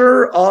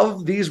nature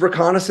of these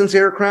reconnaissance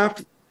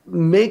aircraft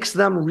makes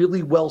them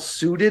really well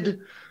suited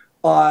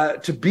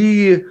to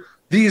be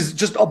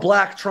just a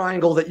black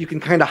triangle that you can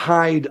kind of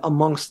hide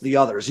amongst the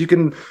others. You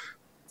can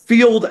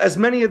field as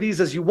many of these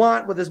as you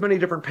want with as many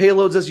different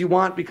payloads as you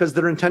want, because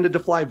they're intended to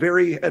fly at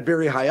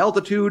very high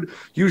altitude,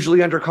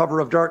 usually under cover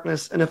of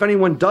darkness. And if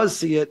anyone does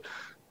see it,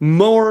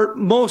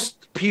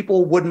 most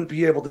people wouldn't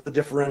be able to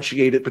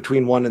differentiate it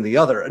between one and the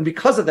other. And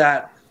because of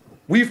that,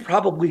 we've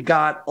probably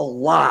got a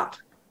lot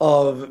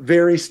of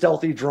very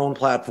stealthy drone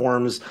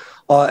platforms,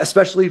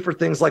 especially for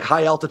things like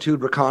high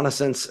altitude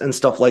reconnaissance and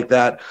stuff like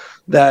that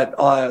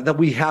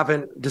we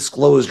haven't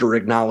disclosed or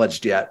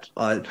acknowledged yet.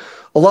 A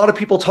lot of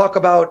people talk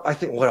about, I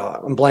think,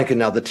 I'm blanking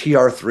now, the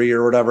TR3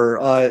 or whatever.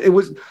 It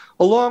was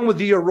along with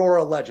the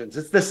Aurora Legends.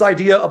 It's this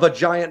idea of a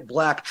giant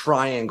black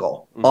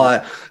triangle.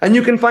 And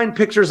you can find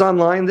pictures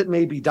online that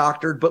may be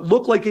doctored, but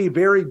look like a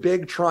very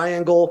big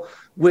triangle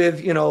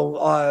with,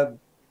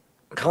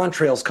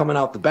 contrails coming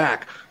out the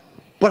back.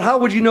 But how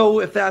would you know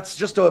if that's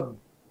just a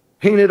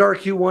painted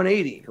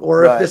RQ-180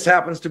 or if this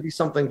happens to be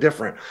something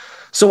different?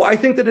 So I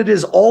think that it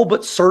is all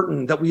but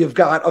certain that we have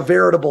got a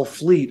veritable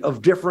fleet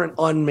of different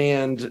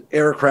unmanned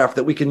aircraft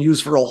that we can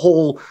use for a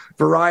whole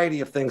variety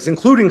of things,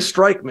 including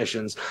strike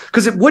missions,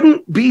 because it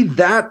wouldn't be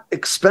that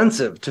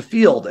expensive to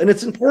field. And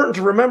it's important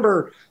to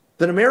remember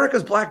that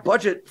America's black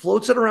budget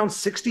floats at around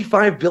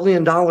 $65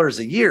 billion a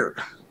year.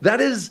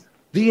 That is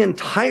the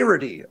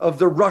entirety of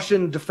the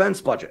Russian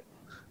defense budget.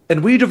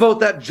 And we devote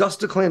that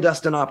just to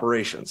clandestine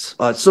operations.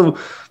 So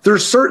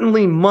there's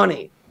certainly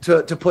money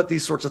to put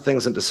these sorts of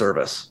things into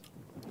service.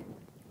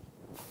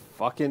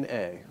 Fucking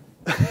A.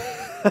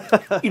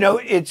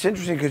 It's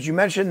interesting because you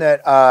mentioned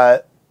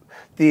that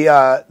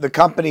the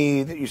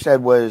company that you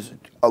said was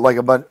like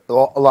a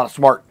lot of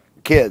smart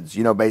kids,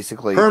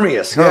 basically.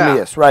 Hermeus,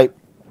 right.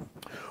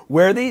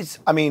 Where are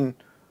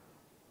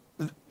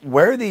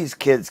these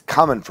kids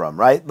coming from,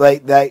 right?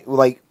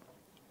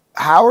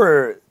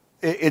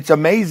 It's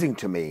amazing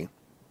to me,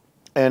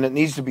 and it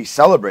needs to be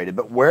celebrated,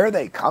 but where are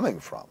they coming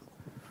from?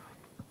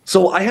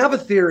 So I have a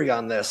theory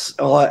on this,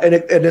 and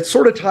it's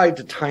sort of tied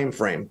to time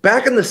frame.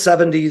 Back in the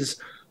 70s,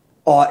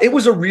 it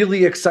was a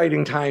really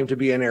exciting time to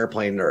be an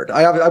airplane nerd.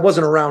 I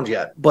wasn't around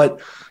yet,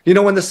 but, in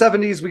the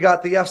 70s, we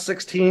got the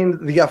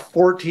F-16, the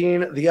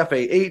F-14, the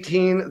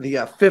F-A-18, the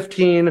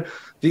F-15,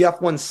 the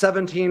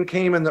F-117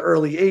 came in the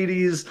early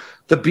 80s.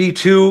 The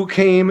B-2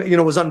 came,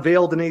 was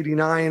unveiled in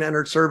 89,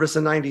 entered service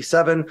in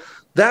 97.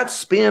 That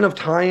span of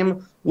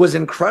time was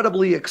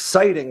incredibly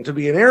exciting to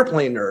be an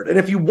airplane nerd. And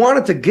if you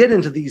wanted to get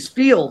into these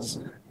fields,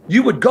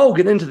 you would go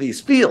get into these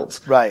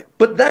fields. Right.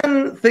 But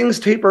then things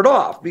tapered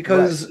off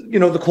because,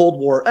 the Cold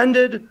War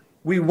ended.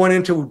 We went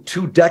into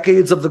 2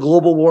 decades of the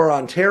global war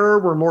on terror,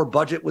 where more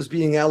budget was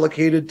being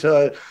allocated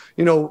to,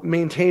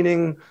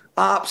 maintaining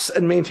ops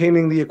and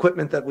maintaining the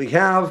equipment that we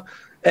have.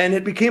 And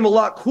it became a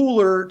lot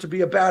cooler to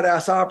be a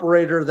badass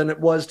operator than it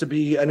was to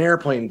be an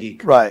airplane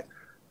geek. Right.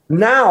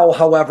 Now,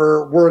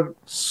 however, we're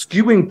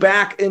skewing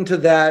back into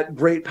that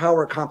great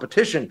power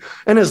competition.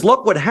 And as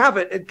luck would have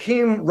it, it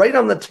came right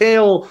on the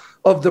tail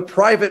of the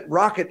private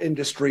rocket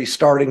industry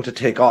starting to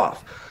take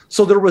off.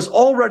 So there was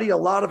already a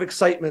lot of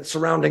excitement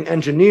surrounding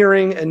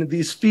engineering and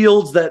these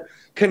fields that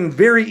can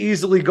very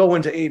easily go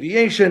into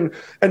aviation.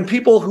 And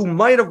people who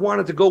might have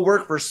wanted to go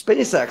work for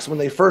SpaceX when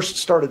they first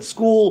started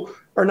school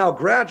are now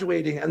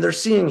graduating, and they're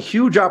seeing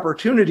huge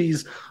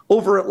opportunities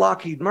over at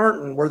Lockheed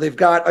Martin, where they've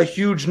got a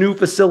huge new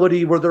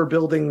facility where they're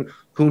building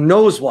who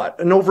knows what,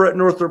 and over at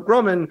Northrop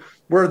Grumman,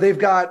 where they've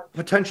got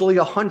potentially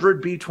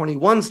 100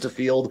 B-21s to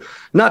field,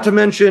 not to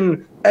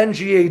mention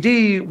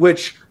NGAD,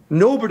 which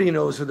nobody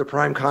knows who the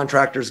prime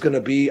contractor is going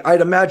to be. I'd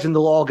imagine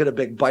they'll all get a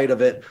big bite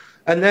of it.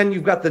 And then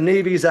you've got the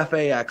Navy's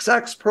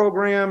FAXX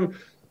program.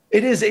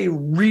 It is a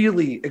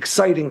really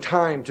exciting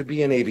time to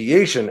be in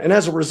aviation. And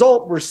as a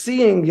result, we're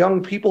seeing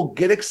young people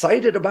get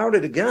excited about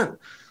it again.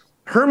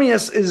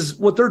 Hermeus is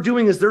what they're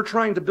doing is they're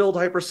trying to build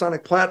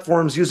hypersonic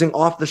platforms using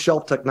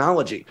off-the-shelf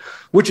technology,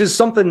 which is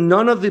something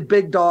none of the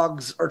big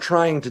dogs are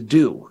trying to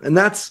do. And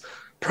that's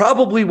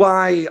probably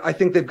why I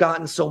think they've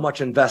gotten so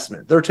much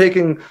investment. They're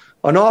taking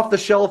an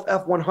off-the-shelf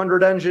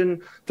F-100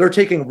 engine. They're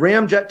taking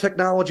ramjet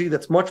technology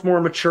that's much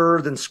more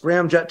mature than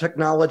scramjet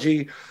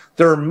technology.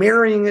 They're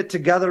marrying it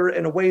together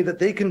in a way that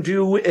they can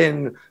do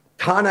in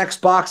Connex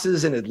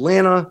boxes in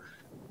Atlanta.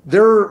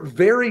 They're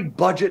very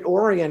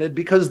budget-oriented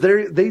because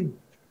they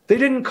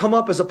didn't come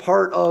up as a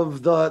part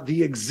of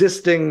the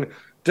existing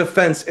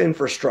defense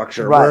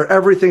infrastructure, Right. where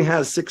everything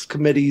has 6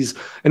 committees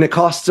and it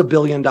costs $1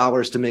 billion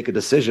to make a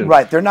decision.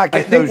 Right. They're not I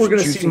getting think those we're going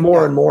to juicy- see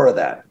more and more of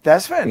that.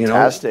 That's you know?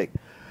 fantastic.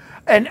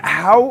 And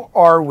how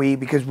are we,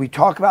 because we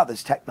talk about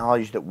this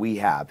technology that we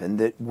have and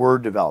that we're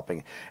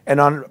developing. And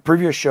on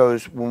previous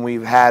shows, when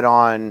we've had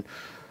on,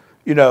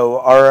 you know,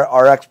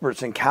 our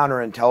experts in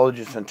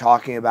counterintelligence and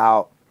talking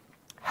about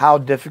how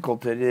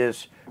difficult it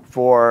is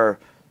for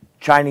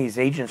Chinese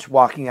agents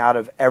walking out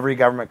of every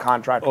government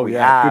contract we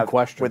have good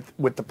question.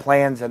 with the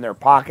plans in their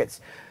pockets.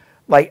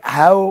 Like,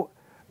 how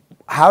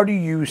do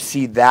you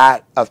see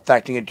that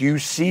affecting it? Do you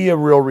see a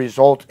real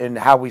result in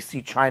how we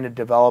see China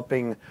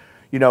developing,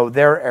 you know,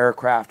 their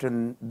aircraft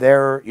and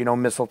their, you know,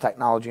 missile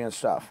technology and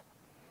stuff?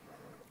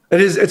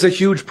 It's a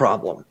huge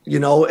problem, you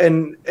know,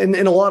 and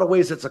in a lot of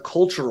ways, it's a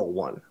cultural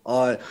one.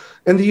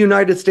 In the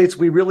United States,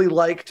 we really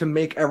like to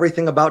make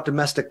everything about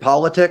domestic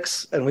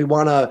politics, and we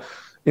want to,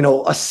 you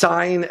know,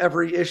 assign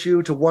every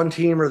issue to one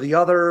team or the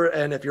other.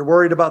 And if you're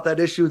worried about that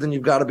issue, then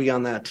you've got to be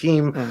on that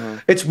team. Mm-hmm.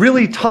 It's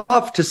really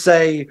tough to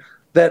say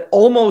that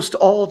almost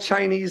all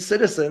Chinese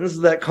citizens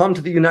that come to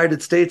the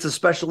United States,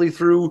 especially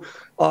through,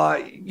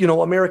 you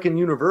know, American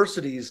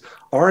universities,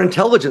 are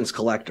intelligence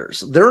collectors.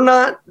 They're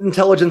not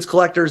intelligence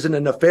collectors in a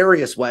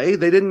nefarious way.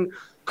 They didn't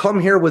come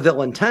here with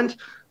ill intent,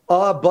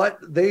 but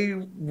they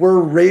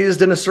were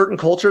raised in a certain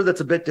culture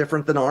that's a bit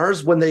different than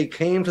ours. When they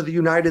came to the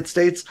United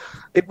States,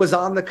 it was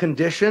on the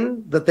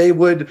condition that they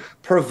would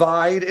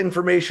provide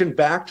information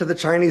back to the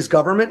Chinese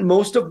government,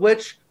 most of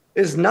which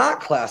is not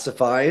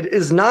classified,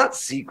 is not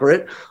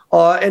secret,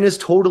 and is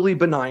totally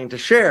benign to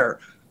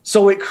share.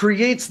 So it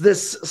creates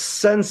this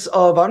sense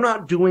of, I'm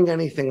not doing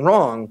anything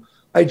wrong.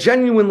 I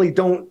genuinely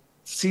don't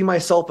see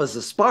myself as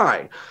a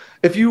spy.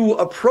 If you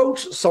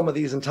approach some of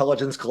these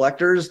intelligence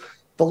collectors,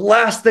 the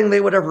last thing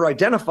they would ever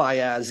identify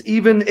as,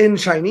 even in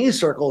Chinese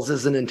circles,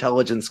 is an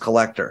intelligence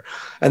collector.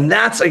 And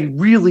that's a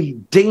really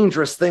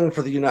dangerous thing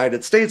for the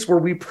United States, where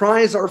we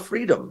prize our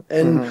freedom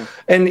and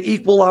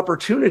equal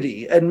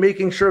opportunity, and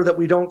making sure that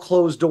we don't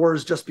close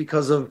doors just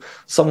because of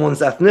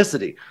someone's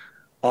ethnicity.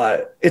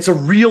 It's a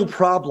real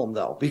problem,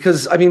 though,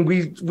 because, I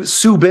mean,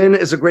 Su Bin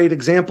is a great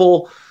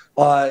example.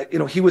 You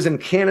know, he was in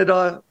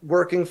Canada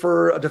working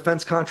for a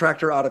defense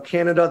contractor out of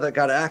Canada that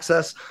got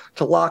access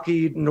to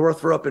Lockheed,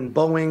 Northrop, and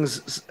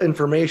Boeing's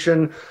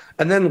information,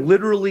 and then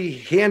literally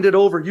handed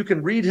over. You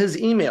can read his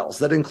emails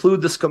that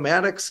include the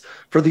schematics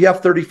for the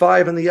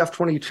F-35 and the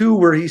F-22,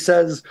 where he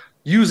says,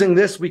 using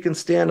this, we can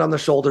stand on the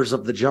shoulders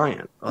of the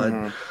giant.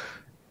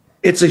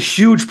 It's a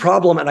huge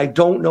problem, and I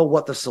don't know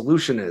what the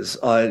solution is.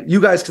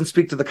 You guys can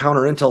speak to the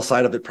counter intel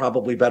side of it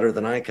probably better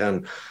than I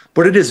can,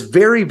 but it is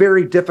very,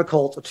 very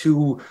difficult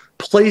to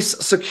place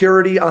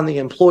security on the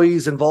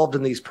employees involved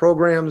in these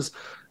programs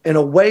in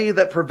a way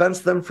that prevents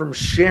them from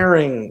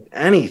sharing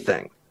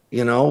anything,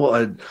 you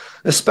know,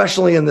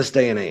 especially in this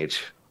day and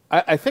age.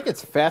 I think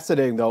it's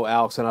fascinating, though,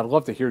 Alex, and I'd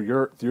love to hear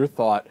your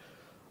thought.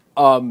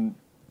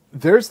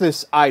 There's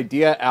this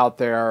idea out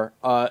there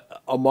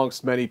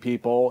amongst many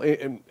people,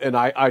 and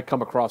I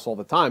come across all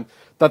the time,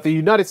 that the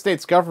United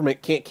States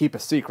government can't keep a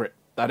secret,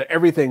 that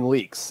everything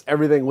leaks.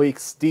 Everything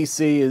leaks.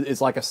 DC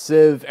is like a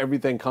sieve.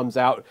 Everything comes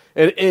out.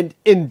 And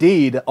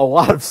indeed, a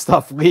lot of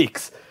stuff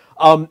leaks.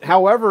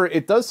 However,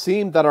 it does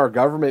seem that our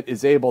government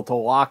is able to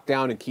lock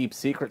down and keep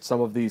secret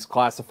some of these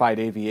classified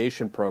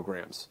aviation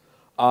programs.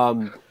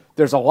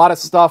 There's a lot of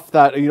stuff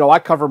that, you know, I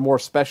cover more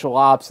special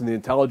ops in the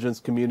intelligence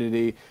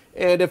community,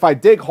 and if I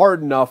dig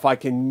hard enough, I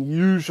can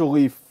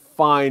usually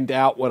find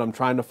out what I'm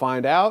trying to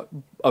find out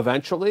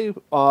eventually.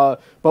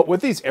 But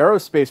with these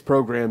aerospace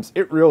programs,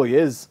 it really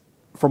is,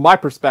 from my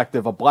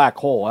perspective, a black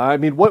hole. I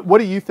mean, what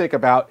do you think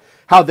about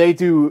how they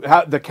do,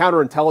 how the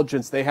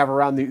counterintelligence they have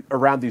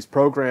around these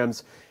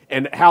programs,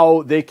 and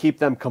how they keep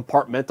them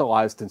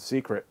compartmentalized and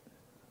secret?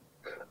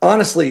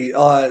 Honestly,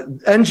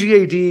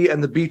 NGAD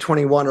and the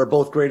B-21 are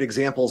both great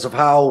examples of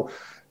how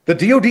the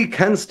DoD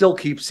can still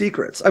keep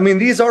secrets. I mean,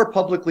 these are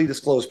publicly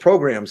disclosed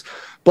programs,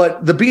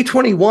 but the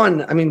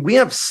B-21, I mean, we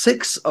have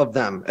 6 of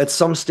them at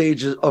some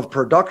stages of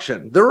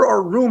production. There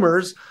are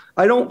rumors,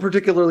 I don't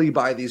particularly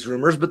buy these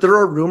rumors, but there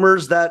are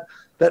rumors that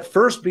that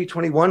first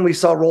B-21 we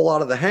saw roll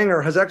out of the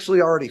hangar has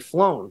actually already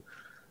flown.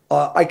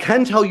 I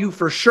can tell you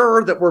for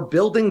sure that we're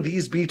building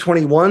these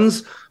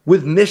B-21s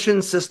with mission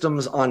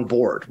systems on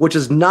board, which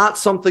is not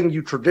something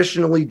you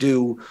traditionally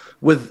do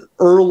with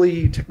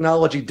early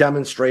technology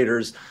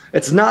demonstrators.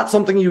 It's not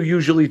something you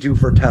usually do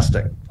for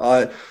testing.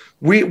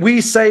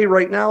 We say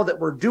right now that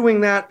we're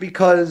doing that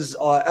because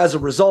as a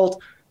result,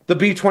 the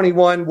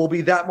B-21 will be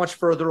that much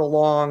further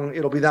along.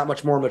 It'll be that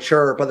much more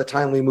mature by the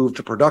time we move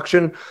to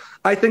production.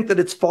 I think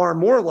that it's far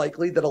more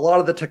likely that a lot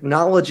of the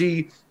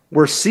technology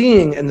we're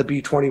seeing in the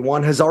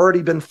B-21 has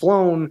already been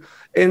flown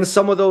in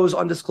some of those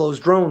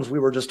undisclosed drones we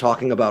were just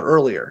talking about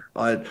earlier.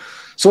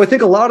 So I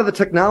think a lot of the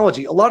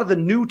technology, a lot of the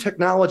new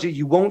technology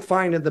you won't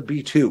find in the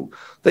B-2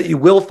 that you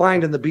will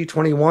find in the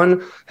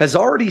B-21 has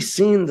already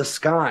seen the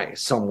sky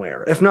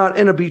somewhere, if not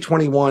in a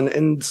B-21,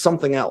 in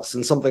something else,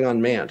 in something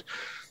unmanned.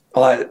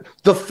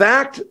 The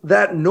fact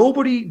that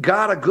nobody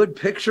got a good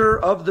picture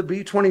of the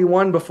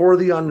B-21 before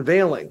the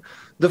unveiling,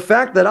 the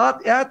fact that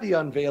at the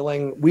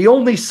unveiling, we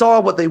only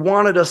saw what they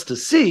wanted us to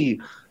see,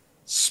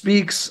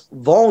 speaks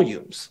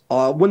volumes.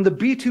 When the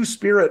B-2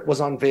 Spirit was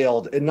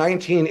unveiled in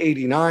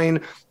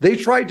 1989, they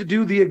tried to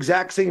do the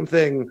exact same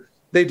thing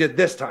they did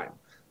this time.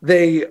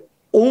 They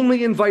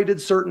only invited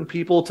certain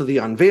people to the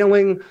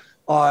unveiling.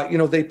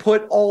 They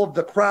put all of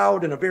the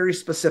crowd in a very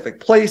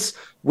specific place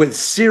with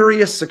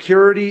serious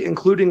security,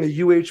 including a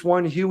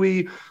UH-1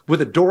 Huey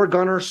with a door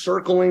gunner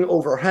circling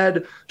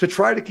overhead to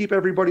try to keep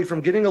everybody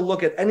from getting a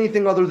look at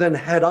anything other than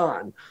head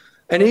on.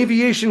 And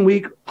Aviation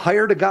Week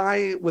hired a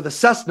guy with a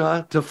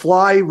Cessna to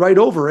fly right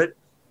over it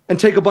and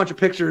take a bunch of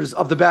pictures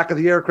of the back of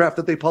the aircraft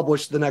that they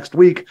published the next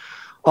week.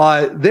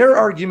 Their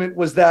argument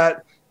was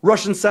that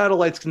Russian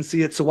satellites can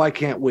see it, so why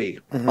can't we?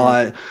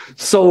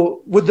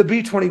 So with the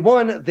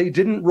B-21, they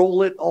didn't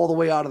roll it all the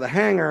way out of the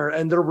hangar,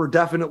 and there were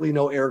definitely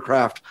no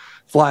aircraft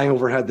flying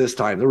overhead this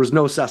time. There was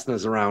no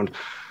Cessnas around.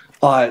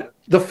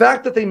 The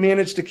fact that they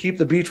managed to keep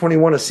the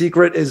B-21 a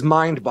secret is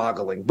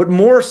mind-boggling, but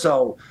more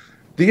so,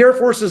 the Air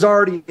Force has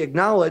already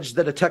acknowledged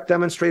that a tech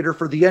demonstrator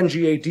for the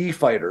NGAD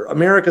fighter,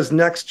 America's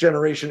next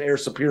generation air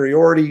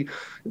superiority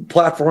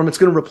platform, it's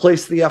going to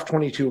replace the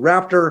F-22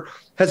 Raptor,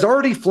 has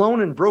already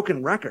flown and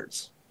broken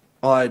records.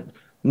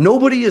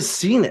 Nobody has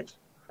seen it.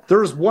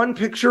 There's one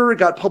picture, it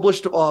got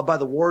published by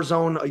the War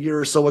Zone a year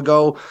or so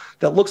ago,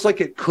 that looks like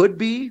it could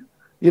be,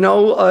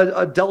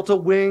 a Delta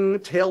Wing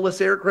tailless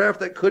aircraft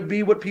that could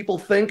be what people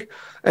think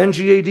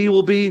NGAD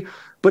will be,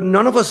 but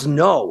none of us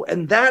know.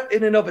 And that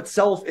in and of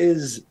itself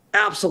is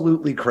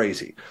absolutely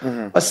crazy.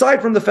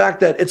 Aside from the fact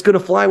that it's going to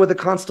fly with a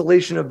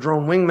constellation of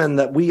drone wingmen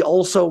that we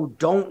also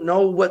don't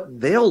know what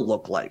they'll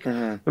look like.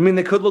 I mean,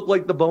 they could look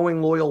like the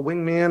Boeing Loyal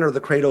Wingman or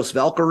the Kratos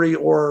Valkyrie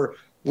or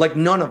like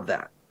none of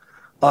that.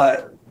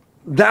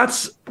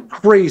 That's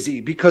crazy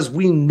because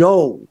we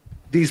know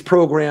these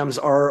programs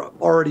are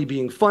already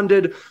being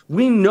funded.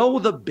 We know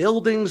the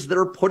buildings that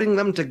are putting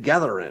them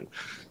together in.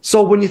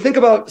 So when you think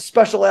about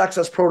special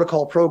access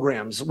protocol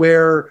programs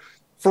where,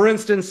 for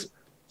instance,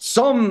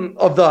 some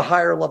of the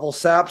higher level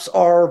SAPs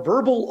are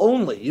verbal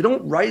only. You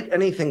don't write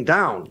anything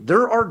down.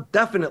 There are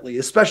definitely,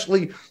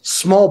 especially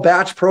small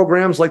batch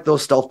programs like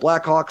those Stealth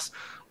Blackhawks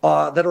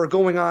that are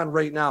going on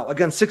right now.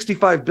 Again,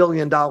 $65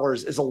 billion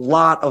is a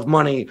lot of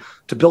money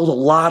to build a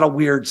lot of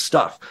weird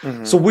stuff.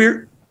 So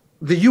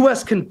the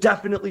U.S. can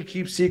definitely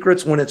keep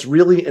secrets when it's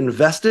really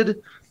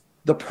invested.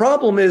 The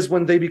problem is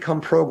when they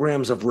become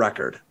programs of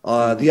record.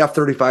 The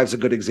F-35 is a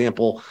good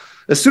example.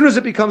 As soon as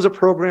it becomes a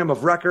program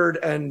of record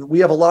and we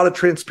have a lot of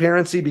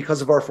transparency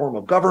because of our form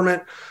of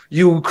government,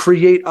 you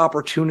create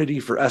opportunity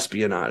for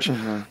espionage.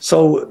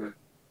 So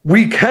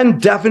we can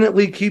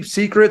definitely keep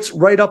secrets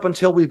right up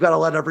until we've got to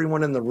let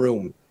everyone in the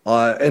room.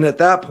 And at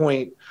that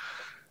point,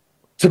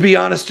 to be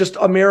honest, just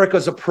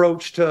America's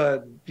approach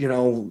to,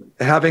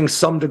 having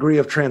some degree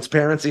of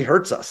transparency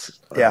hurts us.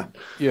 Yeah,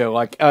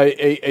 like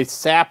a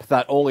SAP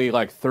that only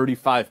like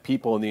 35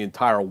 people in the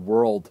entire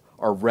world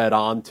are read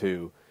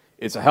onto.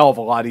 It's a hell of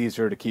a lot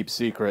easier to keep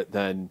secret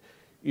than,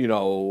 than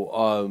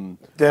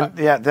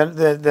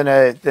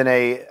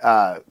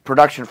a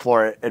production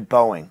floor at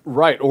Boeing.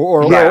 Right.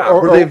 Or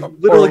they've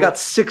literally got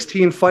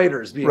 16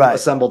 fighters being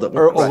assembled at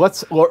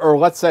once. Or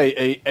let's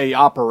say a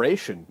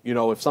operation.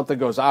 If something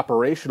goes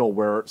operational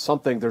where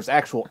there's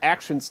actual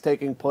actions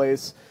taking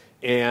place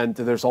and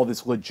there's all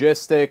this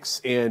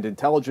logistics and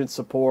intelligence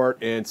support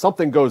and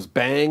something goes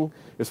bang,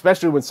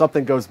 especially when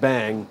something goes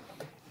bang,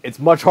 it's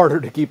much harder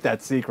to keep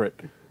that secret.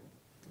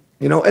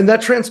 And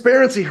that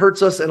transparency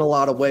hurts us in a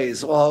lot of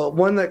ways.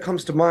 One that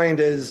comes to mind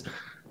is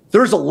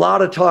there's a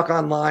lot of talk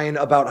online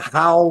about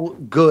how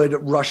good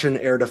Russian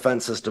air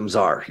defense systems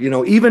are.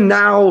 Even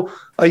now,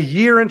 a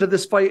year into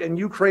this fight in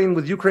Ukraine,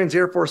 with Ukraine's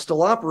Air Force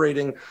still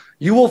operating,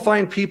 you will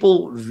find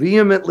people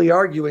vehemently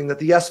arguing that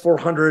the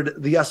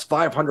S-400, the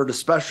S-500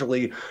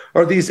 especially,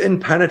 are these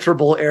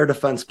impenetrable air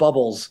defense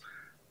bubbles.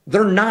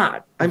 They're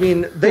not. I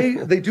mean,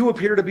 they do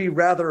appear to be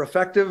rather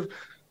effective.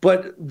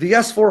 But the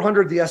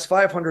S-400, the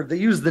S-500, they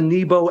use the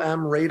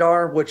Nebo-M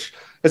radar, which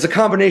is a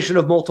combination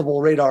of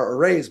multiple radar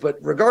arrays. But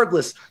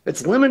regardless,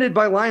 it's limited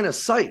by line of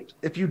sight.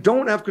 If you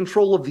don't have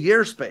control of the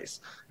airspace,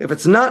 if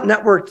it's not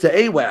networked to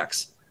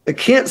AWACS, it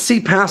can't see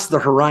past the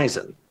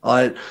horizon.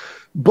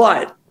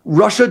 But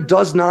Russia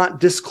does not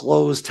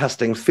disclose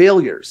testing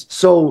failures.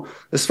 So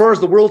as far as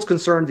the world's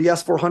concerned, the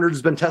S-400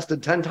 has been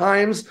tested 10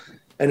 times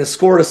and has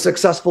scored a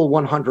successful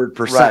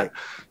 100%. Right.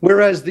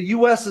 Whereas the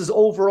U.S.'s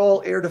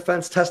overall air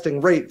defense testing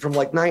rate from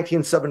like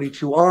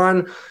 1972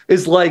 on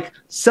is like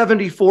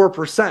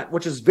 74%,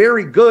 which is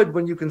very good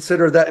when you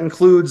consider that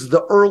includes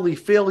the early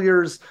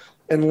failures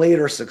and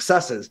later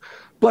successes.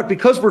 But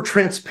because we're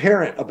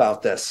transparent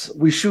about this,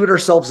 we shoot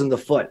ourselves in the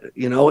foot,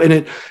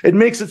 and it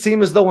makes it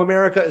seem as though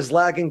America is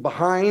lagging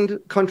behind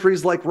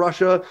countries like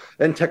Russia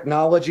and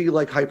technology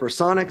like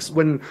hypersonics,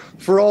 when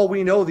for all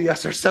we know, the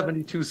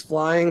SR-72 is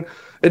flying.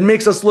 It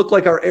makes us look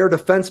like our air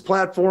defense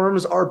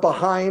platforms are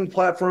behind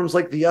platforms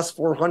like the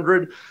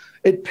S-400.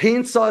 it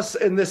paints us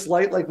in this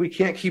light like we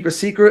can't keep a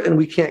secret and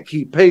we can't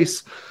keep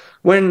pace.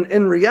 When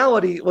in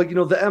reality, like, you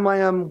know, the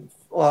MIM,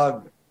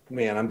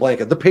 I'm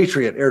blanking, the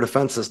Patriot air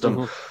defense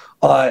system,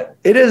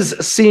 it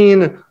has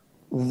seen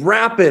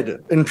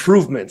rapid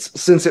improvements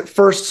since it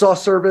first saw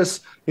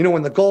service, you know,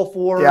 in the Gulf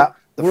War,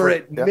 where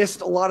it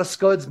missed a lot of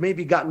Scuds,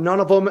 maybe got none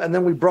of them. And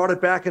then we brought it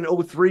back in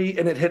 2003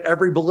 and it hit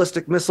every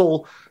ballistic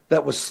missile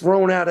that was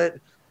thrown at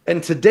it.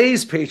 And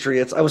today's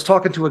Patriots, I was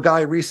talking to a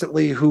guy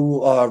recently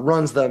who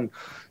runs them.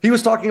 He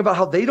was talking about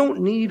how they don't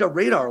need a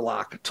radar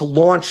lock to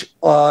launch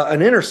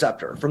an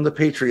interceptor from the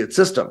Patriot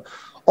system.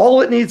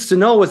 All it needs to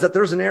know is that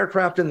there's an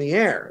aircraft in the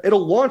air.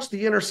 It'll launch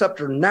the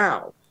interceptor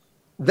now.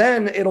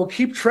 Then it'll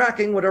keep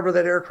tracking whatever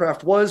that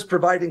aircraft was,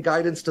 providing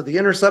guidance to the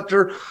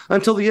interceptor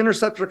until the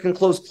interceptor can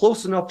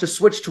close enough to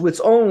switch to its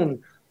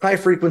own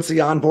high-frequency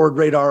onboard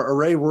radar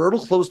array where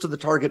it'll close to the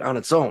target on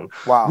its own.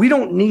 Wow. We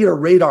don't need a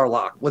radar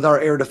lock with our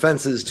air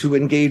defenses to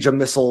engage a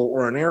missile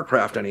or an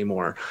aircraft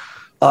anymore.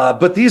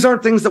 But these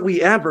aren't things that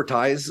we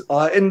advertise,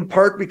 in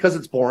part because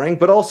it's boring,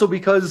 but also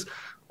because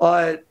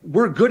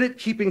we're good at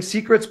keeping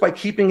secrets by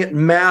keeping it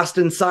masked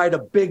inside a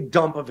big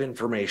dump of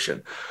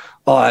information.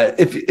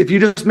 If you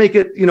just make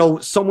it, you know,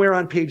 somewhere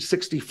on page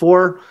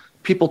 64,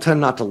 people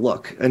tend not to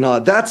look. And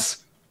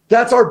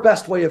that's our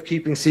best way of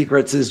keeping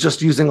secrets, is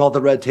just using all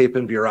the red tape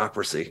and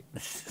bureaucracy.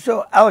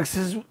 So, Alex,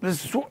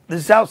 this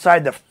is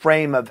outside the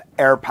frame of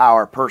air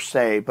power per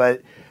se,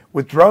 but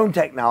with drone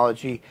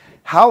technology,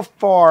 how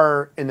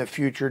far in the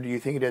future do you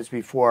think it is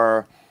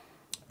before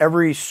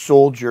every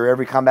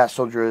combat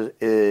soldier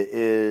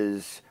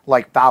is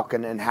like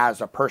Falcon and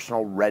has a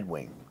personal Red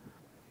Wing?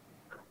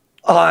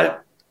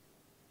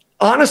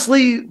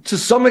 Honestly, to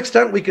some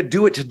extent, we could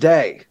do it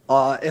today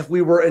if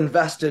we were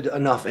invested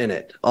enough in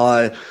it.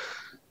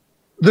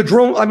 The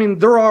drone, I mean,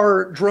 there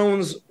are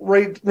drones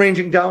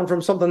ranging down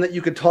from something that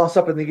you could toss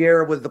up in the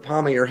air with the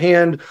palm of your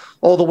hand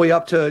all the way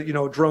up to, you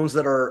know, drones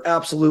that are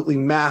absolutely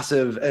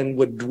massive and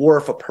would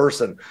dwarf a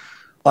person.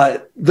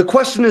 The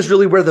question is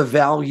really where the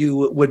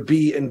value would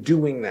be in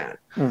doing that.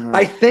 Mm-hmm.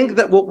 I think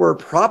that what we're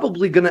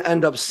probably going to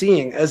end up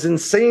seeing, as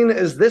insane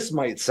as this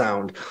might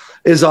sound,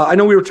 is I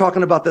know we were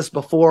talking about this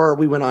before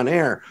we went on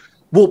air.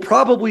 We'll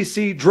probably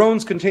see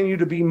drones continue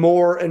to be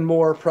more and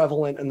more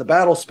prevalent in the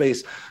battle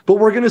space, but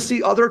we're going to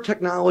see other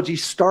technology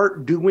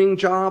start doing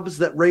jobs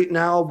that right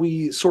now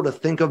we sort of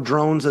think of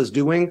drones as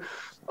doing.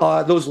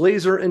 Those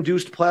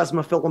laser-induced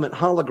plasma filament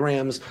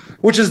holograms,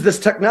 which is this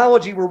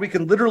technology where we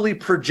can literally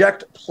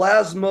project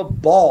plasma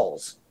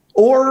balls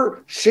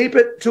or shape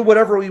it to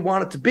whatever we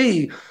want it to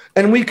be,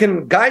 and we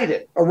can guide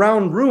it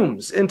around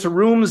rooms, into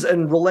rooms,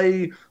 and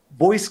relay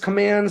voice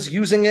commands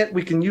using it.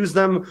 We can use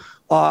them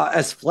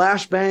as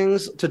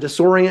flashbangs to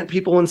disorient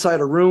people inside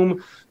a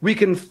room. We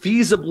can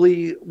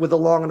feasibly, with a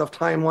long enough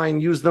timeline,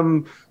 use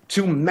them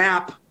to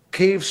map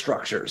cave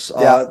structures.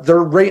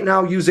 They're right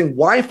now using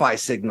Wi-Fi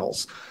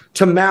signals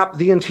to map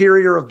the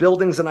interior of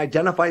buildings and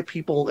identify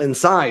people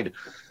inside.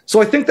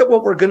 So I think that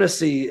what we're going to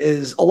see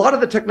is a lot of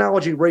the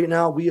technology right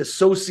now we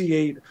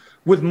associate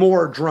with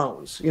more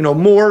drones, you know,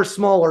 more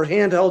smaller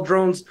handheld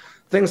drones,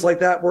 things like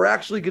that. We're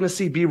actually going to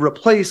see be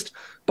replaced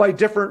by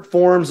different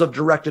forms of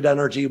directed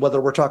energy,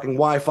 whether we're talking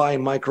Wi-Fi,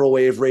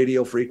 microwave,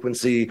 radio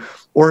frequency,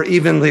 or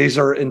even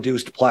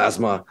laser-induced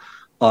plasma.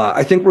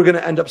 I think we're going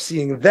to end up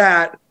seeing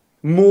that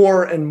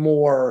more and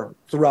more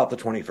throughout the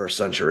 21st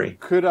century.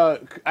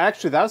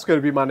 Actually, that was going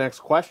to be my next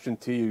question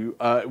to you,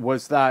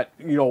 was that,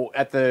 you know,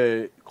 at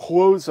the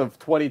close of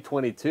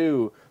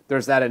 2022,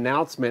 there's that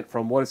announcement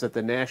from, what is it,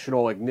 the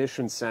National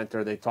Ignition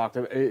Center. They talked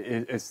about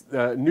it's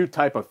a new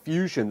type of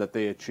fusion that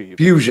they achieved.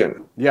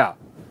 Fusion. Yeah.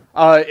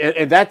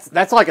 And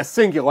that's like a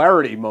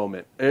singularity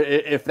moment.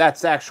 If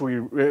that's actually,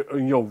 you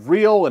know,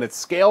 real and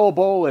it's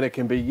scalable and it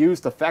can be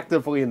used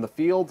effectively in the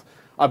field.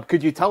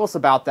 Could you tell us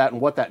about that and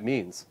what that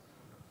means?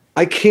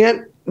 I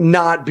can't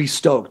not be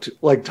stoked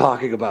like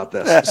talking about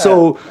this.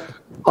 So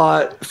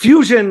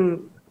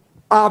fusion,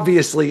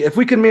 obviously, if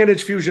we can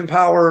manage fusion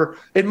power,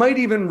 it might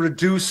even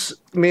reduce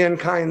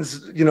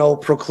mankind's, you know,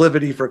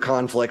 proclivity for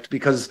conflict,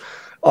 because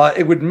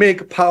it would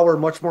make power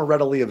much more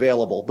readily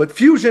available. But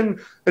fusion,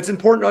 it's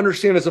important to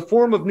understand, is a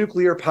form of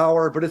nuclear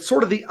power, but it's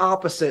sort of the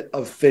opposite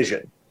of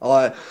fission.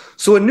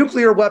 So a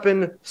nuclear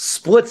weapon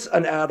splits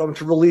an atom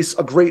to release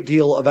a great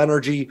deal of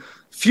energy.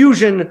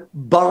 Fusion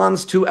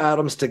bonds two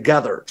atoms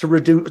together to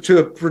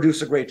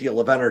produce a great deal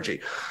of energy.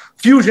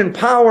 Fusion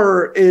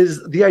power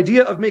is the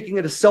idea of making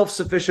it a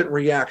self-sufficient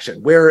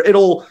reaction where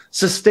it'll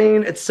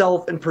sustain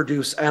itself and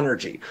produce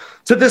energy.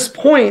 To this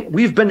point,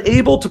 we've been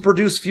able to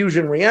produce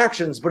fusion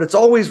reactions, but it's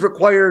always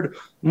required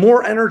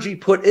more energy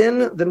put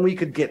in than we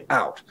could get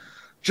out.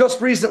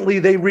 Just recently,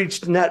 they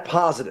reached net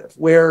positive,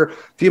 where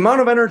the amount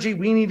of energy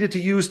we needed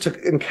to use to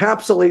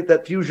encapsulate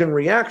that fusion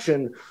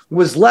reaction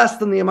was less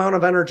than the amount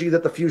of energy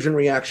that the fusion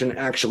reaction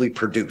actually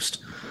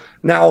produced.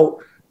 Now,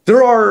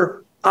 there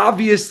are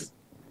obvious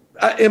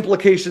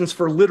implications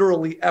for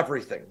literally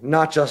everything,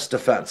 not just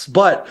defense.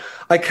 But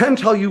I can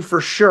tell you for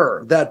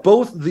sure that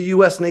both the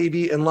U.S.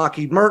 Navy and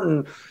Lockheed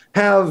Martin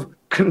have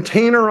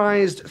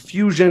containerized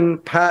fusion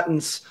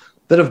patents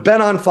that have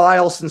been on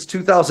file since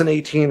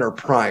 2018 or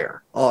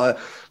prior.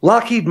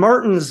 Lockheed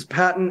Martin's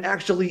patent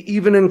actually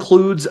even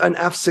includes an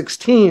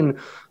F-16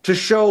 to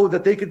show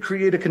that they could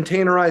create a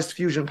containerized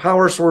fusion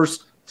power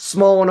source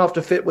small enough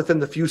to fit within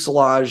the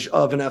fuselage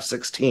of an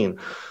F-16.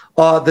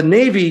 The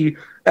Navy,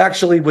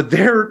 actually, with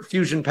their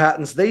fusion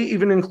patents, they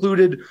even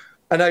included,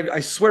 and I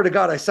swear to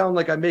God, I sound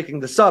like I'm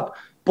making this up,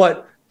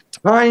 but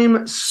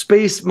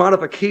time-space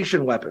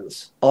modification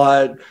weapons.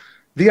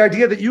 The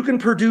idea that you can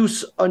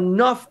produce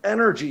enough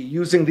energy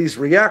using these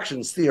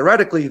reactions,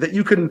 theoretically, that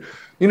you can,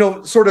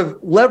 sort of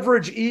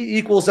leverage E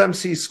equals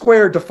MC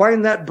squared to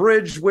find that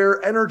bridge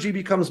where energy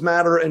becomes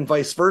matter and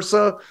vice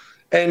versa.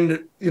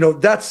 And,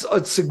 that's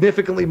a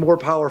significantly more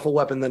powerful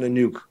weapon than a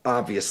nuke,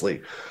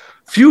 obviously.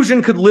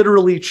 Fusion could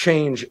literally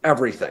change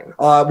everything.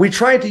 We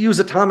tried to use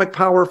atomic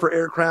power for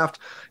aircraft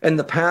in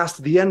the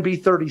past. The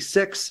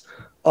NB-36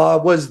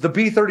 was the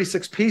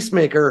B-36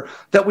 Peacemaker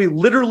that we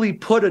literally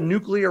put a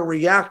nuclear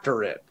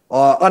reactor in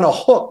on a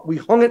hook. We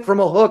hung it from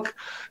a hook,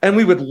 and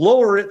we would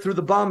lower it through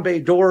the bomb bay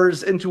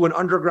doors into an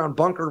underground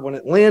bunker when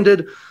it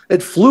landed.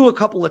 It flew a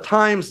couple of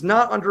times,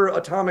 not under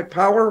atomic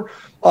power,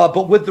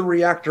 but with the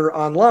reactor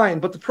online.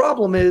 But the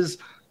problem is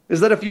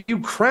that if you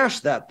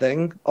crash that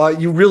thing,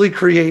 you really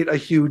create a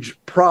huge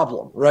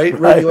problem, right?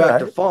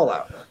 Radioactive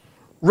fallout.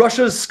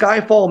 Russia's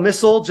Skyfall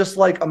missile, just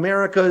like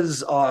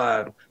America's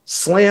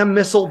SLAM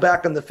missile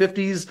back in the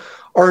 50s,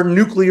 are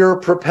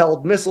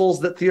nuclear-propelled missiles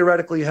that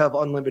theoretically have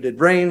unlimited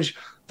range.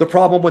 The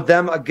problem with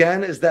them,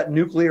 again, is that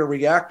nuclear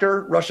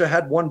reactor. Russia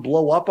had one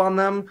blow up on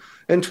them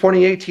in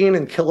 2018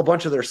 and kill a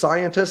bunch of their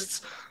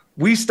scientists.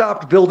 We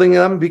stopped building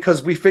them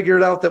because we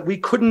figured out that we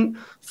couldn't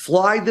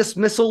fly this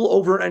missile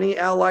over any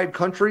allied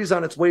countries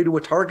on its way to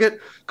a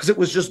target because it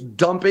was just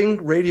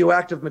dumping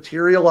radioactive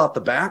material out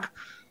the back.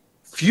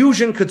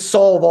 Fusion could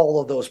solve all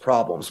of those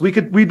problems.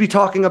 We'd be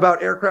talking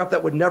about aircraft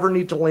that would never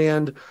need to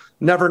land,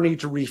 never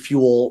need to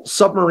refuel,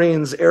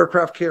 submarines,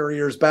 aircraft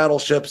carriers,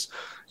 battleships,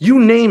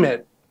 you name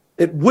it.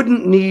 It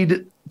wouldn't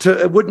need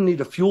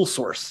a fuel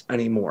source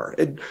anymore.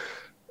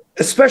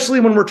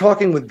 Especially when we're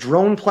talking with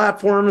drone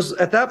platforms.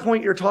 At that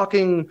point, you're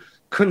talking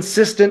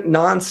consistent,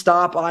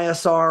 nonstop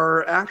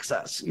ISR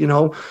access.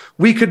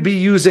 We could be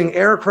using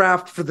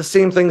aircraft for the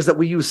same things that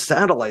we use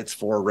satellites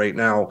for right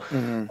now.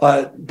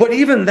 But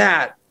even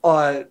that,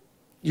 the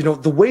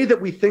way that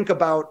we think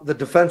about the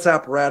defense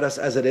apparatus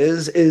as it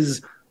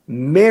is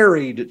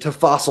married to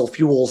fossil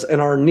fuels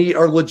and our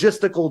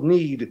logistical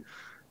need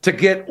to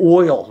get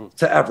oil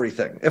to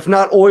everything. If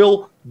not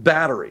oil,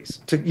 batteries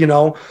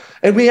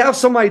and we have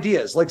some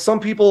ideas. Like some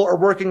people are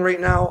working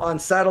right now on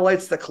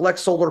satellites that collect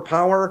solar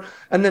power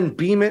and then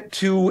beam it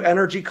to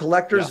energy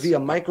collectors via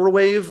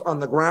microwave on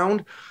the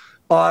ground,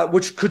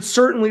 which could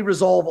certainly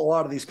resolve a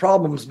lot of these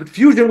problems, but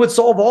fusion would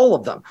solve all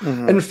of them.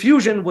 And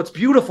fusion, what's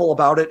beautiful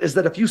about it is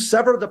that if you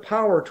sever the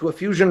power to a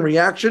fusion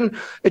reaction,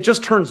 it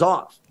just turns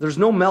off. There's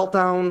no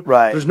meltdown,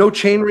 there's no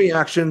chain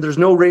reaction, there's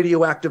no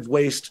radioactive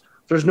waste,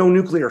 there's no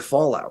nuclear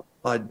fallout.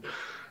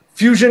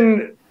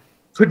 Fusion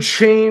could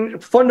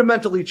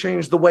fundamentally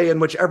change the way in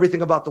which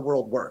everything about the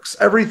world works.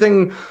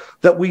 Everything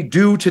that we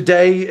do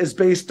today is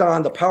based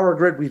on the power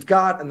grid we've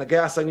got and the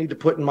gas I need to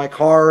put in my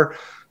car,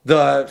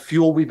 the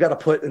fuel we've got to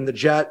put in the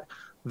jet,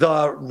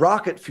 the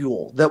rocket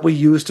fuel that we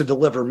use to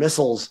deliver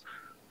missiles.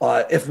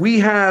 If we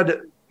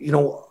had,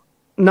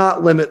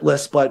 not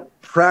limitless, but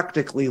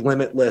practically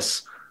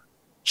limitless,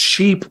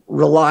 cheap,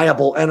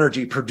 reliable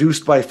energy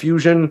produced by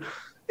fusion,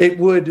 it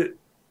would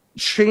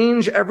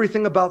change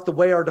everything about the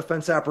way our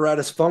defense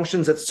apparatus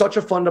functions at such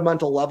a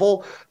fundamental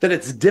level that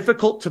it's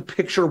difficult to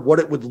picture what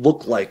it would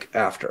look like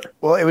after.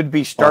 Well, it would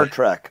be Star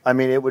Trek. I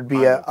mean, it would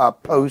be a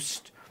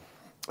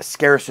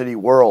post-scarcity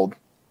world,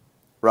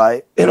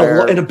 right? In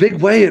a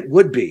big way, it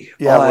would be.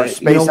 Yeah, where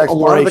space exploration. A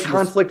lot of the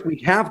conflict we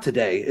have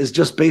today is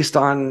just based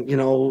on,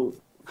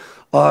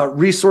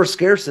 resource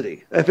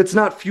scarcity. If it's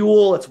not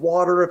fuel, it's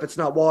water. If it's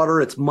not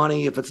water, it's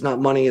money. If it's not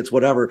money, it's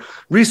whatever.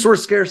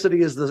 Resource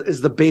scarcity is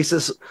the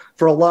basis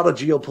for a lot of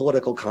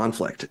geopolitical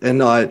conflict.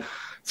 And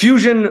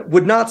fusion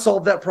would not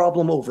solve that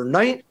problem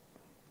overnight.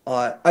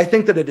 I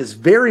think that it is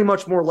very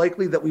much more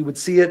likely that we would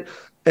see it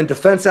in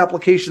defense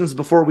applications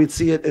before we'd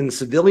see it in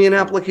civilian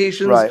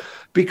applications,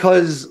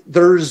 because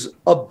there's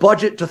a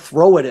budget to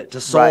throw at it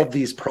to solve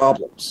these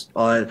problems.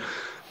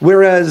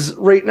 Whereas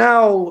right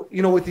now,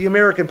 with the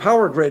American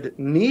power grid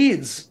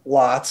needs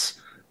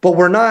lots, but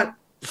we're not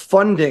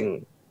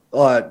funding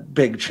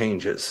big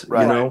changes,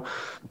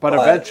 But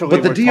eventually,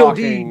 but the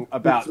DoD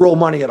about throw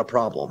money at a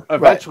problem.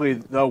 Eventually,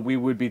 though, we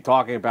would be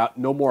talking about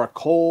no more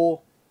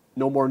coal,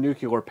 no more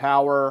nuclear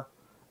power.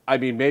 I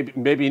mean,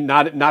 maybe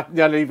not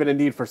even a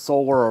need for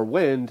solar or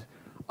wind.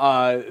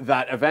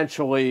 That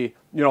eventually,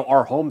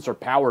 our homes are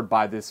powered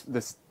by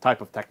this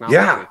type of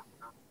technology.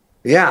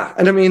 Yeah,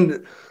 and I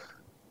mean,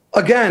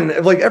 again,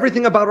 like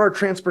everything about our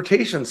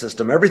transportation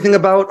system, everything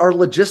about our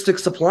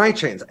logistics supply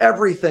chains,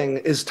 everything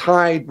is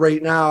tied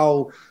right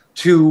now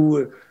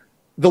to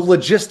the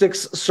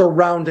logistics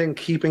surrounding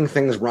keeping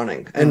things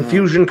running. And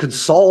fusion could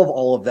solve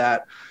all of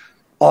that.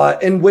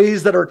 in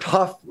ways that are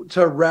tough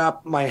to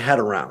wrap my head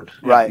around.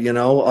 Right. You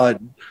know,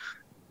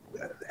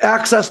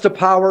 access to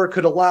power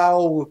could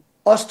allow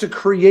us to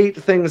create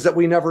things that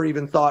we never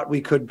even thought we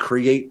could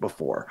create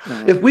before.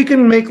 If we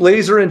can make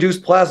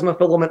laser-induced plasma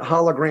filament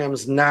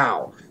holograms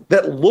now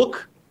that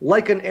look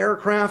like an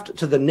aircraft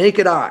to the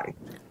naked eye,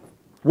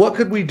 what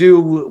could we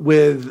do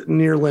with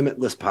near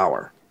limitless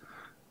power?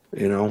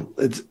 You know,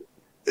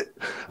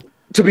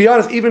 to be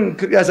honest,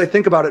 even as I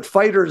think about it,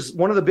 fighters,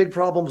 one of the big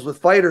problems with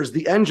fighters,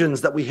 the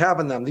engines that we have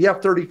in them, the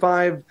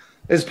F-35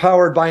 is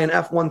powered by an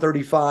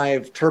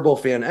F-135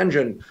 turbofan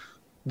engine.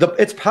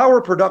 Its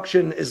power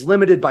production is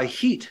limited by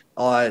heat.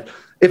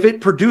 If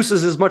it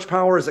produces as much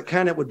power as it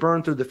can, it would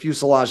burn through the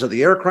fuselage of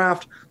the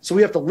aircraft. So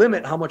we have to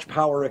limit how much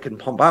power it can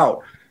pump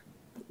out.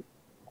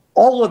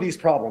 All of these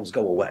problems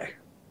go away.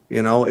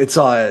 You know, it's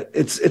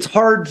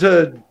hard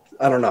to,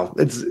 I don't know.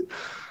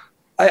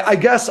 I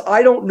guess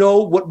I don't know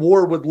what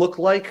war would look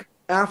like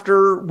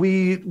after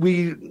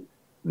we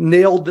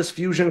nailed this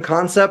fusion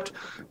concept,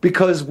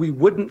 because we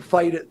wouldn't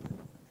fight it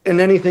in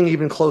anything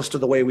even close to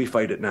the way we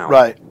fight it now.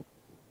 Right.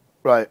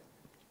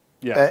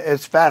 Yeah,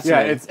 it's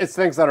fascinating. Yeah, it's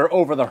things that are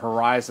over the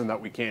horizon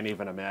that we can't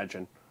even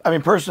imagine. I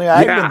mean, personally,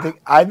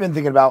 I've been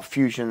thinking about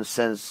fusion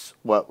since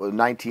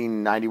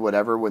 1990,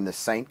 whatever, when The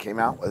Saint came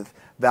out with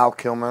Val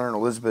Kilmer and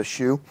Elizabeth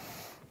Shue.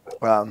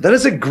 That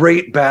is a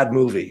great bad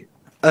movie.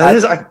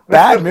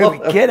 Bad movie.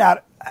 Get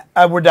out.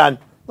 We're done.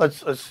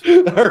 Let's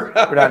we're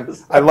done.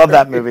 I love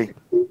that movie.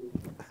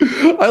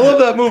 I love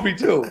that movie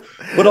too.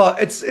 But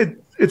it's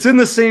in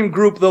the same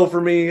group though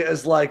for me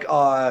as like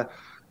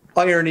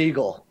Iron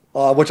Eagle,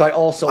 which I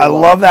also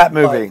love that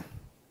movie.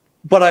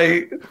 But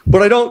I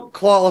don't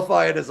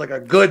qualify it as like a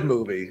good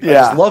movie. Yeah. I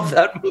just love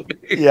that movie.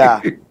 Yeah.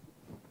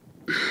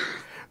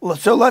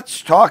 So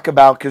let's talk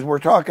about, because we're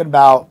talking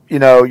about, you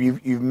know,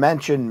 you've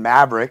mentioned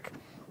Maverick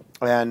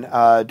and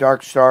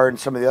Dark Star and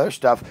some of the other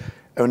stuff,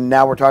 and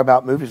now we're talking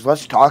about movies.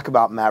 Let's talk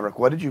about Maverick.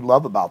 What did you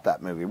love about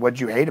that movie? What did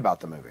you hate about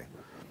the movie?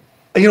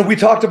 You know, we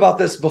talked about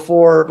this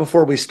before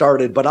we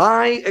started, but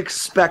I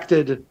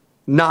expected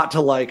not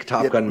to like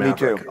Top Gun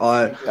Maverick. Me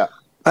too.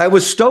 I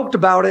was stoked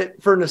about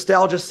it for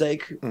nostalgia's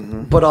sake,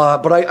 but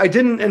I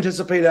didn't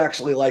anticipate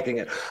actually liking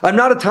it. I'm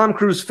not a Tom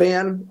Cruise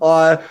fan,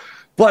 but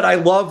I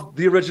love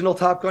the original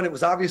Top Gun. It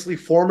was obviously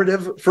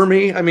formative for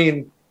me. I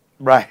mean,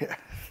 right.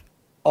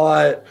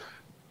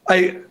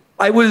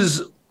 I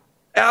was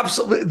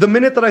absolutely, the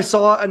minute that I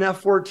saw an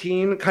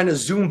F-14 kind of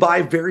zoom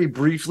by very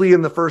briefly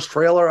in the first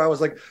trailer, I was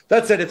like,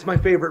 that's it. It's my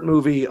favorite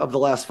movie of the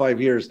last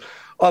 5 years.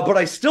 But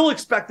I still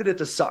expected it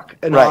to suck.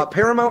 And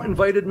Paramount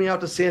invited me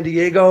out to San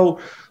Diego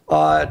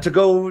to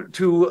go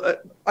to,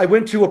 I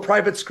went to a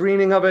private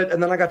screening of it,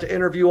 and then I got to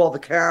interview all the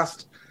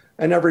cast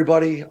and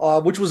everybody,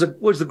 which was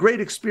a great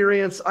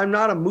experience. I'm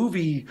not a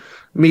movie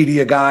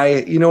media guy,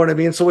 you know what I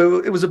mean? So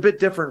it was a bit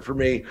different for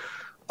me.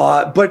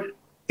 But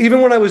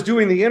even when I was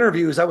doing the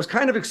interviews, I was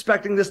kind of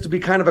expecting this to be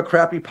kind of a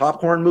crappy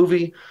popcorn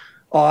movie.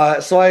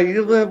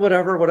 So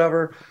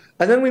whatever.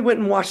 And then we went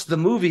and watched the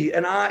movie,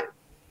 and I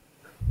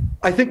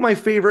think my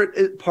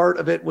favorite part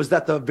of it was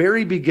that the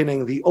very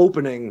beginning, the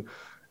opening,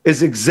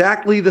 is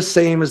exactly the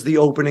same as the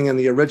opening in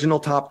the original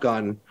Top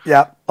Gun.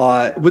 Yeah.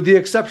 With the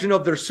exception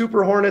of their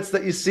Super Hornets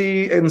that you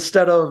see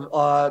instead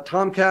of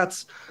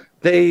Tomcats.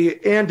 They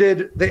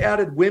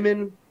added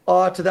women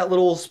to that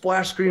little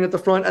splash screen at the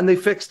front, and they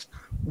fixed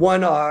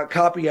one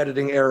copy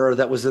editing error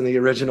that was in the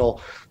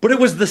original. But it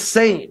was the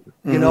same,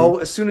 you know,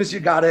 as soon as you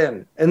got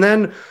in. And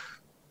then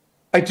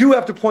I do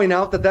have to point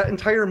out that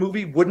entire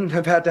movie wouldn't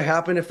have had to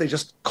happen if they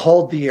just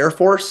called the Air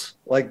Force.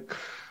 Like,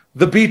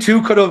 the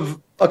B-2 could have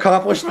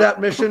accomplished that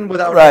mission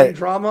without any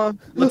drama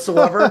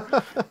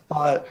whatsoever.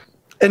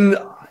 And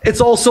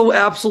it's also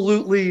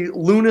absolutely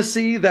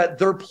lunacy that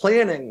they're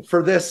planning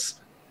for this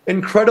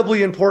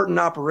incredibly important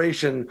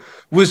operation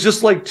was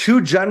just like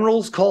two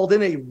generals called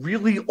in a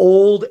really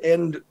old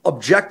and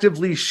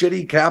objectively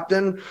shitty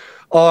captain.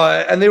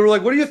 And they were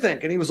like, what do you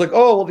think? And he was like,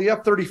 oh, well, the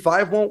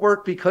F-35 won't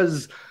work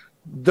because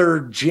they're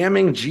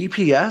jamming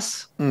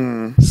GPS.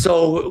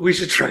 So we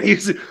should try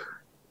using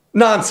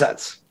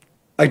nonsense.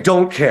 I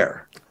don't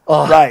care.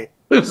 It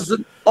was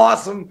an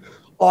awesome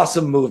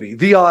movie.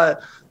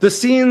 The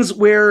scenes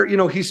where, you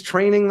know, he's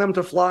training them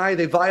to fly,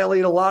 they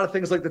violate a lot of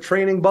things like the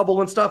training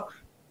bubble and stuff.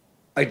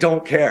 I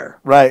don't care.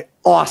 Right.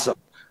 Awesome.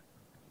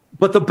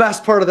 But the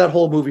best part of that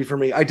whole movie for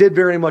me, I did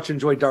very much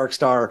enjoy Dark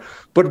Star,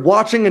 but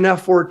watching an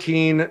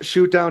F-14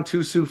 shoot down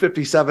two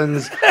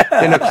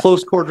Su-57s in a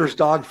close quarters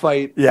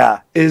dogfight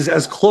is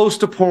as close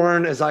to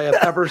porn as I have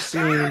ever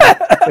seen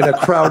in a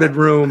crowded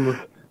room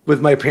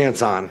with my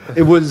pants on.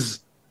 It was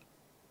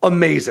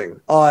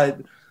amazing.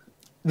 The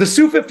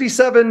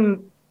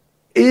Su-57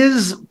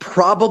 is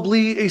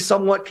probably a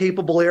somewhat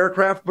capable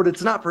aircraft, but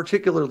it's not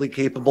particularly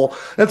capable.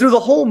 And through the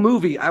whole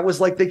movie, I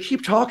was like, they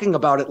keep talking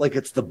about it like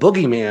it's the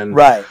boogeyman.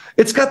 Right.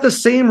 It's got the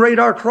same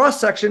radar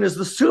cross-section as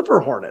the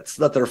Super Hornets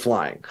that they're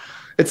flying.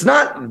 It's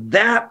not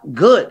that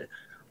good.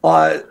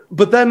 But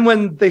then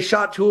when they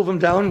shot two of them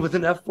down with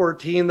an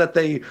F-14 that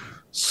they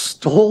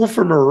stole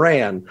from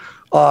Iran,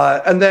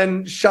 and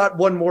then shot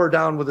one more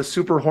down with a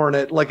Super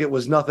Hornet like it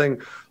was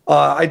nothing.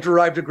 I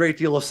derived a great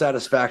deal of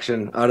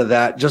satisfaction out of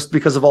that just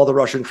because of all the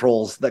Russian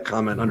trolls that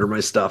comment under my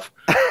stuff.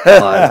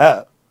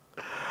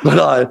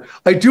 But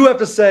I do have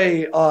to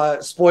say,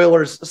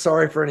 spoilers,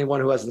 sorry for anyone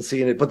who hasn't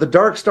seen it, but the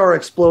Dark Star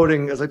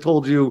exploding, as I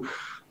told you,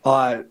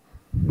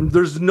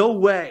 there's no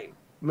way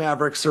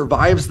Maverick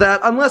survives that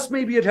unless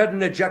maybe it had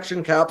an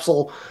ejection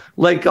capsule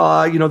like,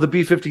 the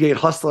B-58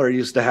 Hustler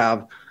used to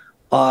have.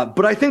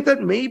 But I think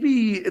that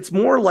maybe it's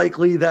more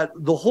likely that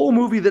the whole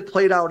movie that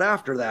played out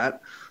after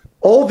that,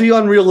 all the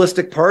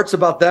unrealistic parts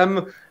about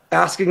them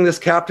asking this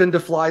captain to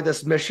fly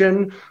this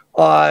mission,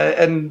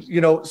 and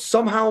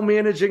somehow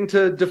managing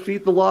to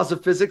defeat the laws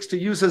of physics, to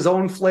use his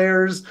own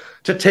flares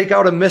to take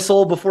out a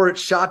missile before it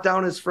shot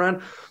down his friend.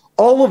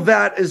 All of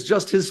that is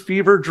just his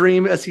fever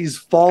dream as he's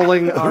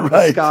falling out of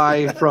the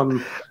sky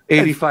from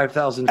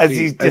 85,000 feet. As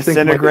he's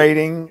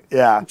disintegrating.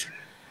 Yeah.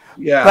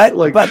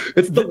 But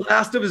it's the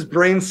last of his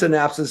brain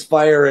synapses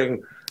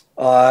firing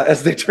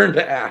as they turn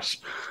to ash.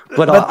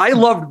 But I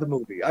loved the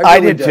movie. I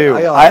really did too.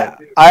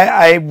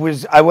 I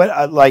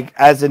went like,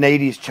 as an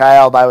 80s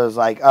child, I was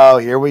like, oh,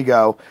 here we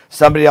go.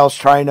 Somebody else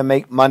trying to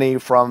make money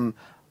from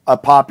a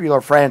popular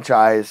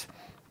franchise.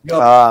 Yep.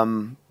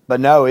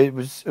 But no, it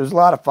was a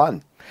lot of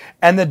fun.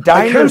 And the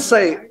diner. I can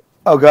say.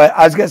 Oh, go ahead.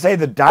 I was going to say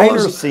the diner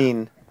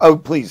scene. Oh,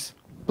 please.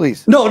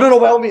 No,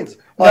 by all means.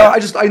 No.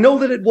 I know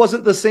that it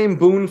wasn't the same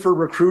boon for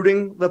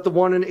recruiting that the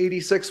one in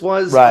 86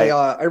 was. Right.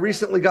 I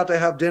recently got to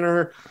have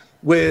dinner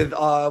with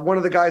one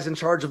of the guys in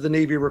charge of the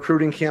Navy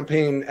recruiting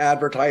campaign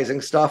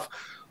advertising stuff.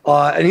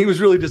 And he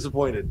was really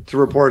disappointed to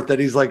report that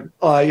he's like,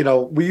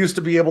 we used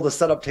to be able to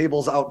set up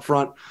tables out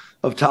front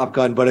of Top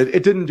Gun, but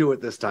it didn't do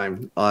it this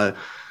time.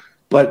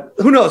 But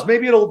who knows?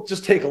 Maybe it'll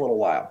just take a little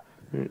while.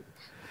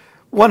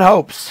 One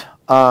hopes.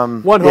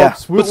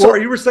 Hopes.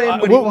 Sorry, you were saying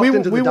when you walked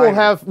into the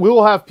diner. We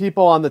will have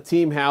people on the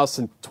Team House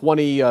in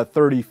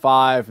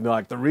 2035 and be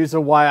like, the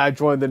reason why I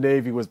joined the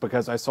Navy was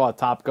because I saw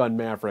Top Gun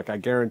Maverick. I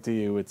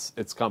guarantee you it's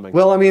coming.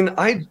 Well, I mean,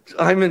 I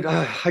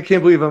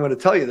can't believe I'm going to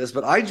tell you this,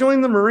 but I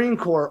joined the Marine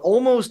Corps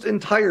almost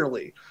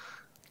entirely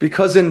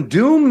because in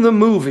Doom the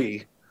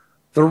movie,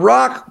 The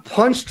Rock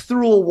punched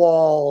through a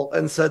wall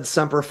and said,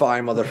 "Semper Fi,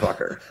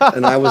 motherfucker."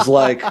 And I was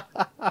like,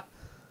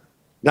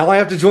 now I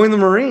have to join the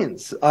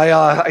Marines.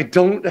 I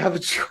don't have a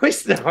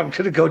choice now. I'm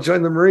going to go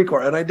join the Marine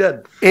Corps, and I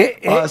did.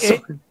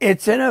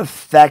 It's an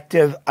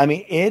effective. I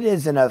mean, it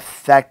is an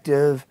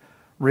effective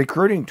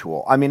recruiting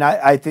tool. I mean,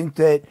 I think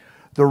that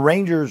the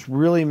Rangers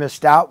really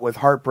missed out with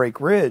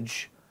Heartbreak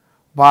Ridge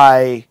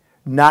by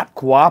not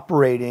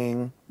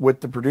cooperating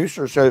with the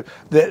producer. So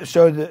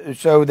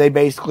they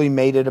basically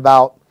made it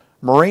about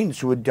Marines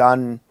who had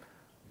done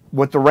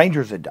what the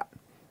Rangers had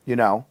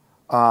done.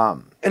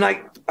 And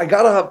I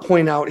gotta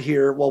point out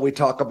here while we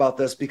talk about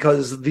this,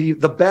 because the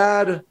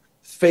bad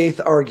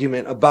faith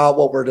argument about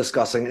what we're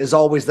discussing is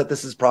always that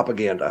this is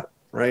propaganda,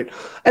 right?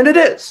 And it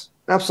is,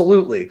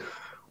 absolutely.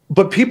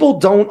 But people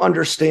don't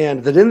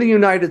understand that in the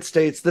United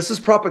States, this is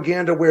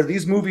propaganda where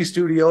these movie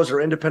studios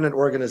are independent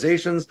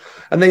organizations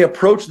and they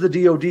approach the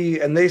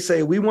DOD and they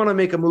say, we want to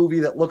make a movie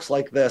that looks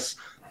like this.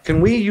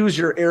 Can we use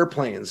your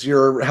airplanes,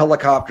 your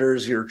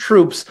helicopters, your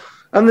troops?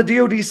 And the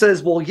DOD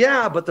says, well,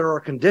 yeah, but there are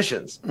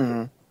conditions.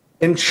 Mm-hmm.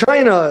 In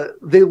China,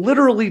 they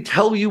literally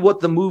tell you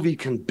what the movie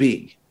can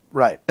be.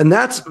 Right. And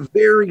that's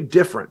very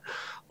different.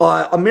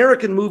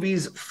 American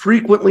movies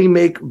frequently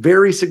make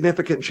very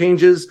significant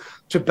changes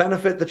to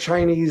benefit the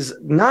Chinese,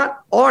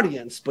 not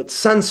audience, but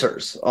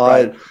censors.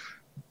 Right.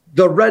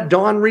 The Red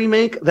Dawn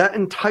remake, that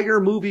entire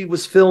movie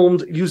was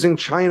filmed using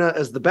China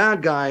as the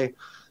bad guy.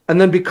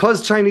 And then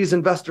because Chinese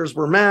investors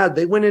were mad,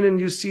 they went in and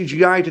used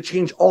CGI to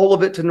change all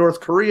of it to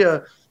North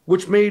Korea,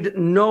 which made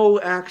no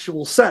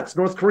actual sense.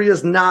 North Korea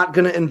is not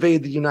going to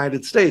invade the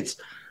United States.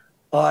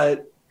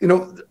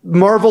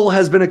 Marvel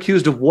has been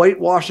accused of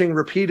whitewashing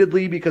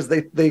repeatedly because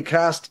they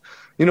cast,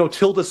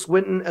 Tilda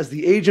Swinton as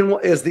the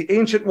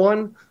Ancient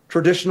One,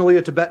 traditionally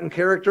a Tibetan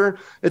character.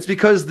 It's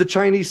because the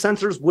Chinese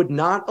censors would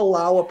not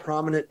allow a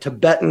prominent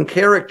Tibetan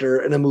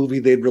character in a movie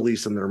they'd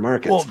release in their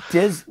markets.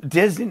 Well,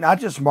 Disney, not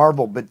just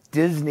Marvel, but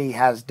Disney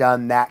has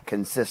done that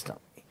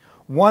consistently.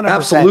 100%,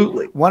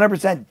 absolutely.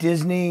 100%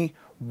 Disney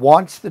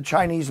wants the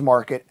Chinese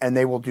market, and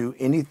they will do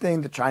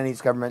anything the Chinese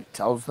government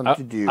tells them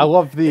to do. I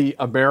love the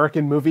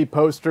American movie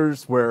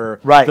posters where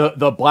right.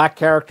 the black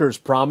character is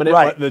prominent,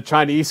 right. but the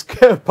Chinese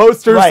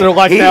posters, right. they're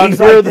like down he's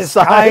here like the this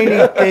side.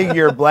 tiny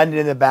figure blended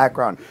in the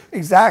background.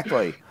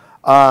 Exactly.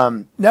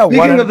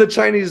 Speaking of the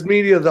Chinese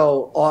media,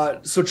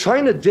 though, so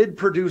China did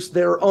produce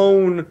their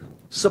own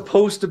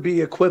supposed to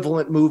be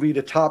equivalent movie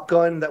to Top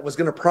Gun that was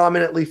going to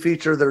prominently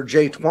feature their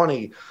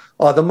J-20,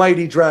 the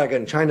Mighty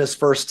Dragon, China's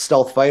first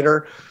stealth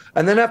fighter.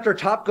 And then after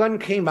Top Gun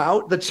came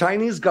out, the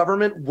Chinese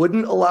government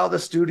wouldn't allow the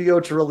studio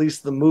to release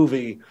the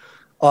movie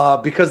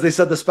because they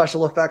said the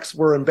special effects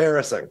were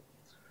embarrassing.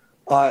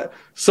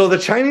 So the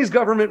Chinese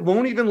government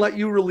won't even let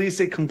you release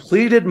a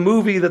completed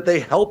movie that they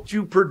helped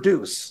you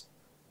produce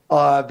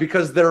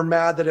because they're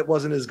mad that it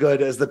wasn't as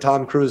good as the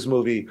Tom Cruise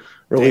movie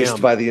released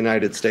Damn. by the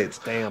United States.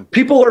 Damn.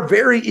 People are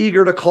very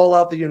eager to call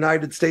out the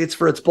United States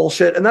for its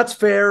bullshit, and that's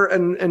fair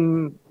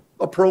and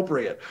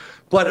appropriate.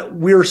 But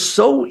we're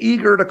so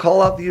eager to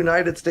call out the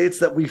United States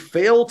that we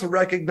fail to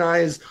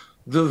recognize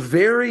the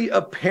very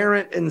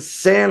apparent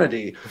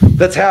insanity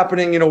that's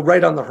happening,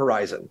 right on the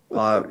horizon.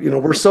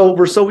 We're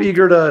so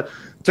eager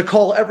to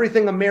call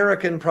everything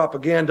American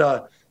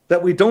propaganda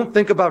that we don't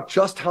think about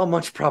just how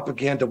much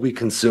propaganda we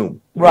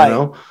consume.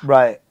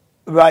 Right.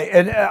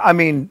 And I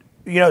mean,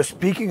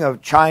 speaking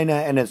of China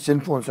and its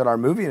influence on our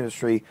movie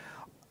industry,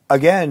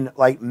 again,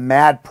 like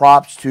mad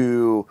props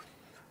to,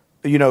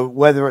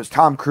 whether it's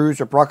Tom Cruise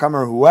or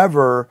Bruckheimer or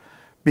whoever,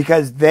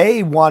 because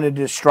they wanted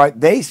to strike.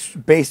 They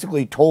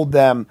basically told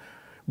them,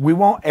 we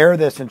won't air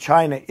this in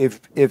China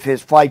if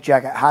his flight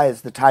jacket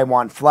has the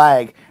Taiwan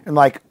flag. And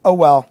like, oh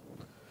well.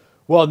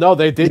 Well, no,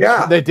 they did.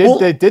 Yeah. They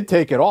did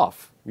take it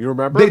off. You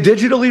remember? They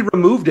digitally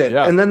removed it,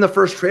 and then the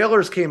first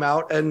trailers came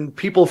out, and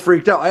people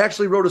freaked out. I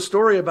actually wrote a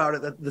story about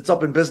it that's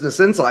up in Business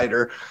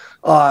Insider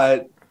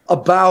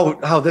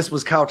about how this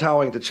was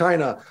kowtowing to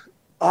China.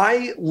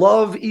 I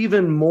love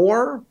even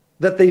more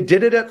that they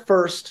did it at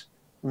first,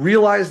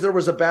 realized there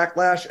was a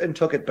backlash, and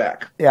took it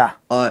back. Yeah.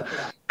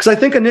 Because I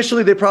think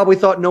initially they probably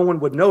thought no one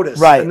would notice.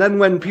 Right. And then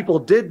when people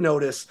did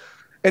notice,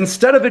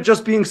 instead of it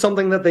just being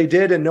something that they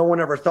did and no one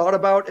ever thought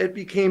about, it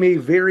became a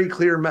very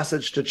clear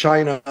message to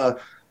China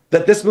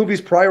that this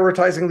movie's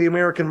prioritizing the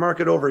American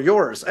market over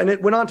yours. And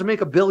it went on to make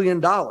 $1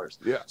 billion.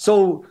 Yeah.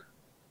 So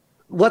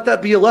let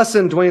that be a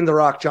lesson, Dwayne "The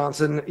Rock"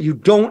 Johnson. You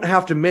don't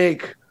have to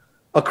make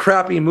a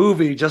crappy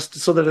movie just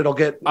so that it'll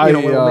get,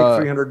 it'll make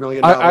 $300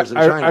 million in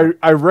China.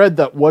 I read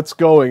that what's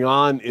going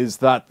on is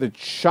that the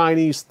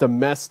Chinese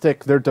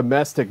their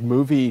domestic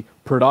movie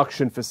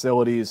production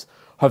facilities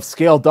have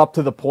scaled up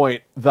to the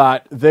point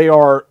that they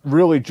are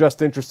really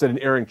just interested in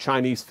airing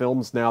Chinese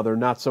films now. They're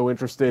not so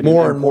interested in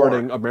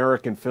importing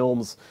American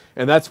films.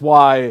 And that's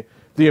why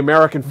the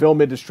American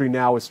film industry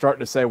now is starting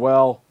to say,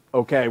 well,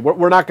 okay,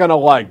 we're not going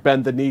to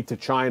bend the knee to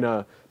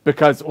China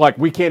because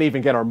we can't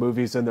even get our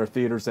movies in their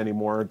theaters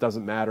anymore. It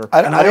doesn't matter.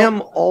 I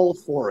am all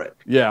for it.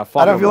 Yeah.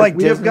 I don't feel like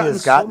Disney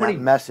has gotten that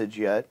message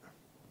yet.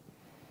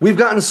 We've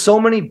gotten so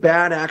many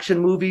bad action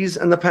movies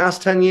in the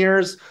past 10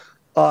 years.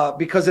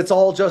 Because it's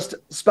all just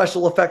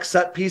special effects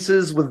set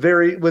pieces with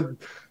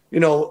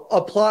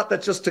a plot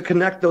that's just to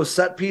connect those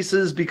set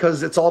pieces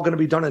because it's all going to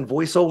be done in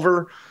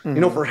voiceover,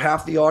 for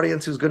half the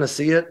audience who's going to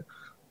see it.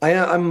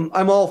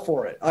 I'm all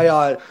for it.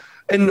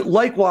 And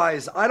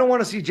likewise, I don't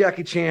want to see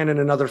Jackie Chan in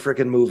another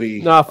freaking movie.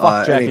 No,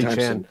 fuck Jackie Chan.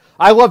 Soon.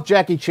 I loved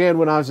Jackie Chan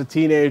when I was a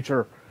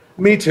teenager.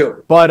 Me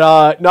too.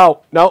 But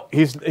no,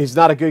 he's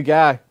not a good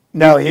guy.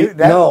 No,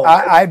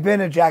 I've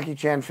been a Jackie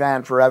Chan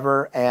fan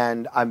forever,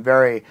 and I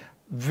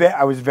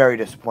was very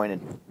disappointed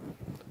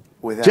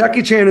with him.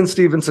 Jackie Chan and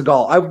Steven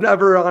Seagal. I've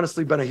never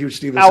honestly been a huge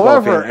Steven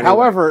Seagal fan. Anyway.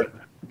 However,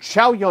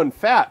 Chow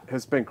Yun-fat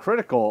has been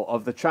critical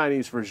of the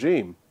Chinese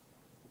regime.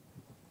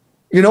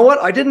 You know what?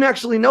 I didn't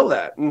actually know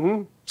that.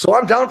 Mm-hmm. So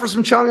I'm down for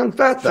some Chow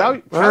Yun-fat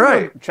then. All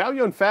right. Chow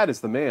Yun-fat is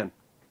the man.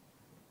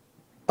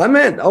 I'm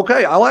in.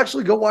 Okay. I'll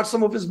actually go watch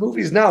some of his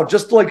movies now.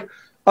 Just I'm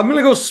going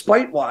to go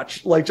spite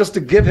watch, just to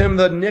give him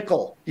the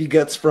nickel he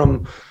gets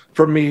from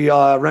me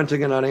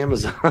renting it on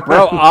Amazon.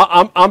 Bro,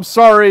 I'm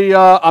sorry.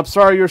 I'm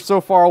sorry you're so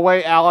far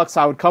away, Alex.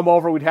 I would come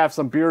over. We'd have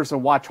some beers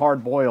and watch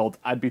Hard Boiled.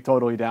 I'd be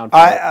totally down for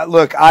it.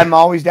 Look, I'm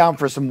always down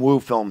for some Woo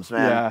films,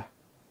 man.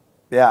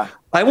 Yeah.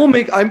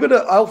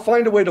 I'll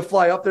find a way to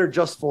fly up there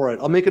just for it.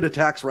 I'll make it a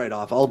tax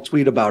write-off. I'll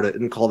tweet about it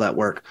and call that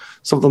work.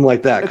 Something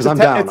like that, because I'm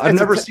down. I've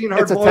never seen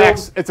Hard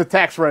Boiled. It's a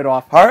tax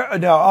write-off.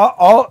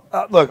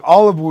 Look,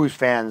 all of Woo's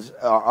fans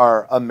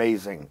are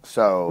amazing.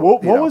 So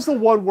what was the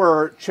one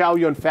where Chow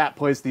Yun-fat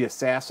plays the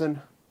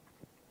assassin?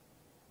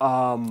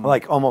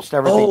 Like almost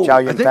everything Chow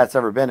Yun-fat's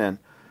ever been in.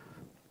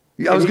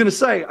 Yeah, I was going to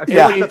say, I feel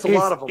like that's a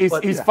lot of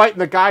them. He's fighting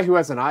the guy who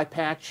has an eye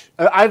patch.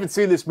 I haven't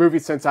seen this movie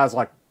since I was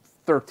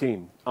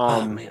 13.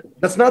 Oh man,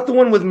 that's not the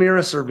one with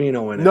Mira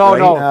Sorvino in it. No,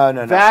 right?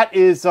 No. That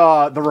is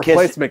the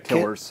Replacement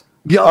Killers.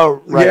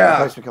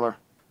 Replacement Killer.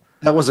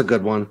 That was a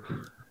good one.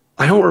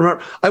 I don't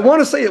remember. I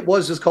want to say it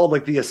was just called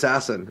The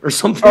Assassin or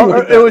something.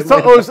 It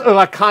was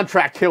like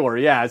Contract Killer.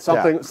 Yeah,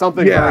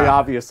 something very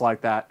obvious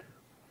like that.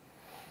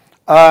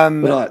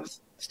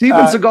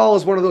 Steven Seagal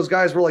is one of those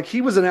guys where he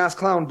was an ass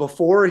clown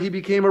before he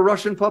became a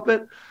Russian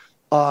puppet.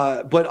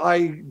 But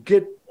I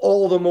get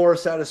all the more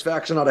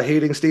satisfaction out of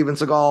hating Steven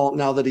Seagal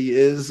now that he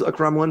is a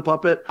Kremlin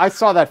puppet. I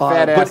saw that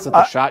fat ass at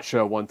the SHOT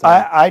Show one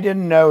time. I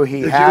didn't know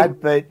he had,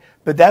 but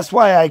that's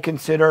why I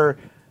consider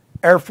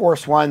Air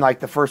Force One,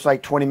 the first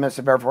 20 minutes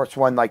of Air Force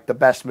One, the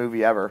best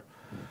movie ever.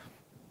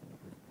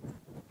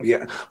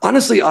 Yeah,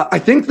 honestly, I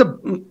think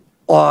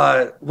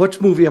which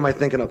movie am I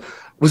thinking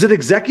of? Was it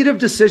Executive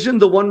Decision,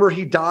 the one where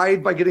he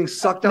died by getting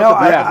sucked out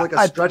the back of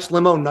a stretched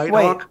limo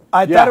Nighthawk?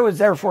 I thought it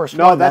was Air Force One.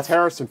 No, that's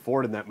Harrison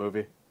Ford in that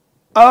movie.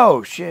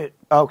 Oh shit!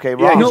 Okay,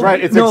 wrong. Yeah, he's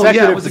right. It's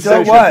Executive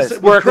Decision. So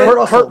it was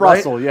Kurt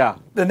Russell. Yeah.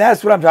 Then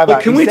that's what I'm talking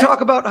about. Can we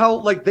talk about how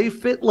they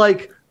fit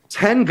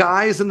 10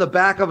 guys in the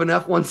back of an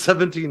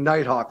F-117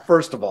 Nighthawk,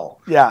 first of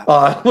all.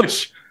 Yeah.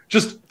 Which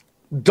just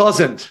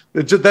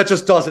that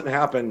just doesn't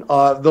happen.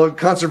 The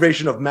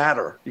conservation of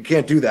matter, you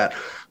can't do that.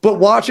 But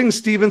watching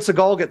Steven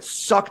Seagal get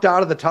sucked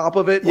out of the top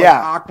of it, like,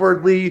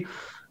 awkwardly,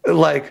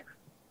 like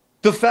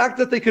the fact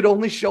that they could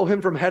only show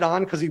him from head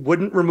on because he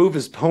wouldn't remove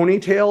his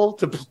ponytail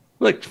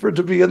for it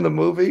to be in the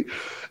movie,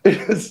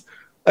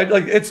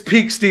 it's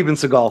peak Steven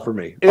Seagal for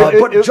me.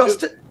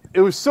 It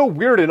was so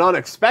weird and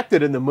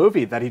unexpected in the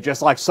movie that he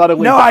just like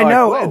suddenly. No, I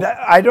know.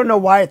 I don't know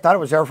why I thought it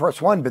was Air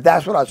Force One, but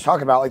that's what I was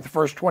talking about. Like the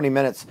first 20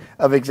 minutes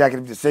of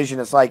Executive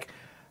Decision, it's like,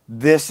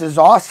 this is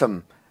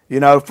awesome. You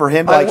know, for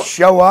him to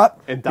show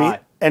up and die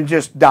and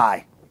just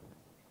die.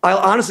 I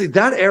honestly,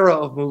 that era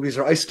of movies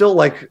I still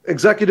like.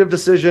 Executive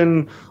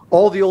Decision,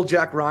 all the old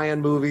Jack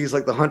Ryan movies,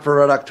 like The Hunt for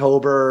Red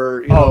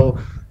October. You know,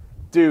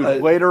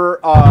 dude. Later,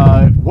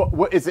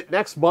 what is it?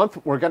 Next month,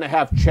 we're gonna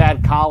have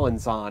Chad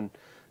Collins on.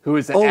 Who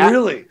is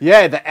really?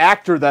 Yeah, the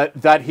actor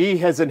that he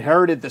has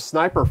inherited the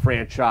Sniper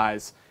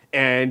franchise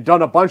and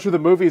done a bunch of the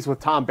movies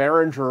with Tom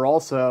Berenger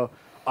also.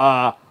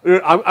 I'm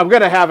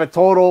going to have a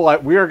total,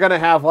 we are going to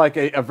have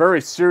a very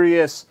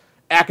serious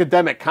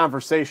academic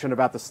conversation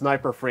about the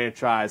Sniper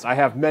franchise. I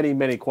have many,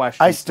 many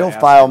questions. I still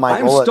file my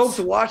bullets. I'm stoked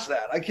to watch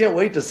that. I can't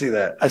wait to see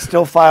that. I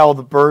still file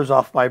the burrs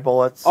off my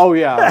bullets. Oh,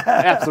 yeah.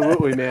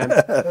 Absolutely, man.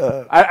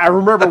 I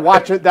remember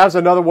watching, that was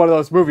another one of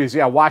those movies,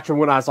 watching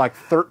when I was like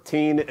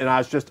 13, and I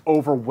was just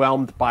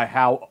overwhelmed by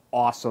how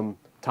awesome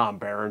Tom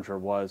Berenger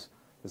was.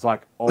 It's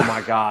like, oh my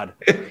God,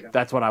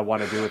 that's what I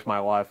want to do with my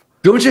life.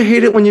 Don't you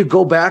hate it when you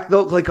go back,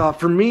 though? Like,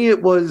 for me,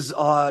 it was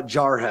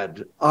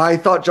Jarhead. I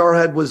thought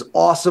Jarhead was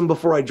awesome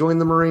before I joined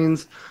the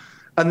Marines.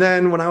 And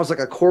then when I was like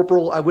a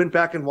corporal, I went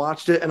back and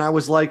watched it, and I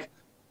was like,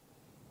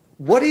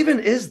 what even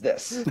is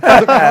this?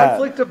 The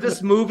conflict of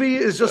this movie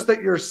is just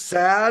that you're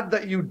sad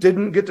that you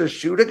didn't get to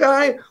shoot a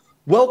guy?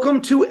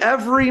 Welcome to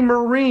every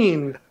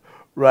Marine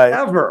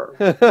ever.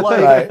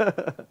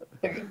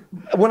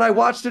 When I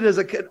watched it as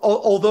a kid,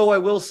 although I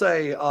will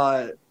say,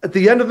 at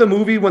the end of the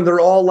movie, when they're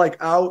all like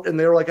out and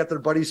they're like at their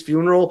buddy's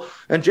funeral,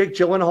 and Jake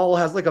Gyllenhaal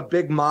has like a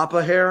big mop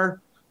of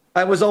hair,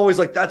 I was always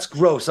like, that's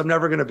gross. I'm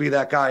never going to be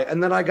that guy.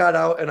 And then I got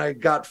out and I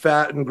got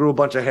fat and grew a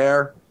bunch of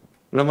hair.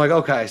 And I'm like,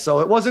 okay, so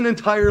it wasn't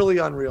entirely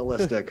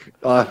unrealistic.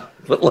 But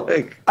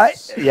like, I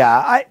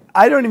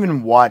don't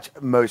even watch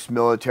most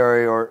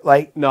military or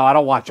like. No, I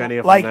don't watch any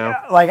of them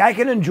now. Like I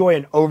can enjoy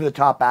an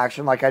over-the-top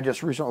action. Like I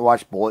just recently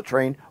watched Bullet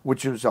Train,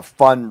 which was a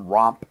fun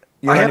romp.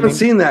 You know I haven't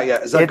seen that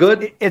yet. Is that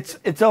good?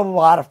 It's a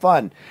lot of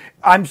fun.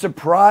 I'm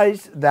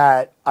surprised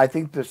that I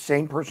think the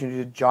same person who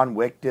did John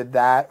Wick did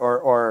that,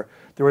 or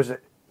there was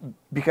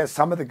because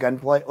some of the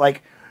gunplay,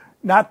 like.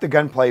 Not the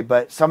gunplay,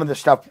 but some of the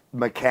stuff,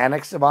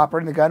 mechanics of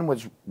operating the gun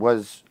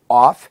was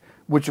off,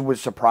 which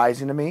was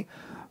surprising to me.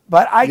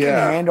 But I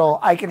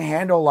can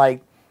handle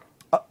like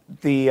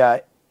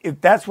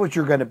if that's what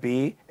you're going to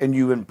be and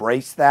you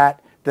embrace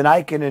that, then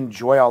I can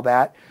enjoy all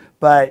that.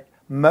 But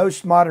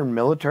most modern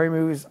military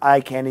movies,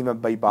 I can't even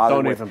be bothered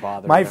with. Don't even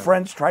bother. My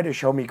friends tried to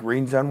show me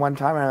Green Zone one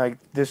time, and I'm like,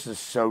 this is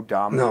so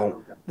dumb.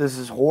 No. This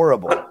is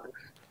horrible.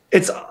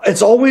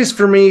 It's always,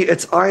 for me,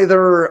 it's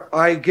either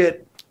I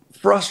get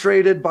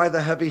frustrated by the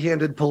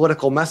heavy-handed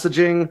political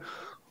messaging,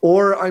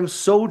 or I'm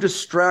so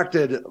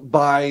distracted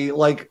by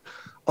like,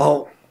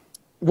 what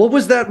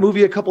was that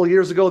movie a couple of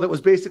years ago that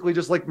was basically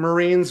just like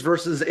Marines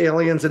versus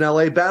aliens in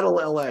LA, Battle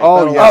LA.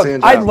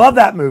 I love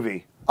that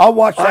movie. I'll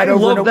watch that. I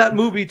love that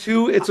movie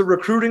too. It's a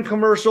recruiting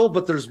commercial,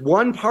 but there's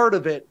one part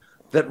of it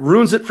that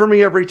ruins it for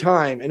me every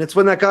time, and it's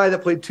when that guy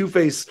that played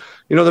Two-Face,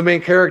 the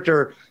main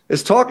character,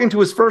 is talking to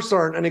his first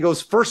sergeant, and he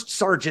goes, "First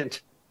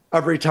Sergeant,"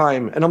 every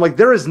time. And I'm like,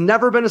 there has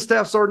never been a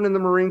staff sergeant in the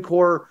Marine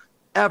Corps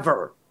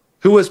ever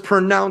who has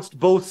pronounced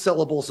both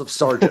syllables of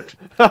sergeant.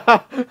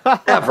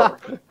 Ever.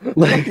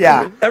 Like,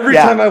 every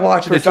time I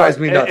watch it, it drives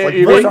me nuts. Like,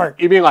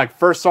 you mean like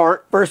first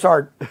sergeant? First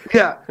sergeant.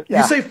 Yeah.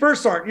 You say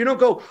first sergeant. You don't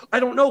go, I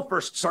don't know,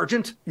 first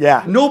sergeant.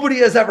 Yeah. Nobody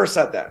has ever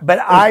said that. But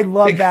I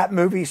love that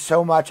movie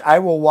so much.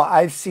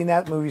 I've seen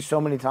that movie so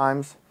many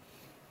times.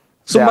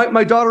 So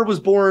my daughter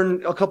was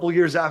born a couple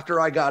years after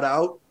I got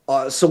out.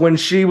 So when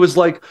she was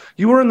like,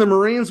 you were in the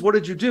Marines, what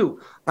did you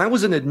do? I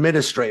was an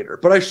administrator,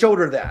 but I showed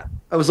her that.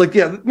 I was like,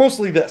 yeah,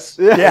 mostly this.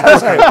 Yeah.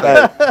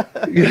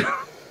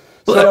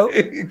 So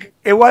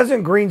it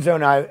wasn't Green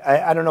Zone.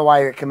 I don't know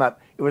why it came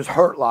up. It was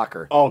Hurt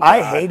Locker. Oh, God.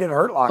 I hated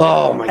Hurt Locker.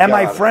 Oh, my and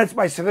God.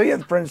 my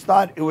civilian friends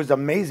thought it was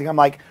amazing. I'm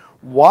like,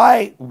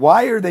 why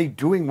are they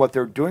doing what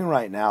they're doing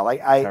right now? Like,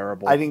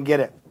 Terrible. I didn't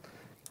get it.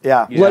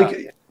 Yeah.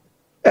 Like,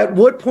 at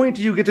what point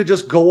do you get to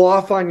just go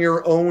off on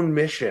your own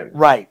mission?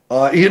 Right.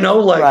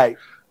 Right.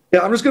 Yeah,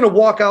 I'm just going to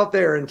walk out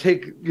there and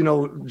take,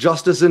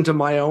 justice into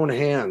my own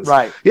hands.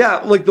 Right. Yeah,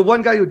 like the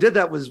one guy who did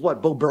that was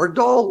what, Bo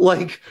Bergdahl?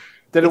 Like,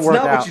 Didn't work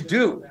not out. what you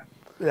do.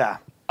 Yeah.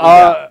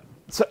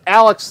 So,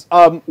 Alex,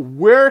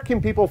 where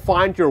can people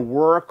find your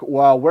work?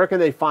 Well, where can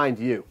they find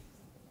you?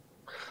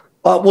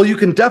 Well, you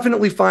can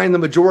definitely find the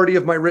majority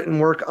of my written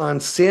work on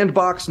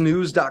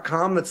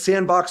sandboxnews.com. That's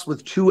sandbox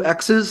with 2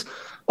 X's.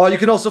 You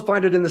can also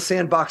find it in the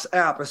Sandbox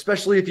app,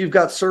 especially if you've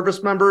got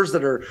service members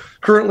that are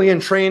currently in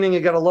training, you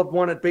got a loved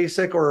one at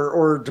basic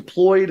or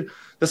deployed.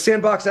 The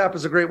Sandbox app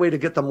is a great way to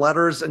get them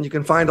letters, and you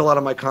can find a lot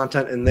of my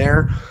content in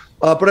there.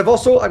 But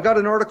I've got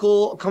an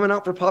article coming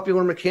out for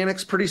Popular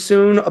Mechanics pretty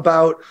soon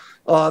about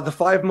the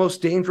 5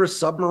 most dangerous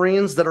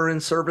submarines that are in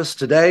service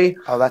today.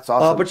 Oh, that's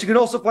awesome. But you can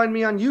also find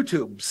me on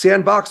YouTube,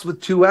 Sandbox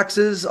with 2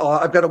 X's.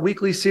 I've got a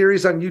weekly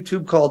series on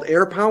YouTube called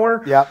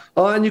Airpower. Yeah.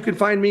 And you can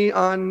find me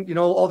on,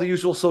 all the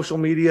usual social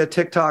media,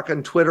 TikTok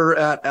and Twitter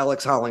at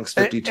Alex Hollings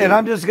 52. And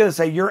I'm just going to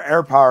say your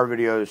Airpower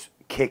videos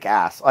kick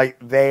ass. Like,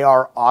 they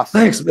are awesome.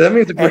 Thanks. That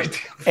means a great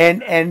deal.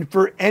 And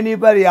for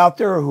anybody out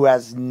there who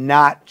has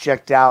not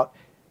checked out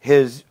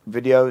his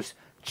videos,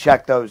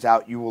 check those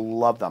out. You will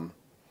love them.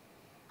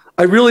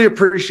 I really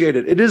appreciate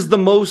it. It is the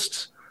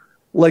most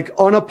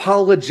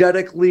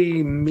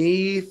unapologetically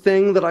me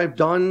thing that I've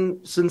done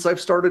since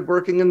I've started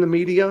working in the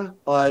media.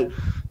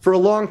 For a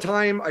long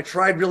time, I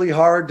tried really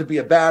hard to be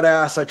a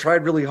badass. I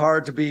tried really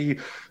hard to be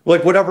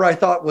whatever I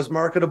thought was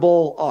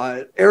marketable.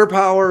 Air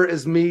power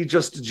is me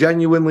just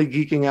genuinely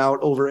geeking out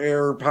over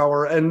air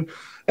power and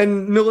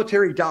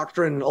military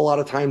doctrine a lot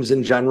of times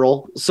in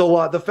general.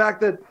 So the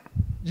fact that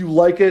you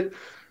like it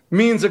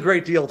means a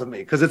great deal to me,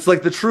 because it's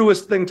the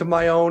truest thing to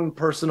my own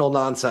personal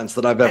nonsense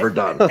that I've ever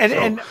done.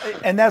 And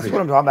that's what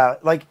I'm talking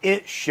about. Like,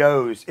 it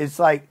shows. It's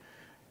like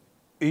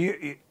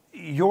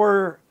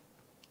you're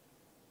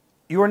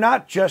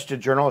not just a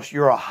journalist,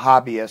 you're a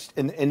hobbyist.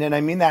 And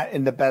I mean that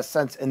in the best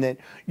sense. And that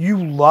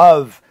you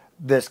love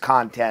this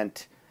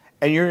content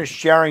and you're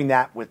sharing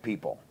that with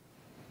people.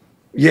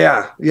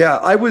 Yeah.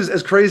 I was,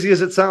 as crazy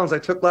as it sounds, I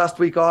took last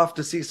week off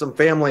to see some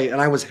family, and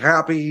I was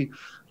happy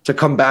to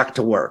come back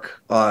to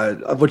work,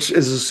 which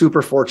is a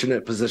super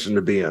fortunate position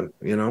to be in,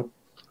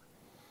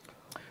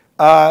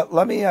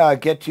 Let me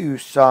get to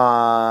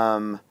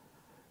some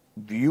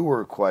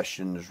viewer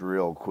questions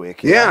real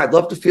quick. Yeah, I'd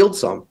love to field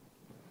some.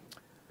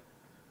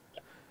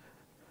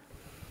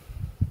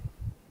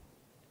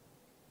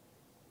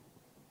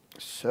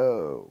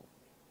 So,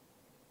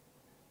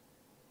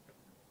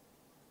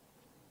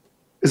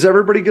 is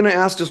everybody going to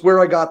ask just where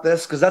I got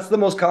this? Because that's the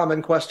most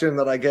common question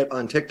that I get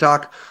on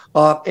TikTok.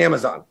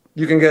 Amazon.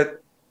 You can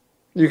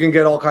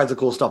get all kinds of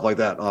cool stuff like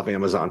that off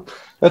Amazon.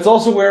 That's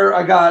also where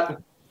I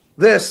got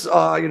this,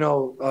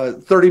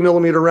 30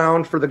 millimeter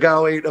round for the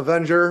GAU 8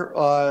 Avenger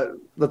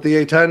that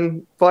the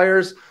A10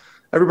 fires.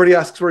 Everybody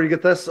asks where you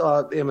get this.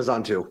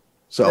 Amazon too.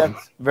 So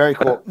that's very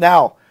cool.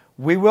 Now,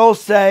 we will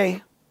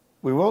say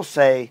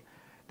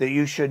that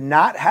you should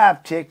not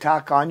have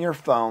TikTok on your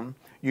phone.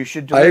 You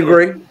should delete I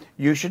agree. it.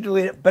 You should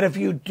delete it. But if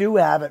you do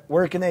have it,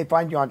 where can they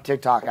find you on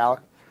TikTok,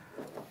 Alec?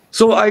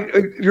 So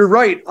you're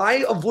right.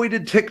 I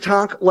avoided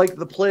TikTok like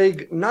the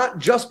plague, not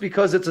just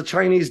because it's a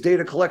Chinese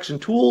data collection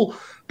tool,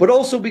 but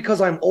also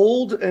because I'm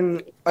old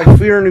and I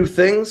fear new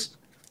things.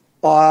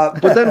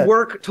 But then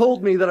work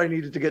told me that I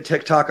needed to get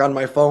TikTok on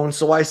my phone.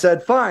 So I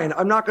said, fine,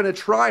 I'm not going to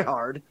try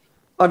hard.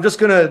 I'm just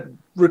going to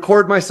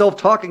record myself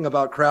talking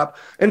about crap.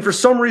 And for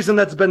some reason,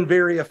 that's been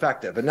very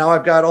effective. And now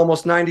I've got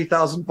almost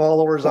 90,000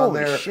 followers on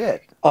there. Holy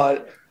shit.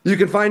 You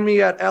can find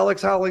me at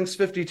Alex Hollings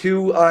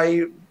 52.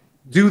 I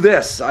do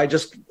this. I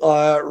just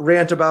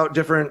rant about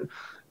different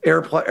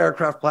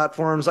aircraft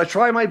platforms. I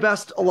try my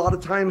best a lot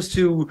of times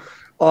to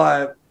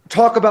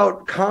talk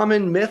about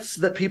common myths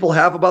that people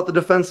have about the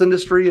defense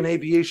industry and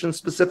aviation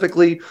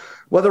specifically,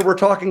 whether we're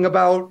talking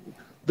about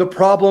the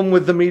problem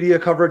with the media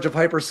coverage of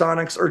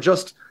hypersonics or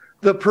just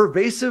the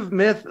pervasive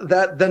myth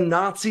that the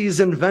Nazis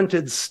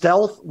invented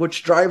stealth,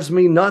 which drives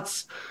me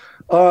nuts.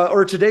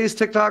 Or today's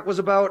TikTok was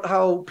about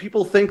how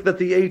people think that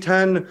the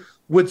A-10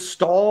 would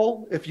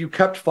stall if you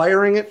kept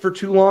firing it for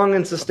too long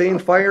and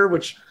sustained fire,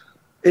 which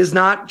is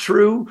not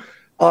true.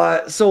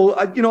 So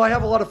I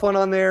have a lot of fun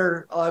on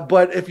there.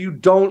 But if you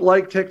don't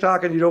like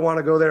TikTok and you don't want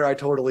to go there, I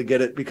totally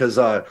get it, because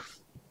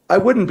I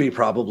wouldn't be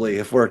probably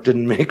if work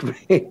didn't make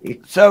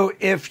me. So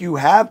if you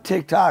have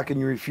TikTok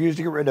and you refuse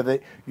to get rid of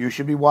it, you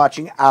should be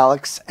watching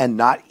Alex and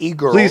not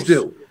e-girls. Please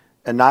do.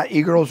 And not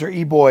e-girls or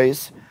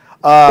e-boys.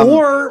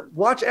 Or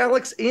watch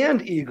Alex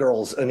and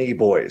e-girls and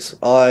e-boys.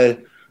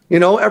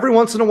 Every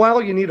once in a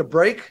while you need a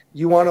break.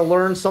 You want to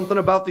learn something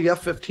about the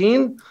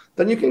F-15,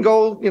 then you can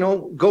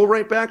go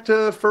right back to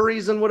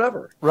furries and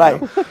whatever.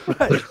 Right.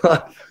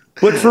 Right.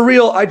 But for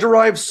real, I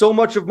derive so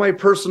much of my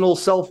personal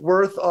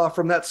self-worth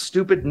from that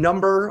stupid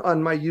number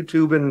on my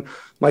YouTube and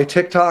my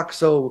TikTok.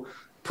 So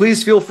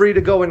please feel free to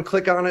go and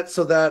click on it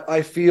so that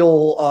I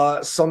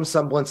feel some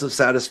semblance of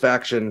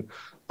satisfaction,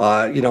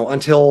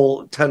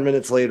 until 10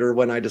 minutes later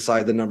when I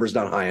decide the number's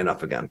not high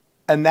enough again.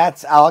 And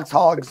that's Alex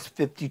Hollings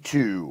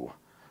 52.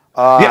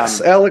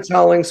 Yes, Alex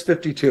Hollings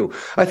 52.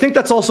 I think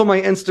that's also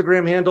my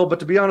Instagram handle, but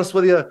to be honest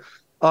with you,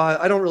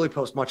 I don't really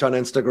post much on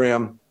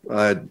Instagram.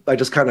 I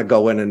just kind of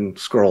go in and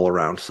scroll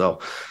around. So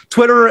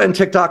Twitter and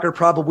TikTok are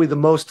probably the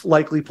most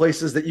likely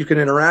places that you can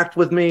interact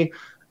with me,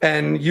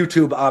 and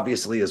YouTube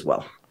obviously as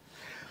well.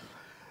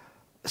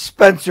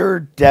 Spencer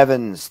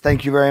Devins,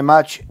 thank you very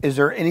much. Is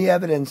there any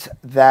evidence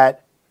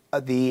that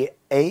the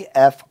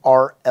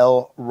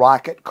AFRL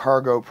rocket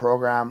cargo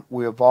program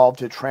will evolve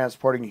to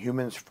transporting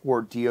humans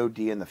for DoD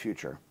in the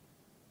future?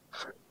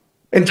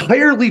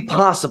 Entirely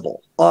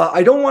possible.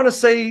 I don't want to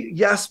say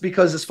yes,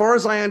 because as far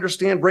as I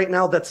understand right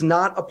now, that's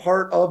not a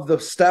part of the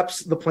steps,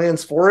 the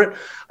plans for it.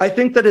 I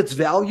think that its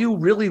value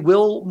really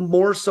will,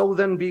 more so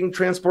than being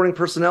transporting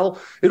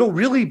personnel, it'll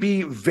really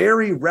be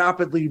very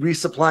rapidly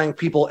resupplying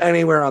people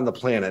anywhere on the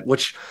planet,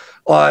 which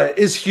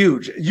is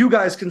huge. You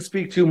guys can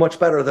speak to much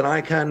better than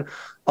I can.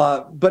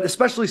 But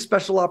especially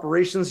special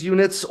operations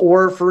units,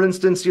 or for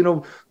instance,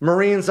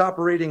 Marines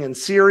operating in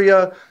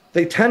Syria,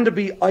 they tend to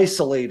be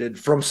isolated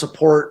from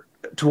support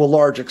to a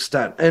large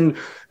extent. And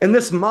in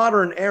this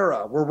modern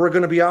era where we're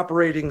going to be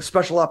operating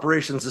special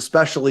operations,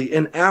 especially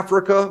in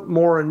Africa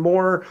more and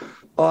more,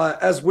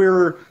 as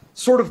we're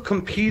sort of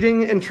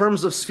competing in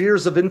terms of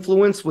spheres of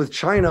influence with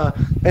China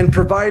and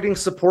providing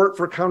support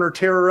for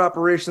counter-terror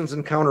operations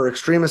and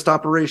counter-extremist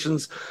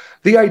operations,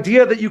 the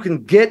idea that you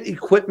can get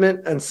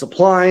equipment and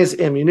supplies,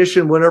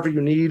 ammunition, whatever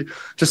you need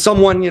to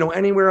someone,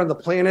 anywhere on the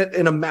planet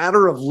in a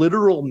matter of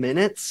literal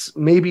minutes,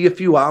 maybe a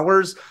few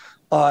hours,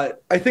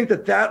 I think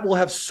that will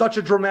have such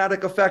a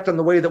dramatic effect on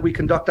the way that we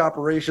conduct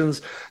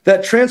operations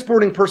that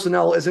transporting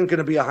personnel isn't going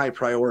to be a high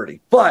priority.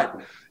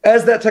 But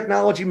as that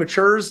technology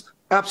matures,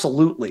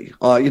 absolutely.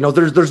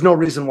 There's no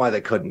reason why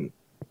they couldn't.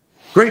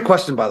 Great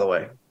question, by the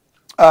way.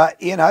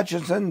 Ian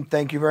Hutchinson,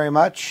 thank you very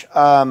much.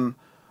 Are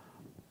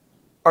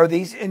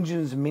these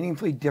engines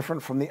meaningfully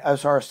different from the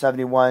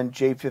SR-71,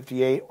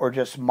 J-58, or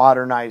just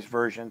modernized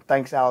version?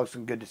 Thanks, Alex,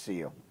 and good to see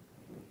you.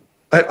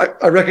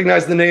 I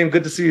recognize the name.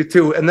 Good to see you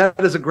too. And that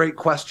is a great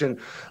question.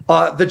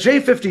 The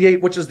J-58,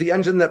 which is the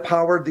engine that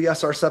powered the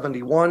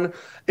SR-71,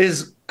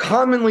 is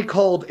commonly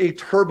called a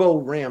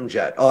turbo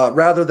ramjet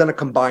rather than a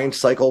combined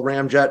cycle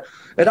ramjet.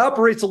 It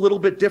operates a little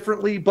bit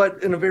differently,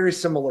 but in a very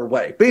similar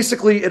way.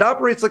 Basically, it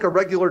operates like a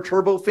regular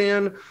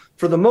turbofan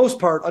for the most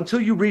part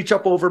until you reach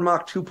up over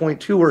Mach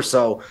 2.2 or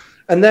so.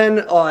 And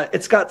then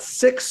it's got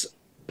six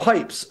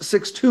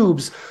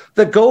tubes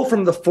that go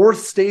from the fourth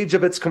stage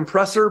of its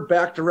compressor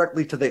back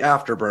directly to the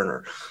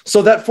afterburner.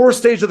 So that fourth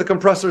stage of the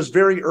compressor is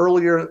very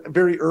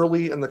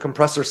early in the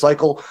compressor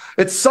cycle.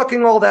 It's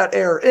sucking all that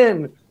air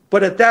in,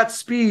 but at that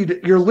speed,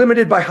 you're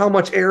limited by how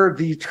much air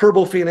the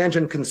turbofan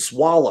engine can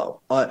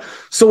swallow.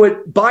 So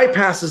it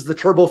bypasses the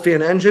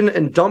turbofan engine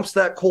and dumps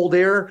that cold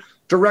air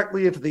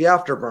directly into the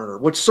afterburner,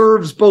 which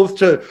serves both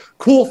to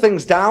cool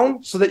things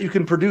down so that you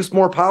can produce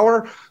more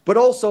power, but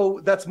also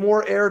that's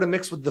more air to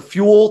mix with the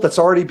fuel that's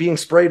already being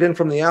sprayed in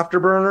from the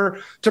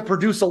afterburner to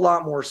produce a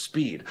lot more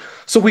speed.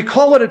 So we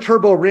call it a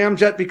turbo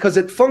ramjet because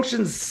it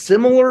functions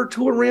similar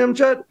to a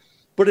ramjet,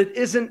 but it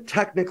isn't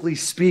technically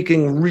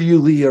speaking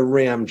really a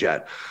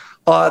ramjet.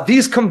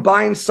 These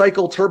combined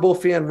cycle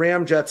turbofan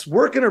ramjets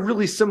work in a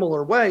really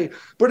similar way,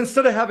 but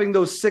instead of having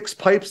those six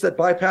pipes that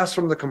bypass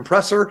from the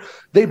compressor,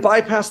 they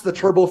bypass the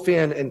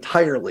turbofan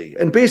entirely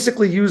and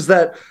basically use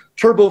that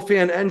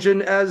turbofan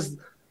engine as,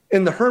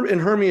 in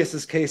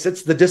Hermeus's case,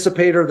 it's the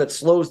dissipator that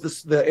slows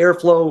the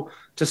airflow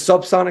to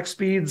subsonic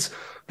speeds.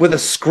 With a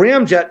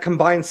scramjet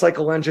combined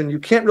cycle engine, you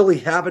can't really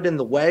have it in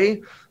the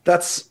way.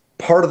 That's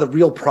part of the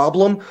real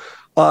problem.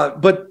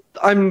 But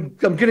I'm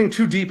getting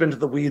too deep into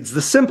the weeds.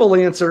 The simple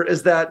answer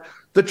is that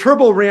the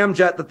turbo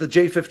ramjet that the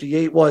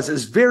J-58 was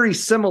is very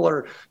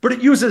similar, but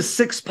it uses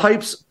six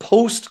pipes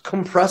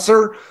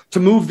post-compressor to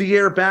move the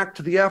air back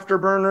to the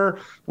afterburner,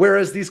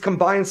 whereas these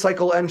combined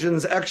cycle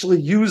engines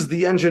actually use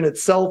the engine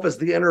itself as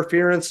the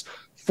interference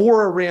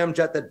for a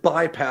ramjet that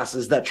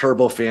bypasses that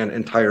turbofan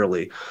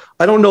entirely.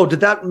 I don't know. Did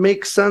that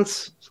make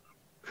sense?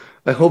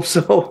 I hope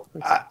so.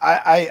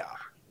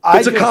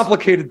 It's a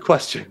complicated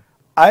question.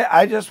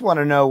 I just want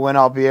to know when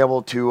I'll be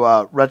able to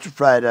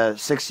retrofit a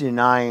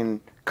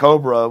 69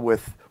 Cobra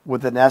with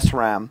an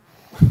SRAM.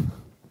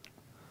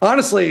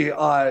 Honestly,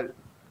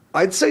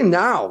 I'd say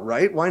now,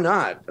 right? Why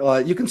not?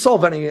 You can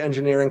solve any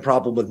engineering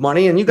problem with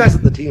money, and you guys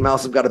at the Team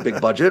House have got a big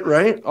budget,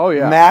 right? Oh,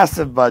 yeah.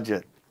 Massive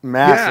budget.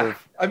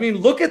 Massive. Yeah. I mean,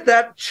 look at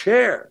that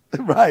chair.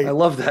 Right. I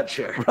love that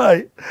chair.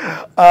 Right.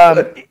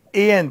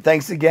 Ian,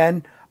 thanks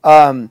again.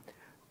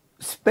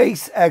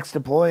 SpaceX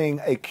deploying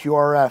a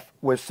QRF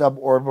with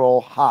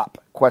suborbital hop, ?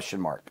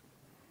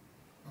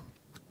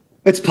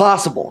 It's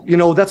possible.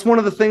 That's one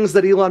of the things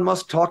that Elon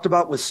Musk talked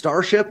about with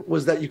Starship,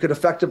 was that you could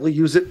effectively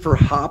use it for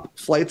hop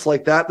flights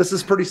like that. This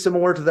is pretty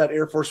similar to that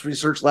Air Force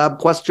Research Lab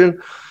question.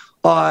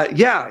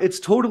 Yeah, it's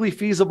totally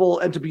feasible.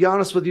 And to be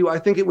honest with you, I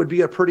think it would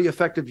be a pretty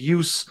effective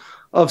use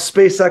of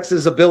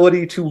SpaceX's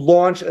ability to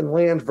launch and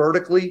land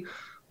vertically.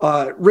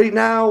 Right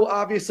now,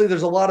 obviously,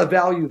 there's a lot of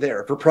value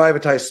there for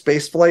privatized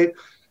spaceflight.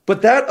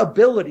 But that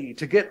ability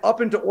to get up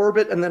into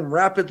orbit and then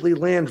rapidly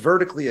land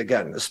vertically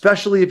again,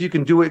 especially if you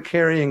can do it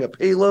carrying a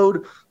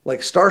payload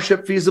like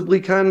Starship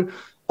feasibly can,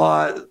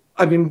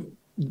 I mean,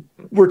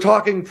 we're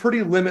talking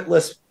pretty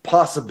limitless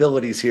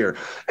possibilities here.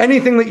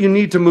 Anything that you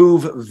need to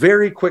move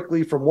very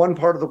quickly from one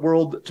part of the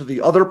world to the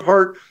other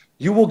part,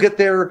 you will get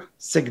there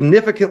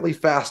significantly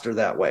faster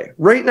that way.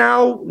 Right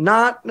now,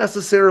 not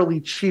necessarily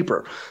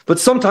cheaper, but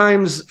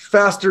sometimes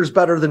faster is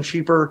better than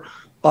cheaper.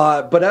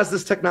 But as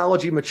this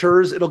technology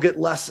matures, it'll get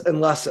less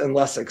and less and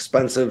less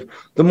expensive.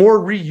 The more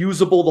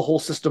reusable the whole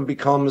system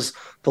becomes,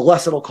 the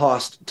less it'll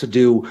cost to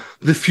do.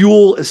 The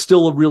fuel is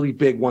still a really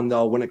big one,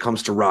 though, when it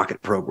comes to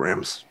rocket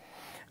programs.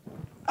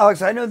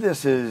 Alex, I know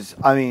this is,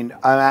 I mean,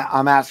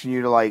 I'm asking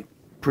you to like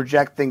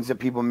project things that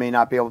people may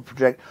not be able to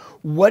project.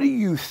 What do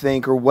you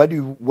think, or what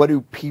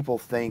do people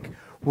think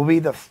will be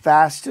the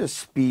fastest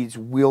speeds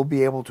we'll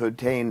be able to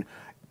attain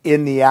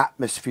in the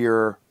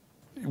atmosphere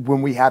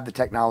when we have the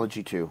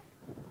technology to?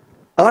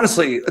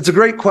 Honestly, it's a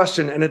great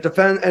question, and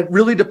it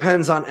really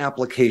depends on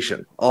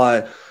application.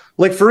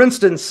 Like, for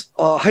instance,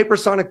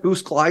 hypersonic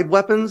boost glide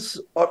weapons,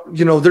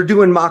 they're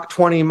doing Mach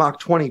 20, Mach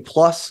 20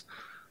 plus.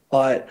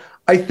 I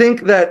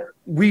think that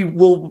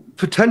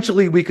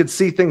we could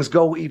see things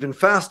go even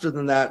faster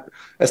than that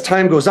as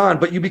time goes on,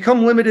 but you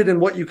become limited in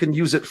what you can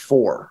use it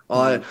for.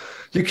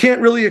 You can't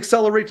really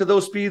accelerate to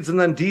those speeds and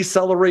then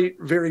decelerate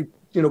very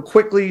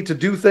quickly to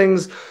do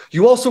things.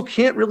 You also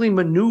can't really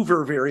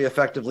maneuver very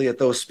effectively at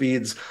those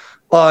speeds.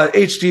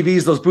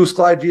 HGVs, those boost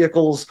glide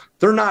vehicles,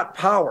 they're not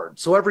powered.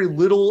 So every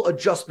little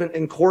adjustment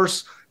in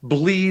course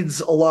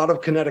bleeds a lot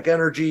of kinetic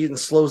energy and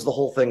slows the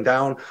whole thing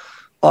down.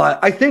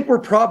 I think we're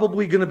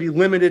probably going to be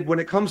limited when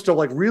it comes to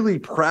like really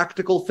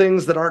practical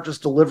things that aren't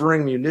just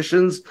delivering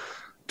munitions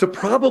to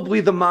probably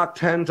the Mach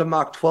 10 to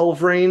Mach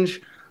 12 range.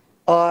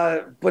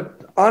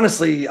 But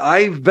honestly,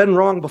 I've been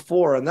wrong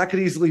before, and that could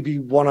easily be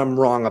one I'm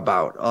wrong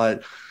about.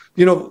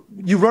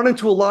 You run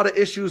into a lot of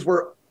issues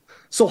where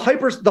the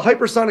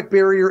hypersonic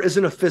barrier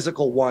isn't a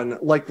physical one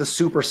like the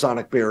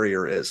supersonic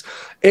barrier is.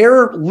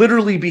 Air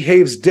literally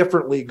behaves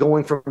differently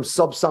going from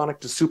subsonic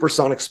to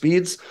supersonic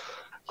speeds.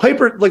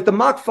 Like the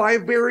Mach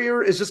 5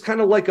 barrier is just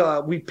kind of like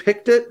we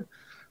picked it,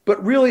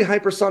 but really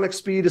hypersonic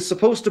speed is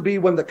supposed to be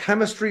when the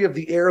chemistry of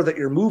the air that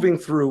you're moving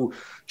through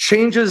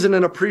changes in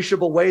an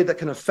appreciable way that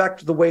can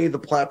affect the way the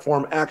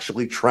platform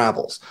actually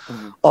travels.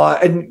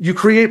 And you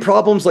create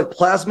problems like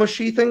plasma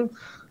sheathing.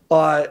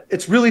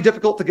 It's really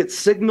difficult to get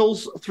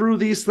signals through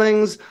these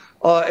things.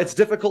 It's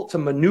difficult to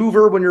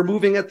maneuver when you're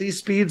moving at these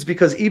speeds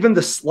because even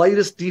the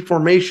slightest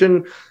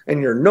deformation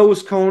in your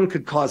nose cone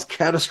could cause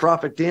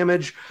catastrophic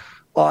damage.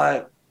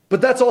 But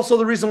that's also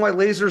the reason why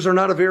lasers are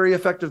not a very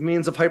effective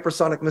means of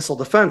hypersonic missile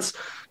defense,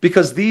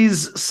 because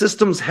these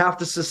systems have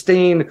to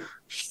sustain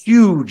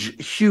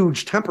huge,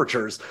 huge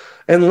temperatures.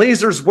 And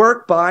lasers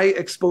work by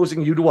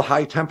exposing you to a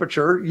high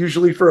temperature,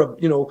 usually for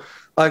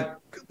a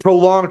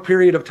prolonged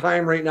period of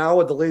time right now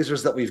with the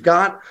lasers that we've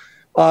got.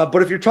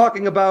 But if you're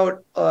talking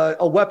about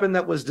a weapon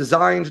that was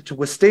designed to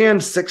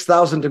withstand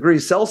 6,000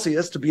 degrees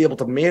Celsius to be able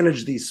to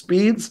manage these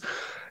speeds,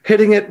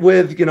 hitting it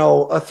with,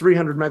 a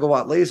 300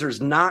 megawatt laser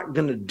is not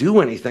going to do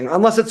anything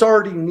unless it's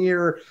already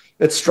near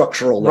its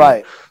structural limit.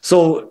 Right.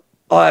 So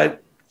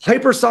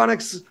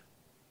hypersonics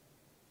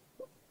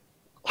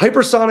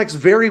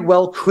very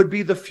well could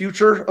be the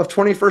future of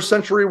 21st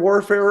century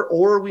warfare,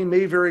 or we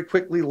may very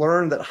quickly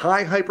learn that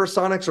high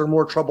hypersonics are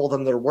more trouble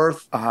than they're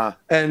worth.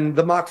 And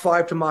the Mach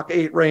 5 to Mach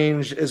 8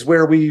 range is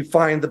where we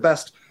find the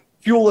best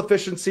fuel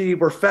efficiency.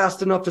 We're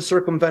fast enough to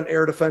circumvent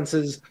air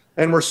defenses,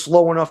 and we're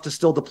slow enough to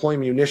still deploy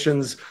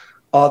munitions.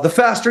 The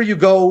faster you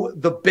go,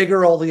 the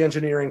bigger all the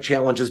engineering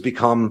challenges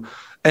become.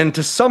 And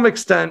to some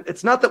extent,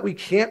 it's not that we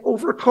can't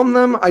overcome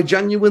them, I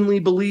genuinely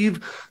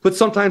believe, but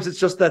sometimes it's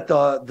just that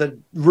the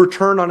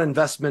return on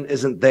investment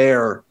isn't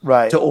there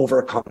to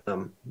overcome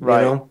them.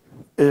 Right.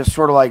 It's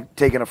sort of like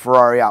taking a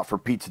Ferrari out for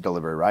pizza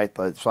delivery, right?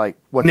 But it's like,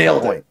 what's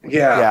nailed the point? it.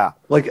 Yeah.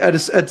 Like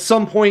at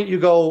some point you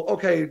go,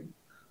 okay,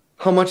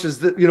 how much is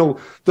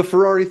the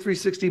Ferrari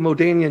 360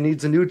 Modena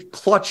needs a new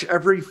clutch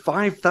every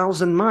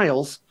 5,000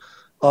 miles.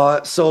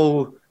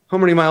 So how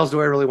many miles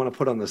do I really want to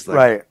put on this thing?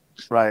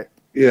 Right.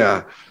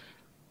 Yeah.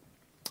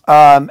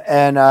 And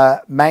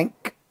Mank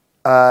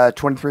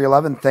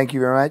 2311, thank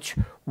you very much.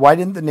 Why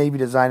didn't the Navy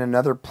design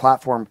another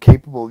platform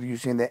capable of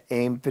using the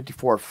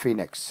AIM-54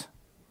 Phoenix?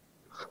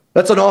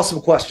 That's an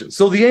awesome question.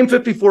 So the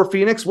AIM-54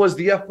 Phoenix was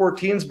the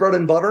F-14's bread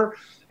and butter.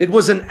 It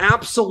was an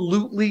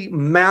absolutely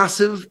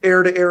massive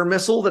air-to-air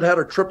missile that had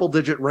a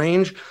triple-digit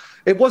range.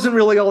 It wasn't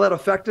really all that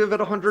effective at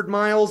 100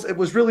 miles. It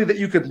was really that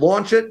you could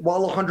launch it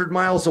while 100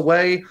 miles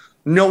away,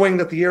 knowing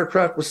that the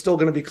aircraft was still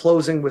going to be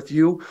closing with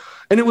you.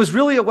 And it was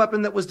really a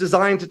weapon that was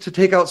designed to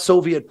take out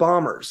Soviet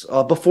bombers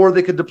before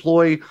they could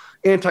deploy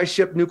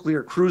anti-ship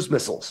nuclear cruise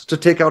missiles to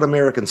take out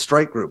American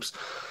strike groups.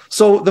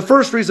 So the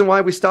first reason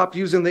why we stopped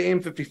using the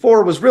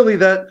AIM-54 was really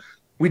that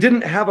we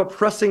didn't have a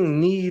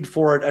pressing need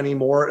for it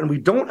anymore, and we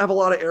don't have a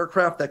lot of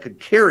aircraft that could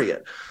carry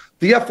it.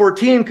 The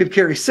F-14 could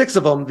carry 6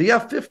 of them. The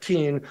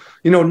F-15,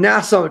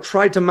 NASA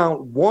tried to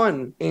mount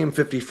one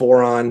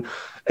AIM-54 on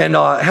and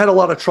had a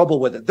lot of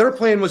trouble with it. Their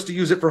plan was to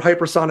use it for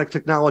hypersonic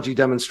technology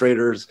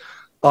demonstrators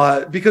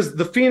because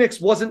the Phoenix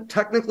wasn't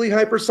technically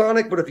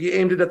hypersonic, but if you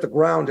aimed it at the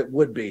ground, it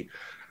would be.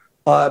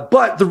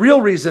 But the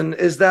real reason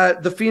is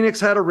that the Phoenix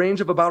had a range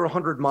of about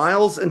 100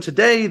 miles, and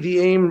today the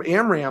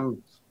AMRAAM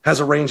has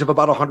a range of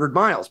about 100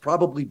 miles,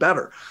 probably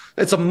better.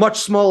 It's a much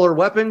smaller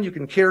weapon. You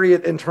can carry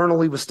it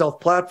internally with stealth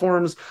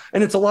platforms,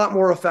 and it's a lot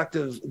more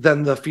effective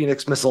than the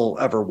Phoenix missile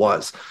ever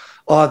was.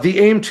 The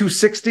AIM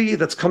 260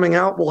 that's coming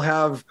out will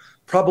have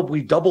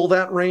probably double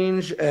that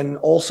range and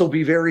also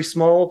be very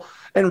small.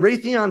 And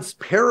Raytheon's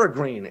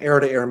Peregrine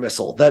air-to-air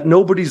missile that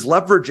nobody's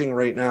leveraging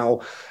right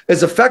now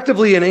is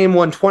effectively an AIM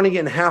 120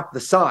 and half the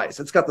size.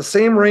 It's got the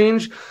same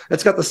range.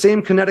 It's got the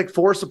same kinetic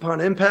force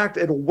upon impact.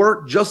 It'll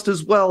work just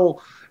as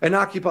well and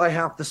occupy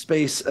half the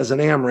space as an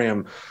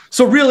AMRAAM.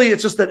 So really,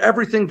 it's just that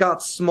everything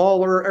got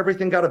smaller,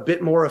 everything got a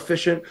bit more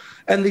efficient.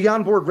 And the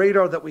onboard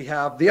radar that we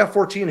have, the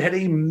F-14 had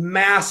a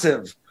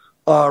massive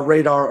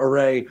radar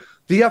array.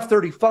 The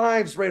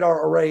F-35's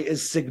radar array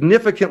is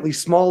significantly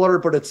smaller,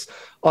 but it's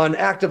an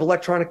active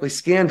electronically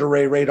scanned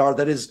array radar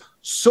that is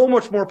so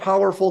much more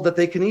powerful that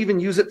they can even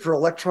use it for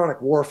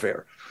electronic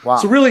warfare. Wow.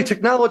 So really,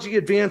 technology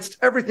advanced,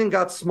 everything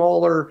got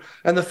smaller,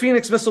 and the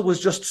Phoenix missile was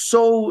just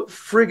so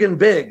friggin'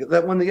 big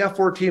that when the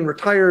F-14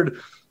 retired,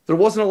 there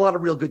wasn't a lot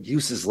of real good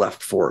uses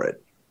left for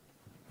it.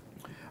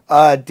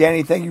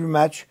 Danny, thank you very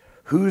much.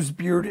 Whose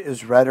beard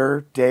is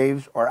redder,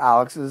 Dave's or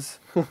Alex's?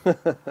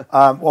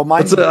 Well,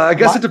 mine. I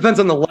guess it depends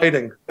on the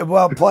lighting.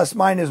 Well, plus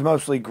mine is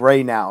mostly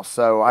gray now,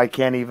 so I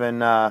can't even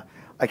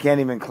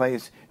claim.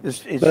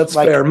 It's That's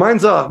like, fair.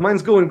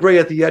 Mine's going gray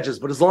at the edges,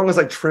 but as long as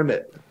I trim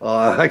it,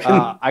 I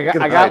can.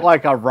 I got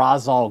like a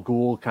Ra's al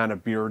Ghul kind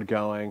of beard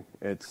going.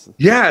 It's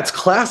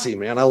classy,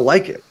 man. I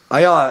like it.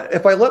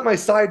 If I let my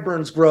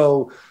sideburns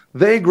grow,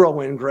 they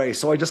grow in gray,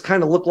 so I just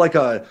kind of look like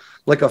a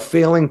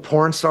failing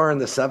porn star in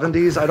the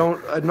 70s.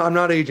 I'm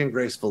not aging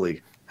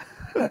gracefully.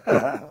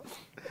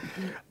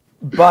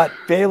 But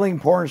failing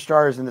porn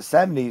stars in the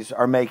 70s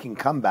are making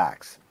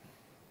comebacks.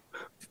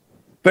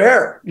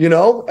 Fair,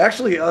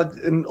 actually,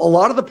 and a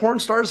lot of the porn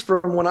stars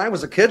from when I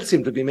was a kid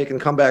seem to be making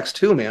comebacks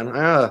too,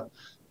 man.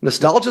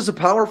 Nostalgia's a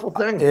powerful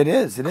thing. It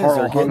is.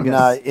 They're getting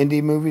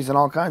indie movies and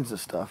all kinds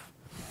of stuff.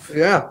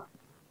 Yeah.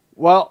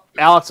 Well,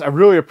 Alex, I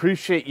really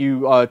appreciate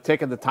you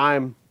taking the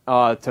time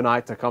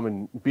tonight to come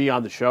and be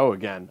on the show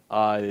again.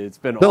 It's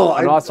been an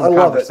awesome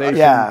conversation.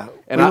 Yeah,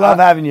 and I love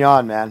having you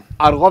on, man.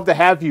 I'd love to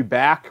have you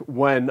back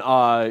when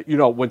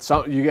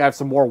you have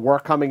some more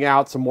work coming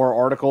out, some more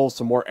articles,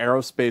 some more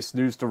aerospace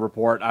news to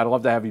report. I'd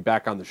love to have you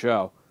back on the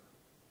show.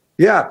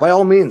 Yeah, by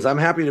all means, I'm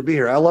happy to be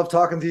here. I love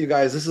talking to you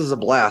guys. This is a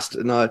blast,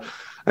 and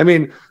I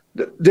mean,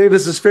 Dave,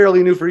 this is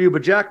fairly new for you,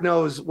 but Jack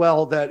knows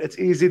well that it's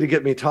easy to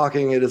get me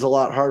talking. It is a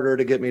lot harder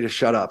to get me to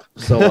shut up.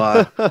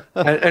 So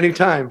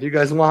anytime you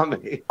guys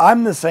want me.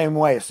 I'm the same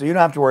way, so you don't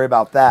have to worry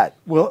about that.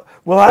 We'll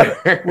have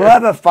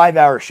a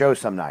 5-hour show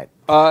some night.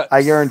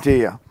 I guarantee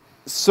you.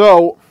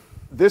 So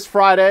this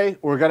Friday,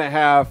 we're going to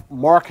have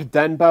Mark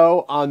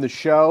Denbo on the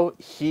show.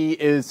 He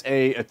is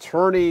an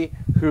attorney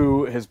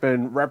who has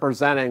been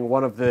representing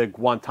one of the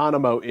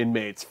Guantanamo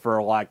inmates for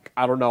I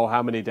don't know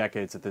how many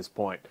decades at this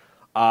point.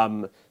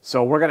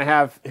 So we're going to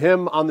have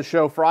him on the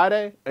show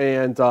Friday,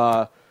 and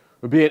it'll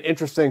be an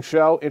interesting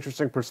show,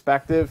 interesting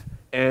perspective.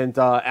 And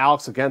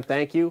Alex, again,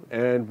 thank you,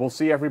 and we'll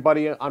see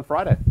everybody on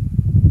Friday.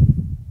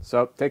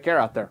 So take care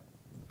out there.